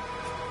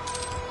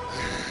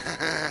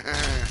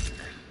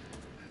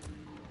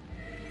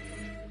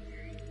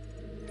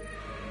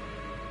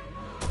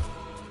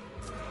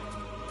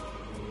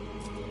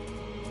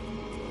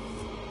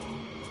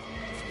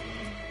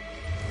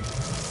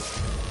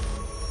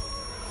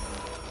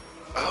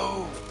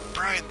 Oh,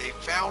 Brian, they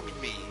found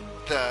me.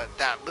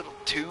 That little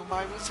tomb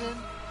I was in.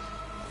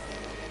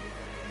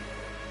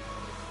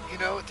 You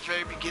know, at the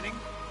very beginning,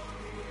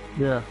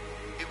 Yeah.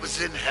 it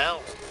was in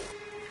hell.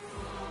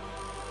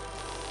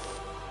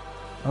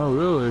 Oh,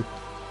 really?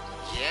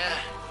 Yeah.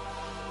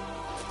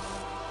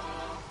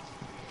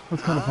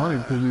 That's kind of funny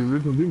because the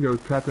original Dingo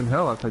was trapped in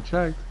hell last I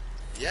checked.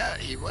 Yeah,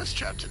 he was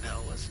trapped in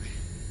hell, wasn't he?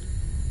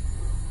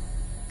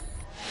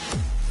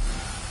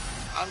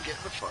 I'm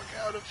getting the fuck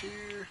out of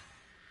here.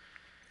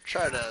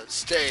 Try to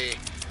stay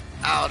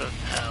out of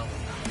hell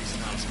as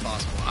much as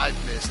possible.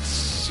 I've missed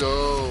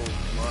so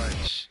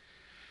much.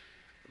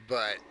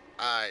 But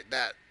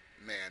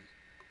man.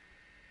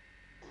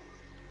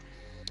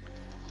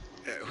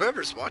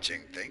 Whoever's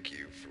watching, thank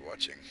you for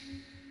watching.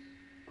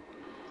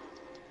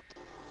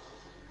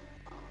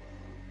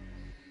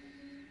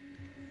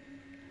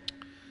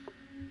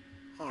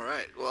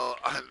 Alright, well,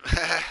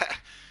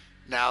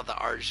 now the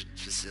Argent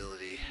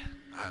facility,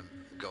 I'm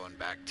going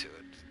back to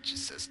it. It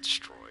just says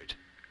destroyed.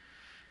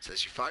 It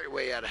says you fought your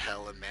way out of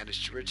hell and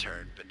managed to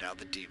return, but now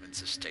the demons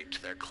have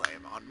staked their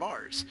claim on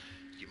Mars.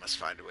 You must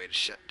find a way to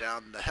shut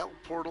down the hell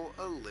portal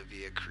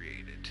Olivia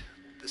created.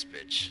 This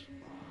bitch.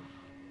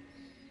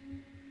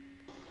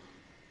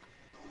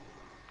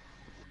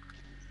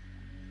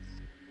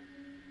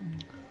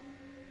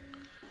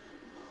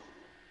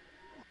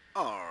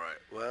 Alright,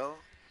 well.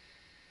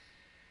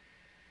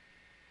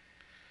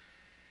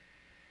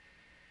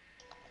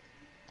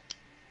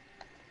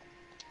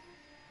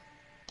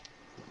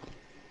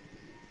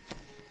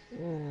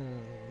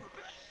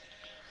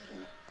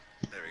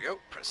 There we go.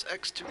 Press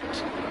X to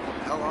continue.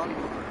 Hell on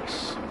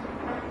Mars.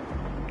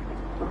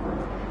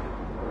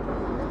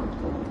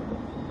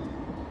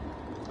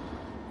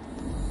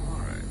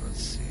 Alright,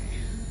 let's see.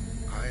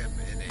 I am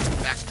in a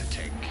Bacta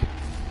tank.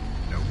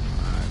 Nope,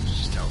 I'm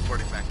just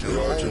teleporting back to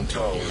The Argent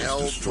Tower Hell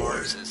is destroyed.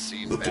 Mars has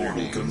seen The better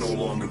portal can no days.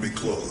 longer be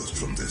closed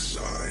from this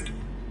side.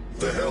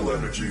 The hell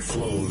energy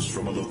flows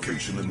from a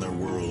location in their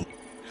world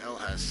Hell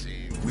has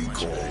seen we much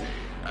call better.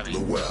 I mean, the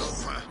Well.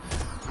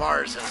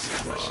 Mars has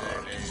seen much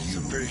better days.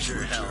 I'm pretty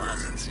sure Hell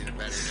hasn't seen a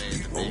better day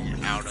than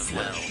being out of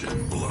flesh Hell.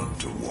 and blood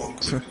to walk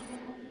with You know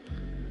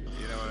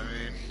what I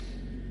mean?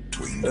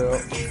 between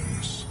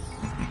dimensions.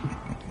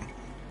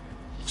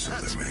 So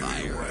That's there may be a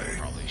fire. I way.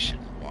 probably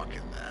shouldn't walk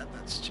in that.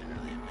 That's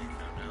generally a big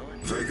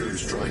no-no. Vega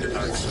is trying to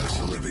access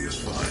Olivia's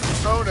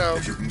files. Oh no!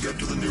 If you can get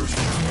to the nearest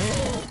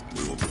portal,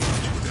 we will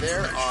provide you with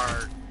There information.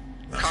 are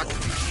That's all.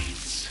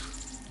 cockneys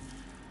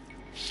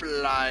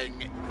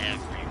flying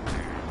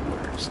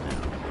everywhere. Mars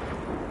now.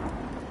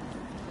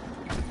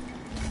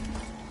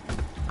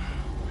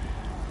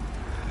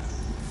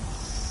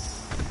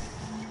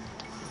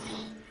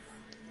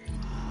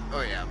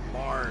 Oh yeah,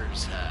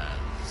 Mars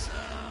has,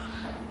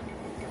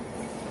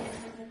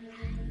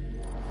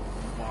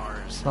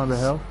 Mars On to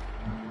has hell?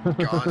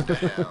 gone to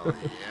hell,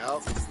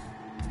 yep.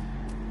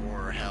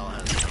 Or hell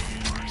has gone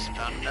to Mars.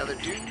 Found another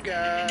dude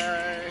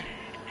guy.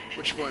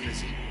 Which one is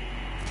he?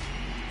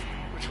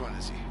 Which one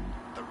is he?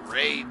 The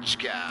Rage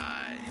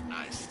guy.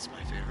 Nice, that's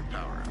my favorite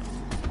power-up.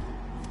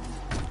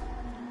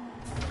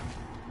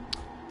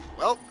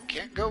 Well,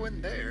 can't go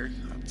in there.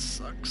 That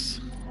sucks.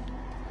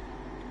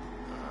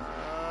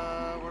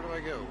 Where do I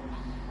go?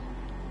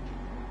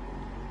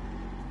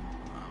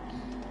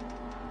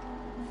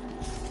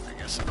 I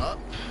guess up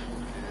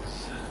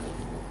is the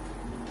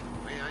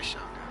way I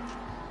shall go.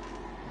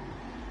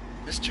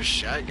 Mr.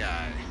 Shy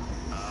Guy.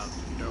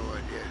 No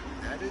idea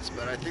who that is,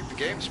 but I think the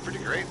game's pretty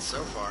great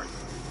so far.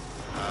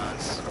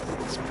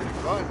 It's pretty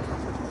fun.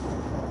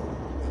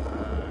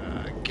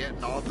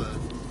 Getting all the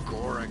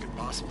gore I could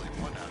possibly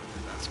want out of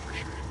it, that's for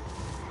sure.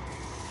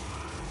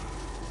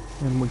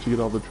 And once you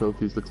get all the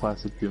trophies, the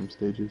classic Doom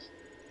stages.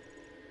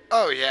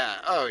 Oh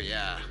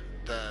yeah.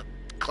 The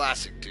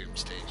classic Doom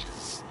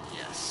stages.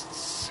 Yes,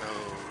 so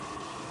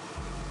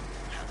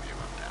happy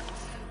about that.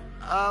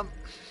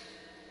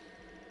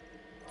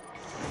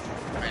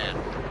 Man,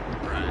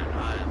 Brian,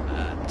 I am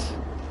at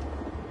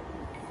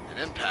an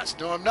impasse.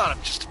 No, I'm not.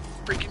 I'm just a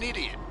freaking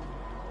idiot.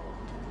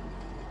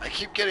 I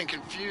keep getting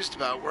confused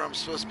about where I'm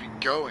supposed to be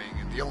going,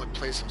 and the only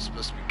place I'm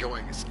supposed to be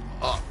going is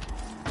up.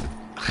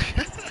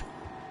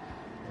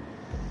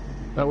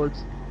 That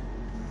works.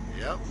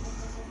 Yep.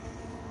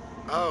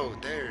 Oh,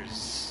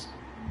 there's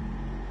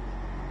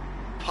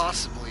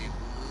possibly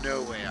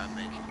no way I'm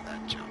making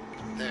that jump.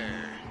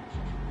 There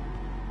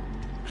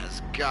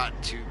has got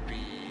to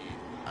be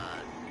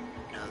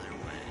another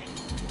way.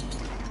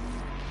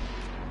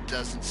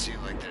 Doesn't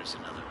seem like there's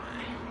another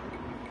way.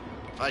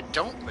 If I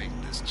don't make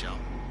this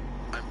jump,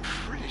 I'm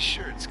pretty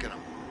sure it's gonna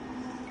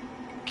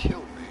kill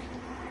me.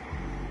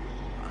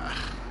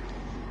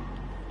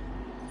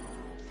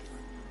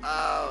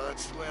 Oh,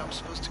 that's the way I'm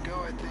supposed to go,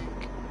 I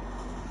think.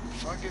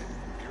 Fuck it.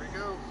 Here we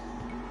go.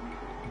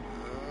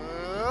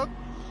 Up.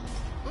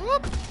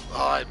 Up.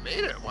 Oh, I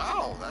made it.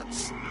 Wow,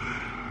 that's...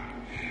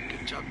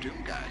 Good job,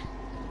 Doom Guy.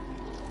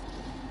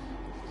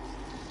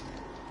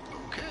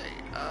 Okay,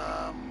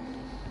 now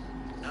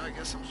I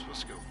guess I'm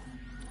supposed to go...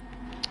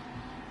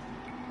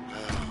 Oh,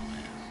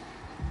 man.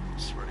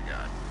 Swear to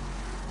God.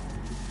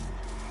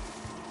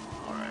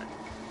 Alright.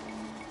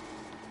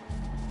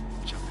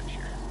 Jump in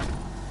here.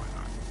 Why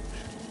not?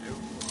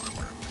 Nope.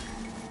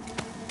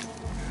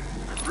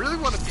 I really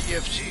want a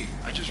BFG.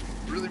 I just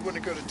really want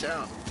to go to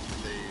town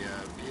with a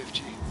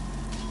BFG.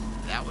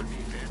 That would be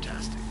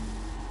fantastic.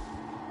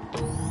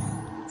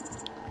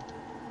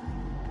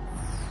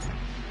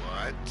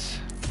 What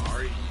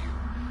are you?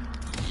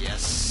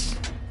 Yes.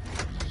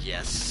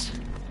 Yes.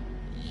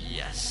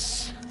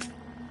 Yes.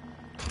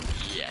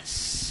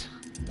 Yes.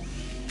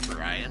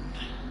 Brian.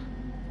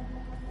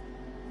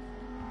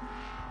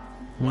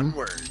 One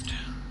word.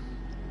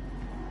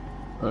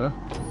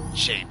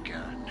 Chain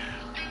gun.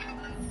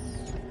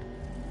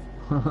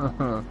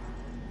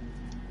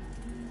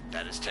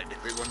 That is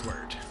technically one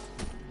word.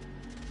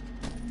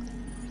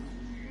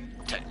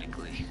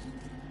 Technically.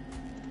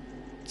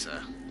 It's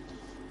a...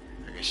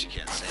 I guess you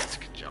can't say it's a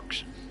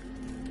conjunction.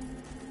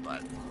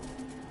 But...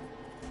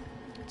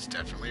 it's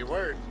definitely a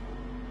word.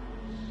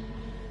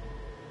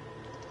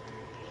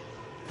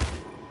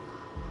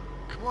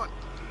 Come on.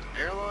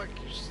 Airlock,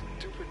 you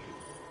stupid...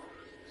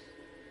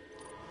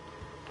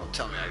 Don't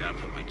tell me I gotta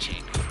put my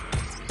chain on.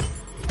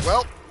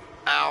 Well,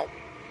 ow.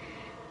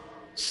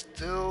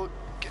 Still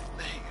getting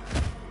the hang of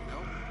it.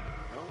 Nope.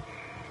 Nope.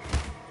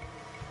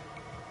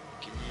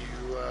 Can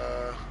you,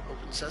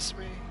 open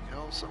sesame? You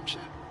know, some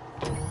shit?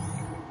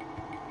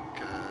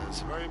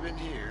 Because I've already been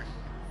here.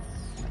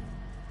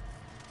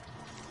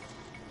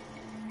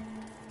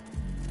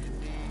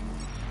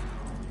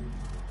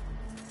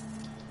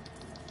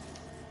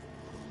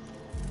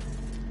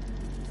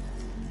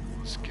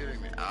 It's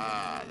giving me...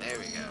 Ah, there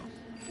we go.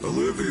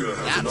 Olivia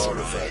has an That's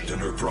artifact right. in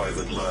her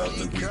private lab that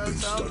we've been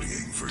Because I'm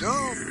studying for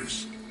dumb.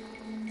 years.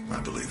 I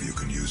believe you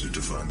can use it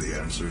to find the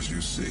answers you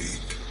seek.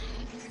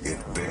 It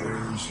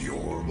bears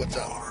your What's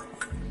up?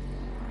 mark.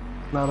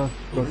 Not a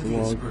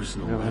Olivia's log.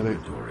 personal Yeah, I had it.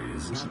 laboratory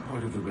is not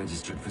part of the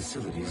registered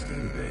facilities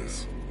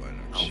database. Why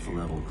don't Alpha you...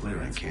 level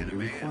clearance will be Can't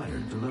man.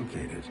 required to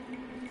locate it.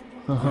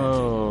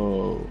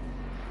 Oh.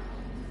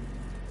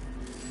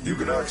 You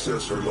can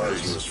access her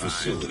Lazarus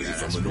facility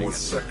from the north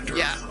sector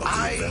Yeah, of the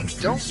I Advanced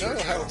don't Research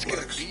know how it's gonna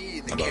Complex, be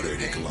in the about 80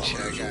 campaign,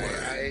 kilometers Shag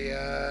away.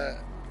 Guy.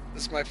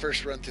 This is my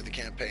first run through the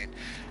campaign.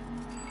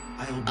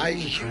 I will I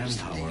bring the tram used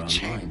tower the online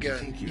chain to gun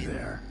take you in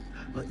there.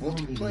 But you'll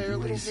need multiplayer a a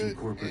little UAC bit,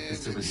 corporate and it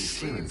facilities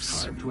clearance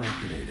seems card to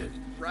activate it. There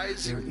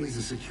surprisingly is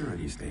a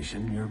security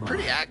station nearby.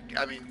 pretty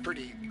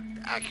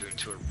accurate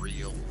to a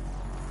real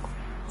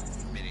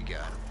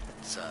minigun.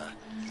 It's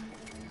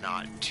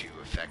not too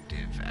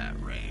effective at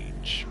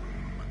range.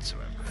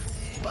 whatsoever.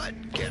 But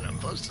get up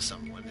close to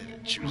someone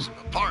and choose them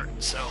apart.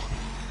 So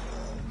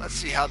let's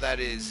see how that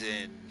is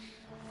in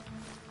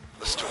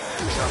the story. Oh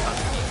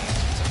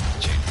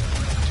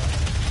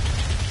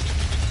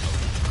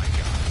my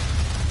god.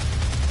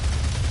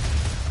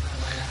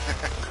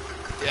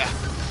 Yeah,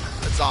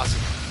 that's awesome.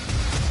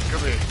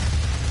 Come here,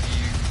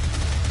 you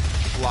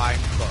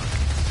flying bug.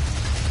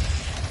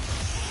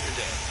 You're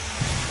dead.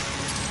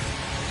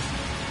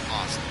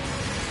 Awesome.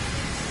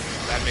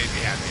 That made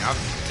me happy. I'm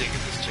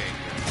digging this chain gun.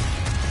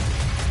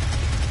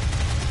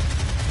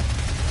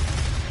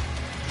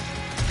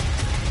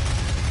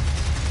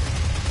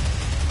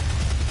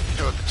 You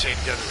know what the chain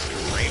gun is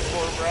great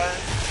for,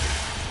 Brian?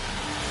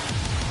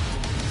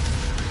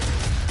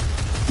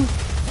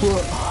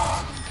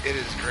 It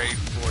is great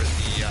for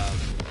the,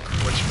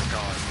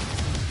 whatchamacallit,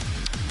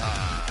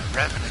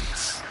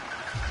 Revenants.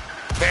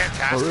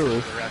 Fantastic Oh,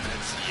 really? for the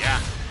Revenants, yeah.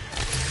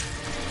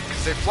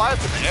 Because they fly up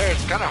in the air,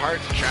 it's kind of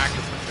hard to track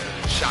them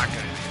with the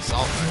shotgun and the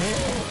assault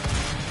rifle.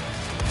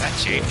 That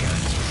chain gun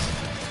just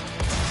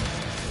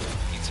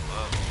eats them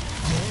up.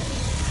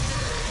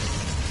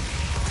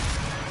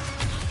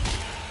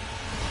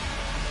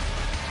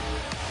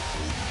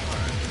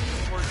 Alright,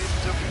 more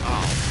demons open.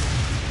 Oh,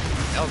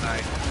 Hell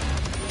Knight.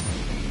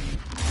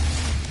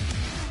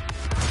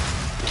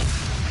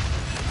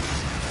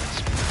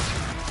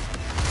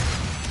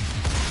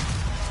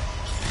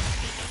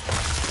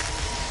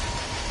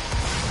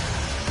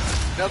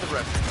 Another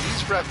revenant.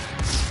 These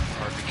revenants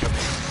are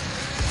becoming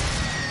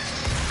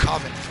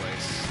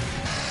commonplace.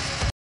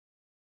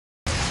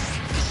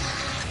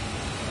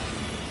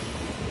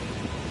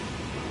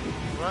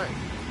 Right.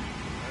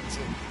 That's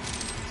it.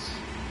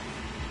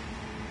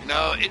 You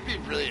know, it'd be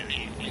really,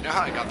 you know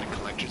how I got the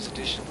collector's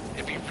edition?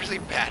 It'd be really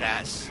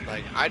badass.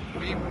 Like, I'd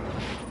be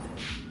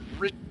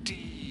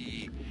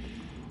pretty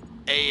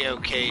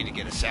A-okay to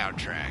get a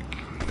soundtrack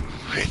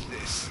with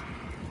this.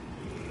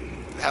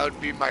 That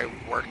would be my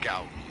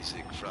workout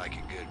music for like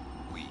a good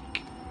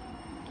week.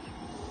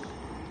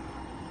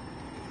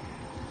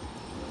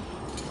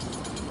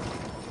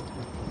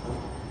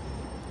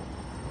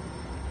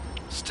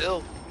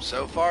 Still,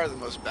 so far, the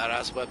most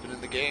badass weapon in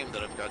the game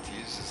that I've got to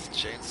use is the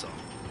chainsaw.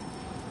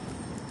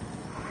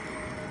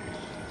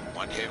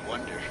 One hit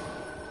wonder.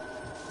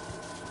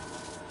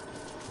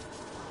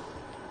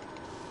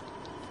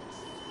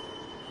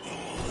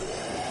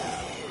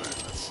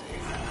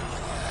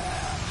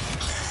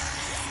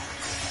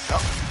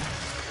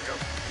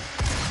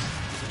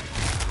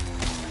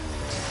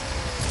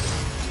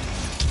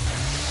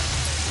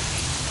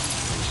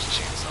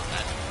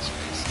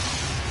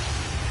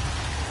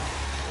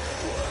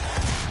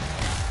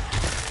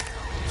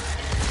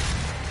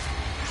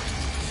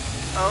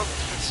 Oh,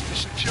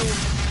 insufficient fuel.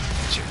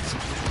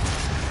 Chainsaw.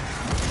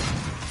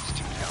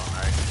 Stupid Hell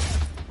Knight.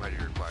 Why do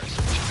you require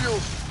so much fuel?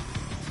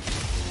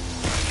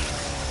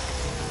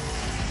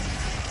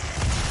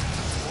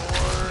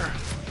 More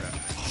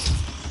revenants.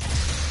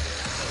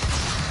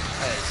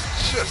 That is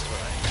just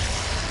what I need.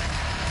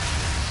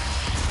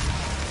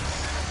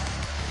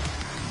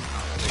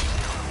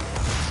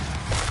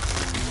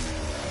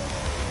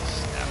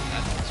 Snap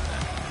that one's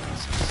back.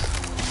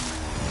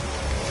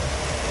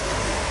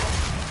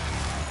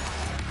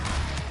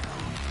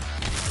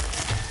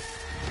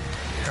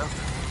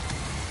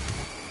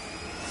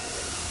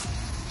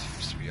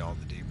 Seems to be all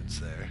the demons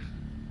there.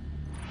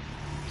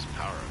 There's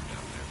power up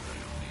down there, but I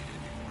don't need it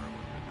anymore. It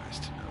would have been nice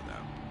to know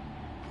that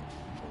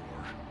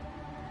before.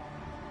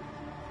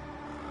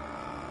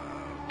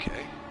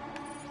 Okay.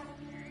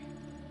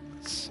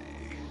 Let's see.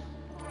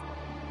 I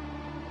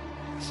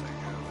guess I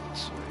go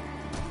this way.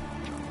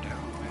 Drop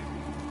down, maybe.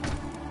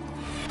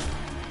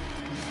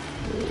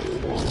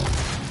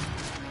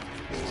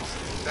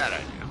 Bad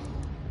idea.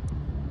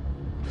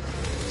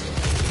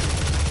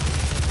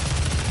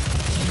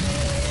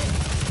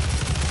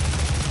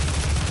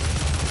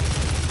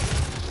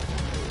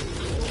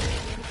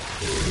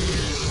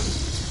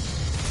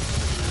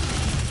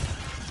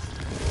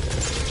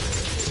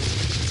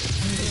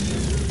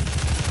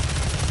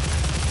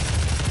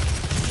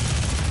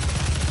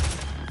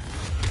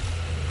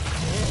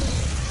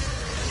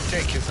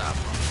 Take his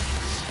apple.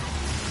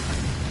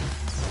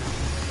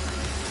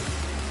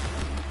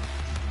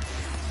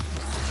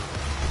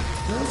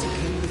 Those who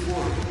came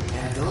before you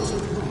and those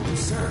with whom you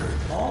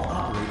serve all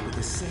operate with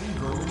the same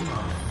goal in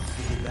mind,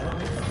 the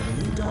development of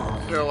a new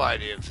dawn. No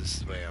idea if this is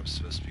the way I'm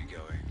supposed to be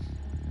going.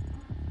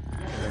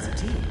 As a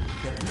team,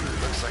 that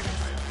Looks like it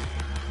might be.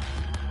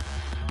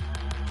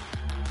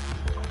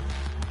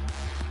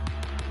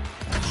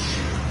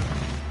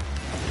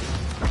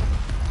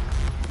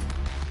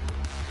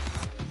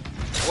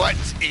 What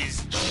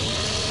is...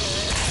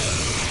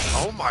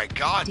 Oh my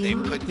god, they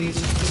put these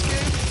in this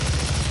game?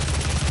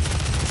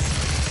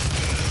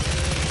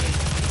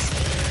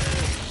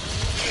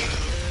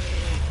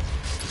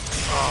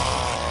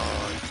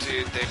 Oh,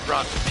 dude, they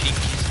brought the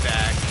pinkies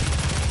back.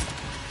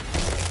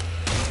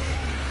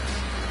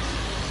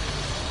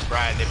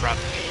 Brian, they brought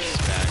the pinkies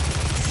back.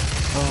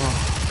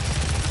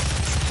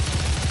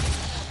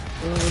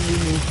 Let me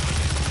move.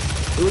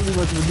 wouldn't be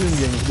much of a Doom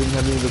game if it didn't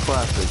have any of the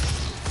classics.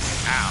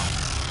 Ow.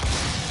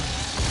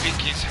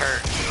 Pinkies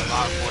hurt a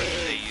lot more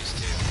than they used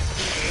to.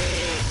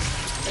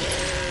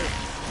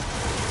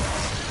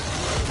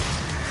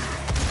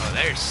 Oh,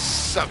 there's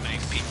summoning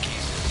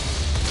pinkies.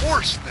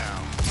 Force now.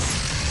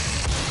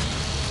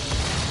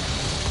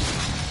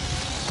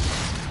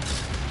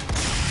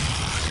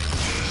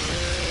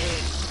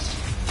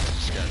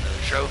 Just got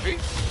another trophy.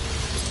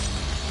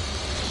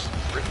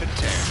 Rip and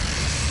tear.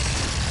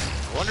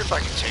 I wonder if I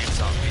can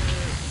chainsaw Pinky.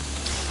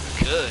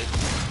 I could.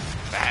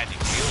 If I had any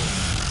fuel.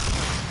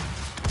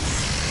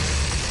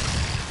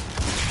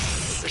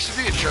 There should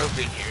be a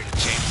trophy in here to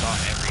chainsaw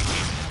every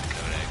demon in the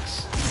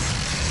Codex.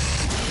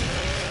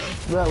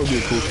 That would be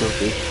a cool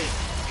trophy.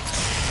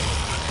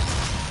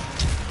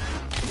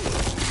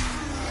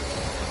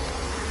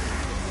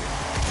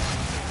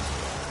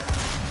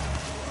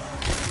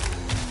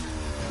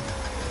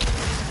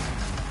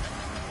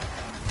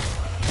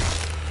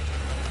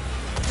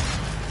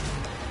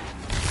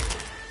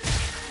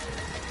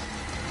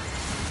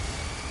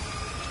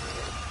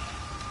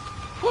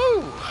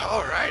 Whew,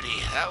 alrighty,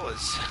 that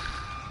was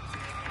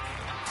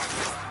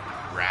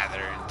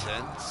rather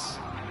intense.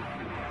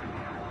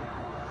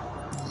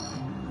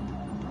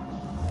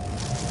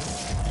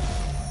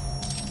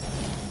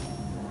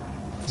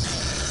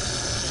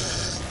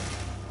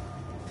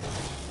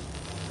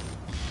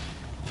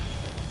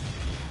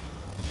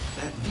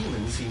 That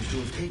demon seems to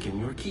have taken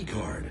your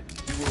keycard.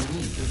 You will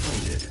need to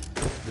find it.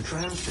 The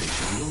tram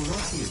station will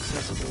not be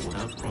accessible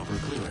without proper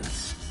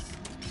clearance.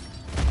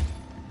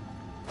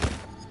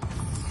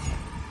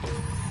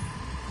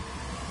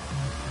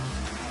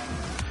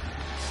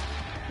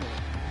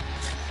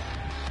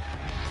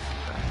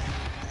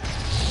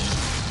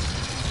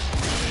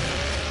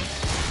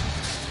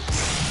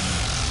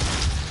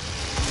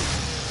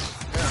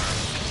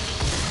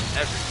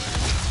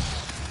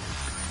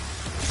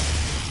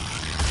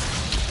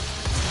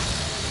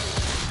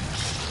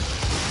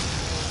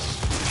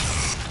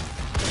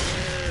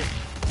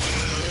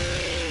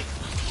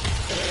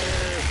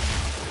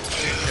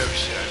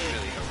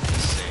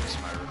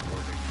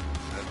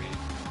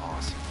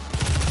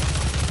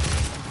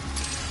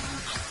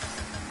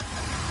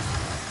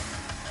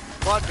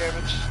 Quad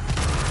damage.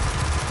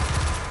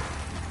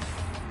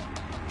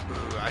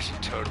 Ooh, I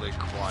should totally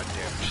quad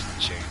damage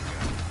the chain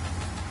gun.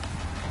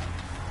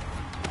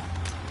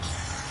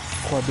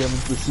 Quad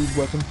damage the siege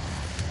weapon.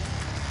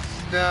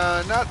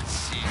 No, not the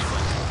siege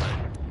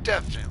weapon, but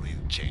definitely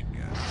the chain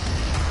gun.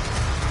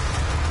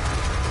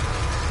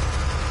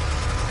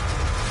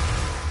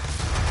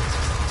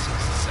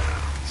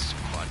 Sounds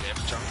quad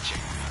damage on the chain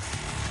gun.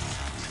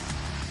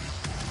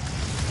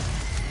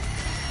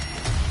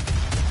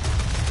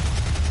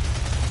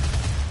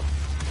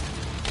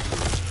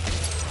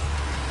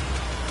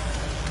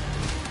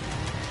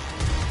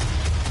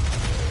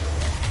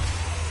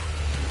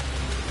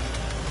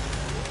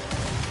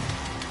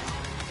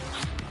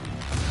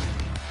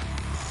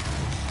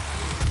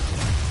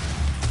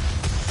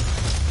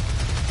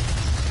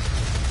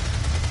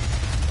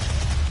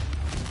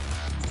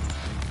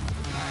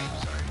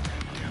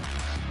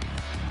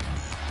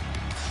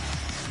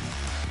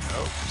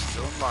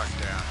 Still in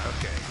lockdown.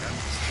 Okay, got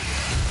this.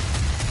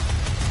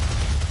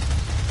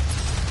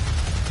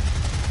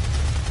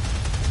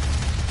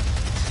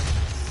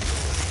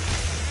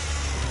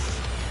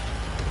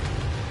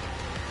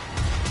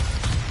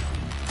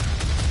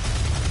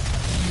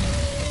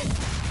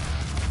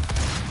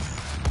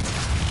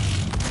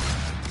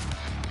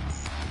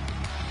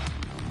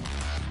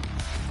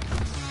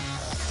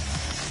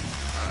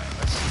 Alright,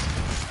 let's see.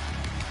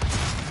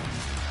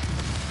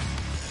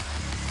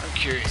 I'm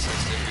curious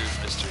as to who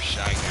Mr.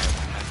 Shy Guy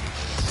will have me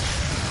this.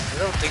 I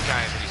don't think I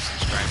have any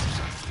subscribers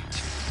on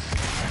YouTube.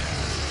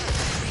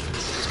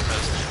 Just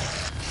posted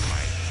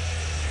my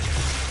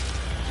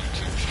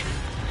YouTube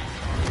stream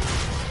on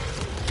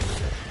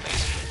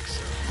Facebook,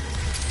 so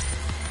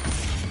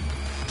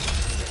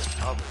that's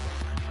probably one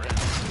of my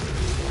friends.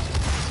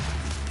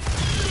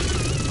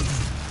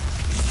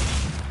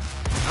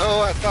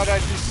 Oh, I thought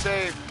I'd be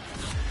safe.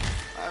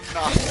 I'm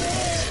not.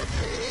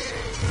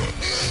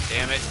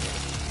 Damn it.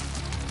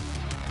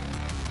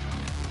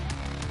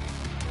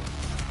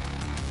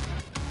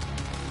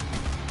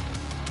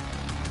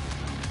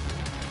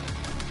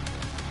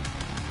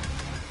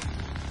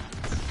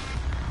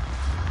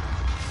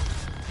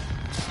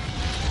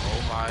 Oh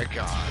my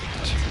god,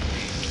 2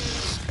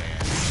 weeks and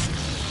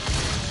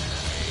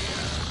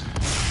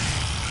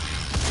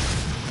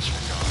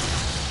disregard.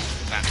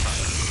 That's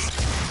fine.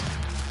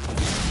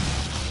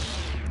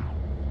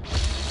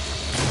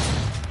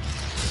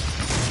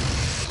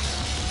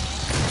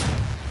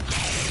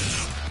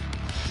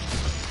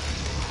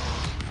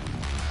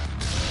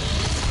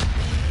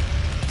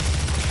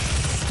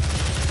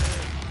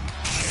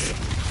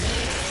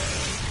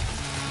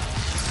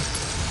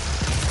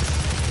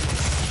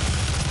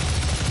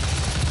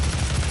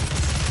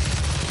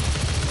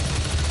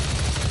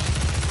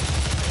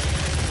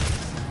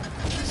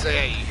 So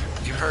yeah,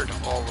 you heard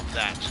all of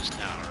that just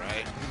now,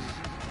 right?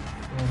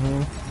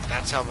 Mm-hmm.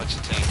 That's how much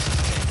it takes to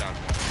take down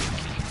one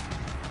pinky.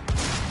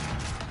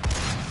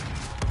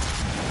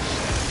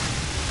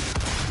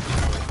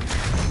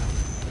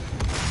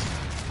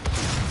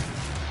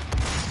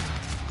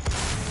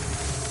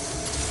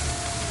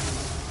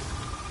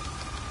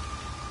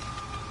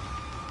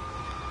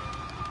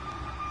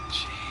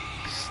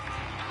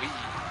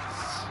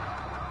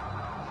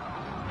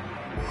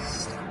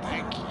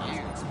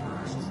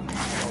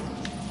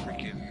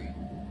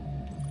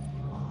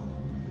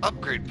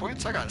 upgrade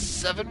points. I got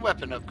 7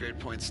 weapon upgrade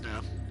points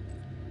now.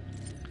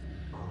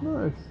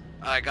 Nice.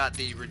 I got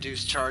the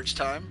reduced charge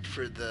time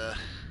for the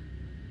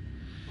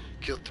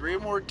kill 3 or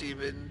more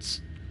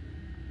demons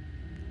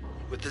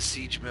with the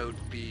siege mode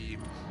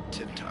beam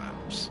 10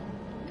 times.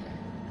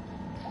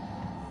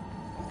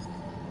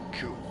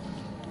 Cool.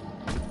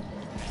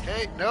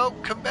 Hey, no,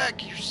 come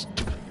back, you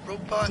stupid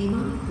robot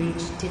Demonic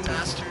breach detected.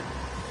 bastard.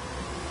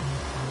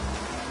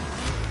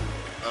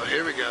 Oh,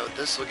 here we go.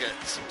 This will get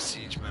some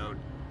siege mode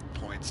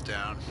points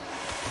down.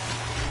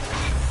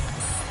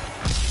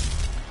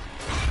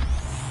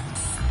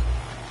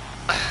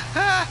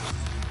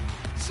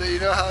 So you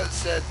know how it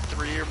said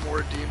 3 or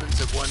more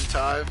demons at one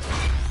time?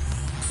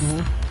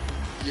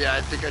 Yeah,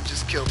 I think I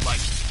just killed like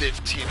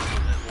 15 of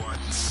them at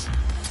once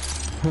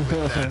with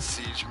that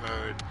siege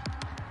mode.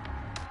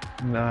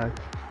 Nice.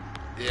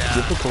 Yeah.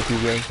 Difficulty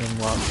rank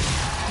unlocked.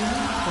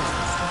 Demonic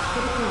presence of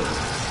critical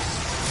risk.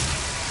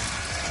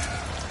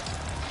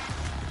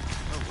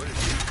 Oh, what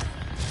is it?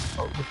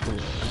 Oh, what's the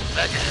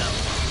Mega hell.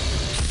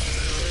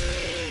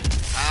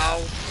 Ow.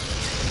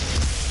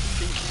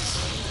 Pinkies.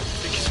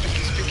 Pinkies,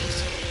 pinkies, pinkies.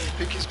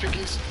 Pinkies,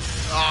 pinkies.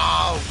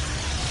 Oh!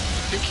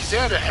 Pinkies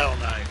and a Hell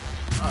Knight.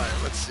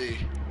 Alright, let's see.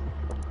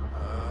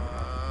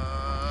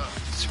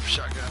 Super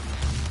shotgun.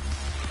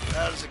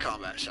 That is a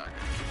combat shotgun.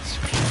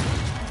 Super shotgun.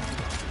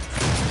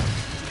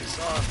 Piss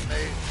off,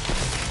 mate.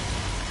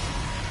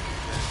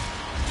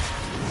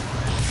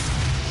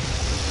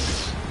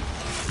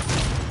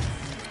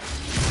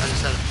 I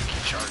just had a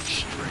pinky charge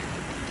straight.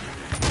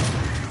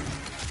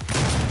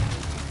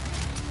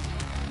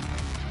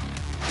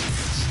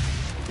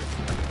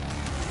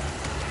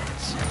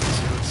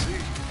 Let's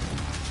see.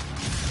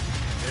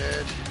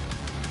 Dead.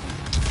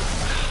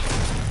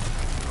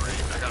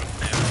 Great, I got a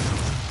man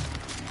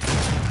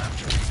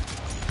after me.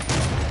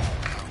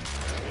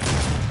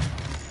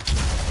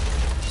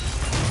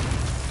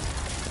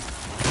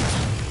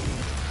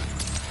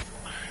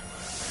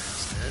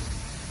 Man's dead.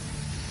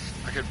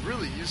 I could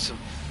really use some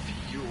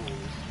fuel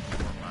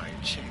for my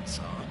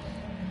chainsaw.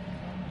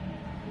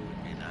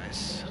 Would be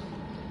nice.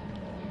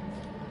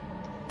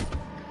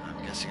 I'm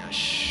guessing I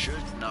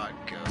should not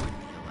go in the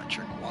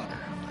electric water.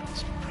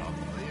 That's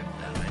probably a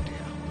bad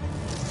idea.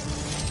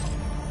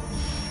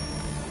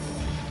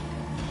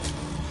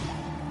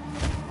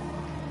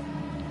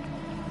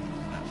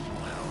 At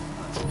full health,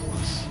 that's a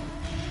plus.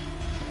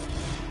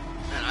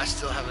 Man, I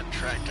still haven't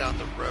tracked down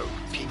the rogue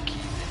Pinky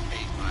that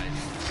ate my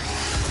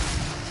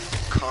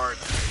card.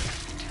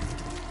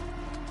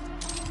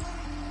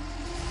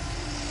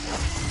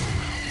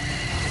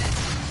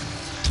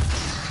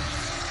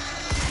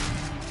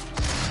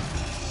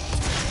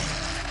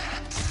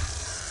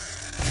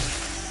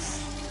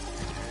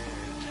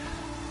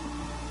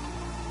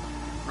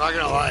 I'm not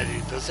gonna lie,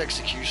 dude, those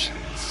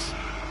executions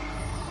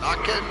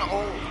not getting old.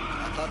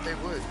 I thought they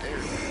would. They're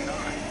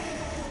not.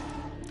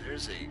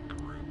 There's a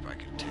group I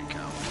can take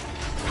out.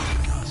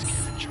 Gauss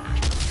cannon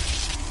charge.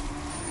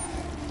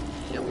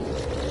 Yep.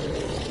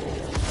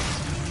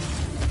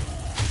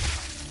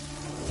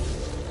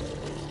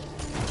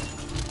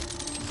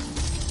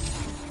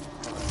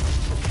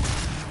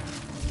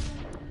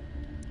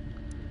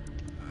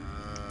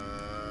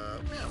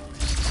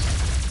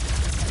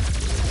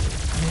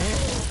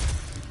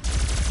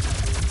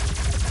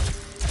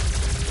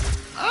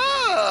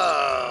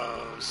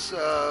 Oh,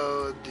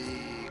 so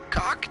the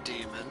cock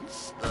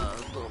demons, the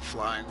little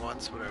flying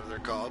ones, whatever they're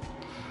called,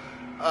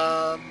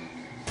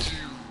 do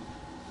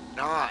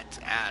not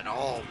at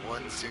all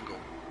one single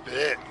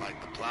bit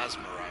like the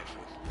plasma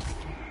rifle.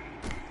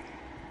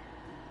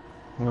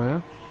 Oh,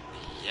 yeah?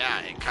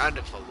 Yeah, it kind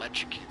of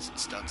electrocutes and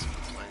stuns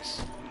into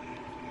place.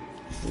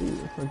 Ooh,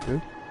 that's not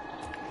good.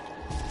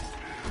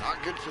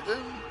 Not good for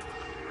them,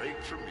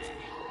 great for me.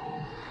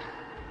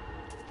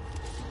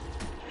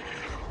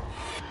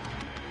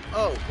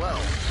 Oh, well,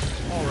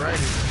 alrighty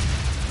then.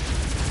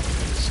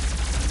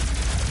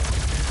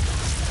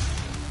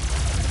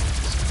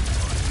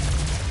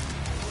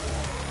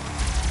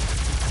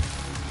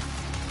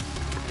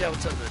 Yeah,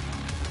 what's up, man?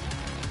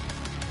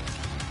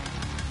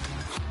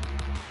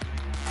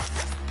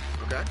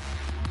 Okay.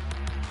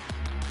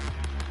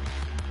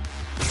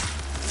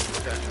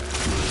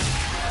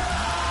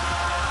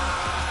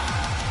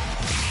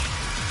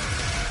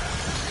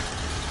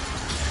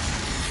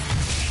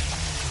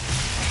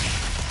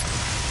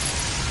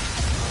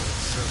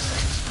 So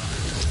satisfying.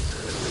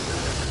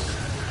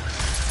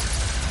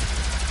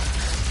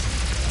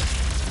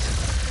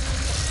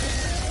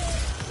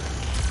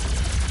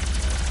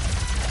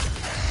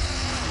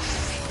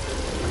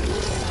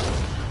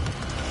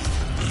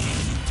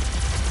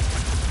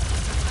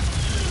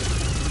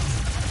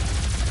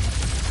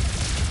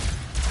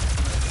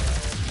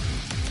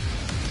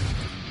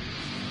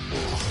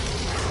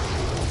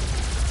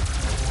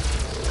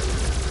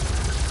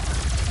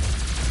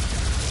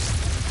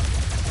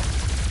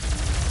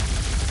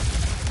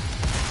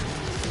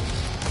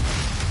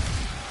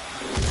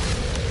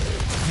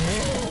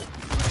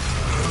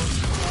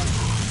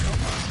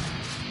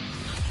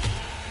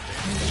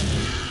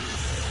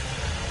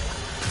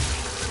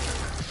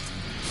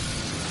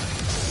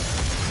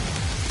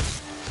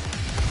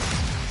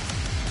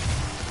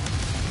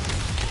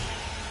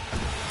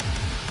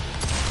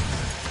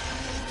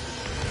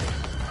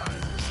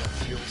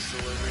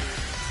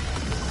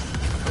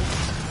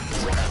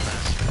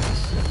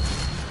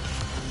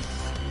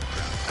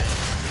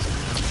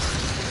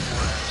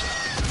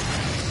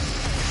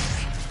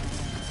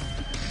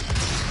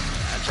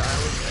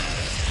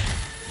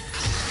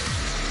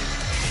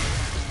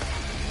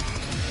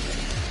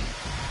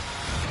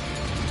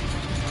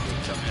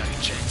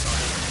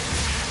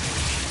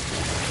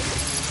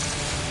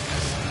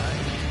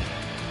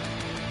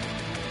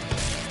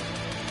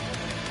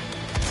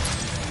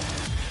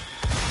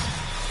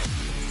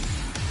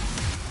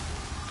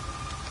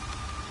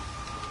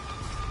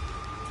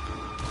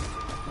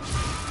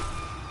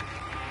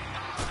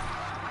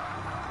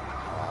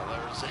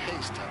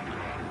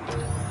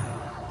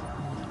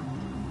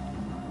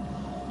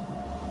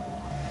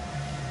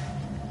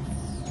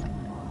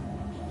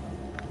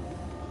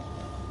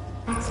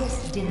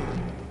 Access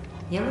denied.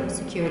 Yellow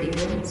security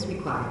clearance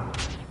required.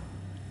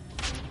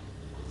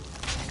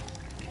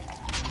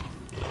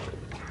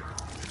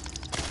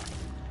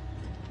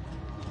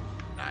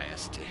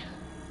 IST.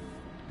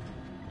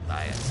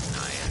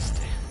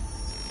 IST.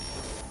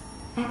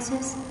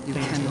 Access You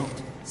granted.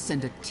 cannot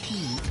send a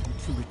team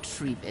to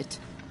retrieve it.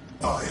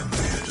 I am the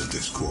head of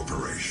this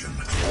corporation.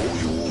 All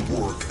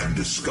your work and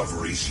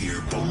discoveries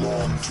here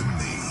belong to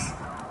me.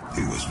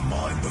 He was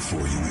mine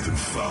before you even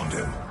found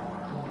him.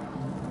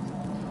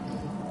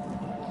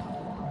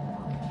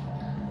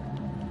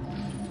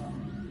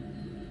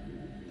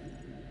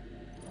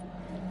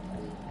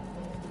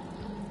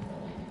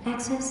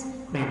 Access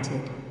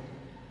granted.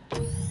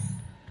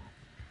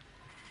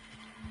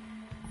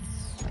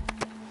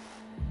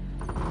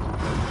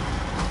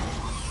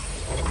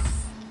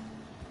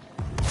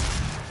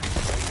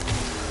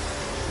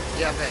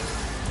 Yeah, Vic.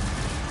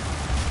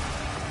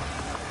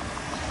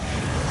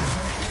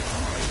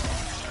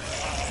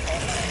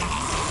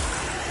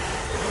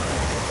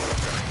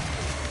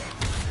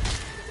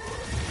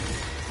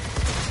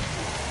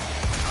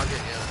 I'll get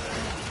you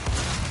there.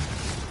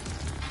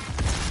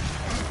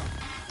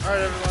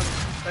 Alright, everyone.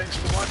 Thanks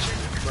for watching,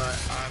 but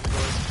I'm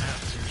going to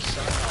have to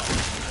sign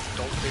off.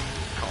 Don't think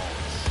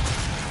calls.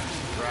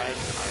 Right?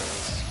 I will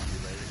see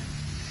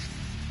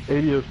you later.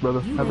 Adios,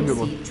 brother. Have a good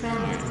one. UNC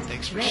tram line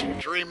Thanks for ready.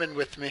 dreaming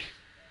with me.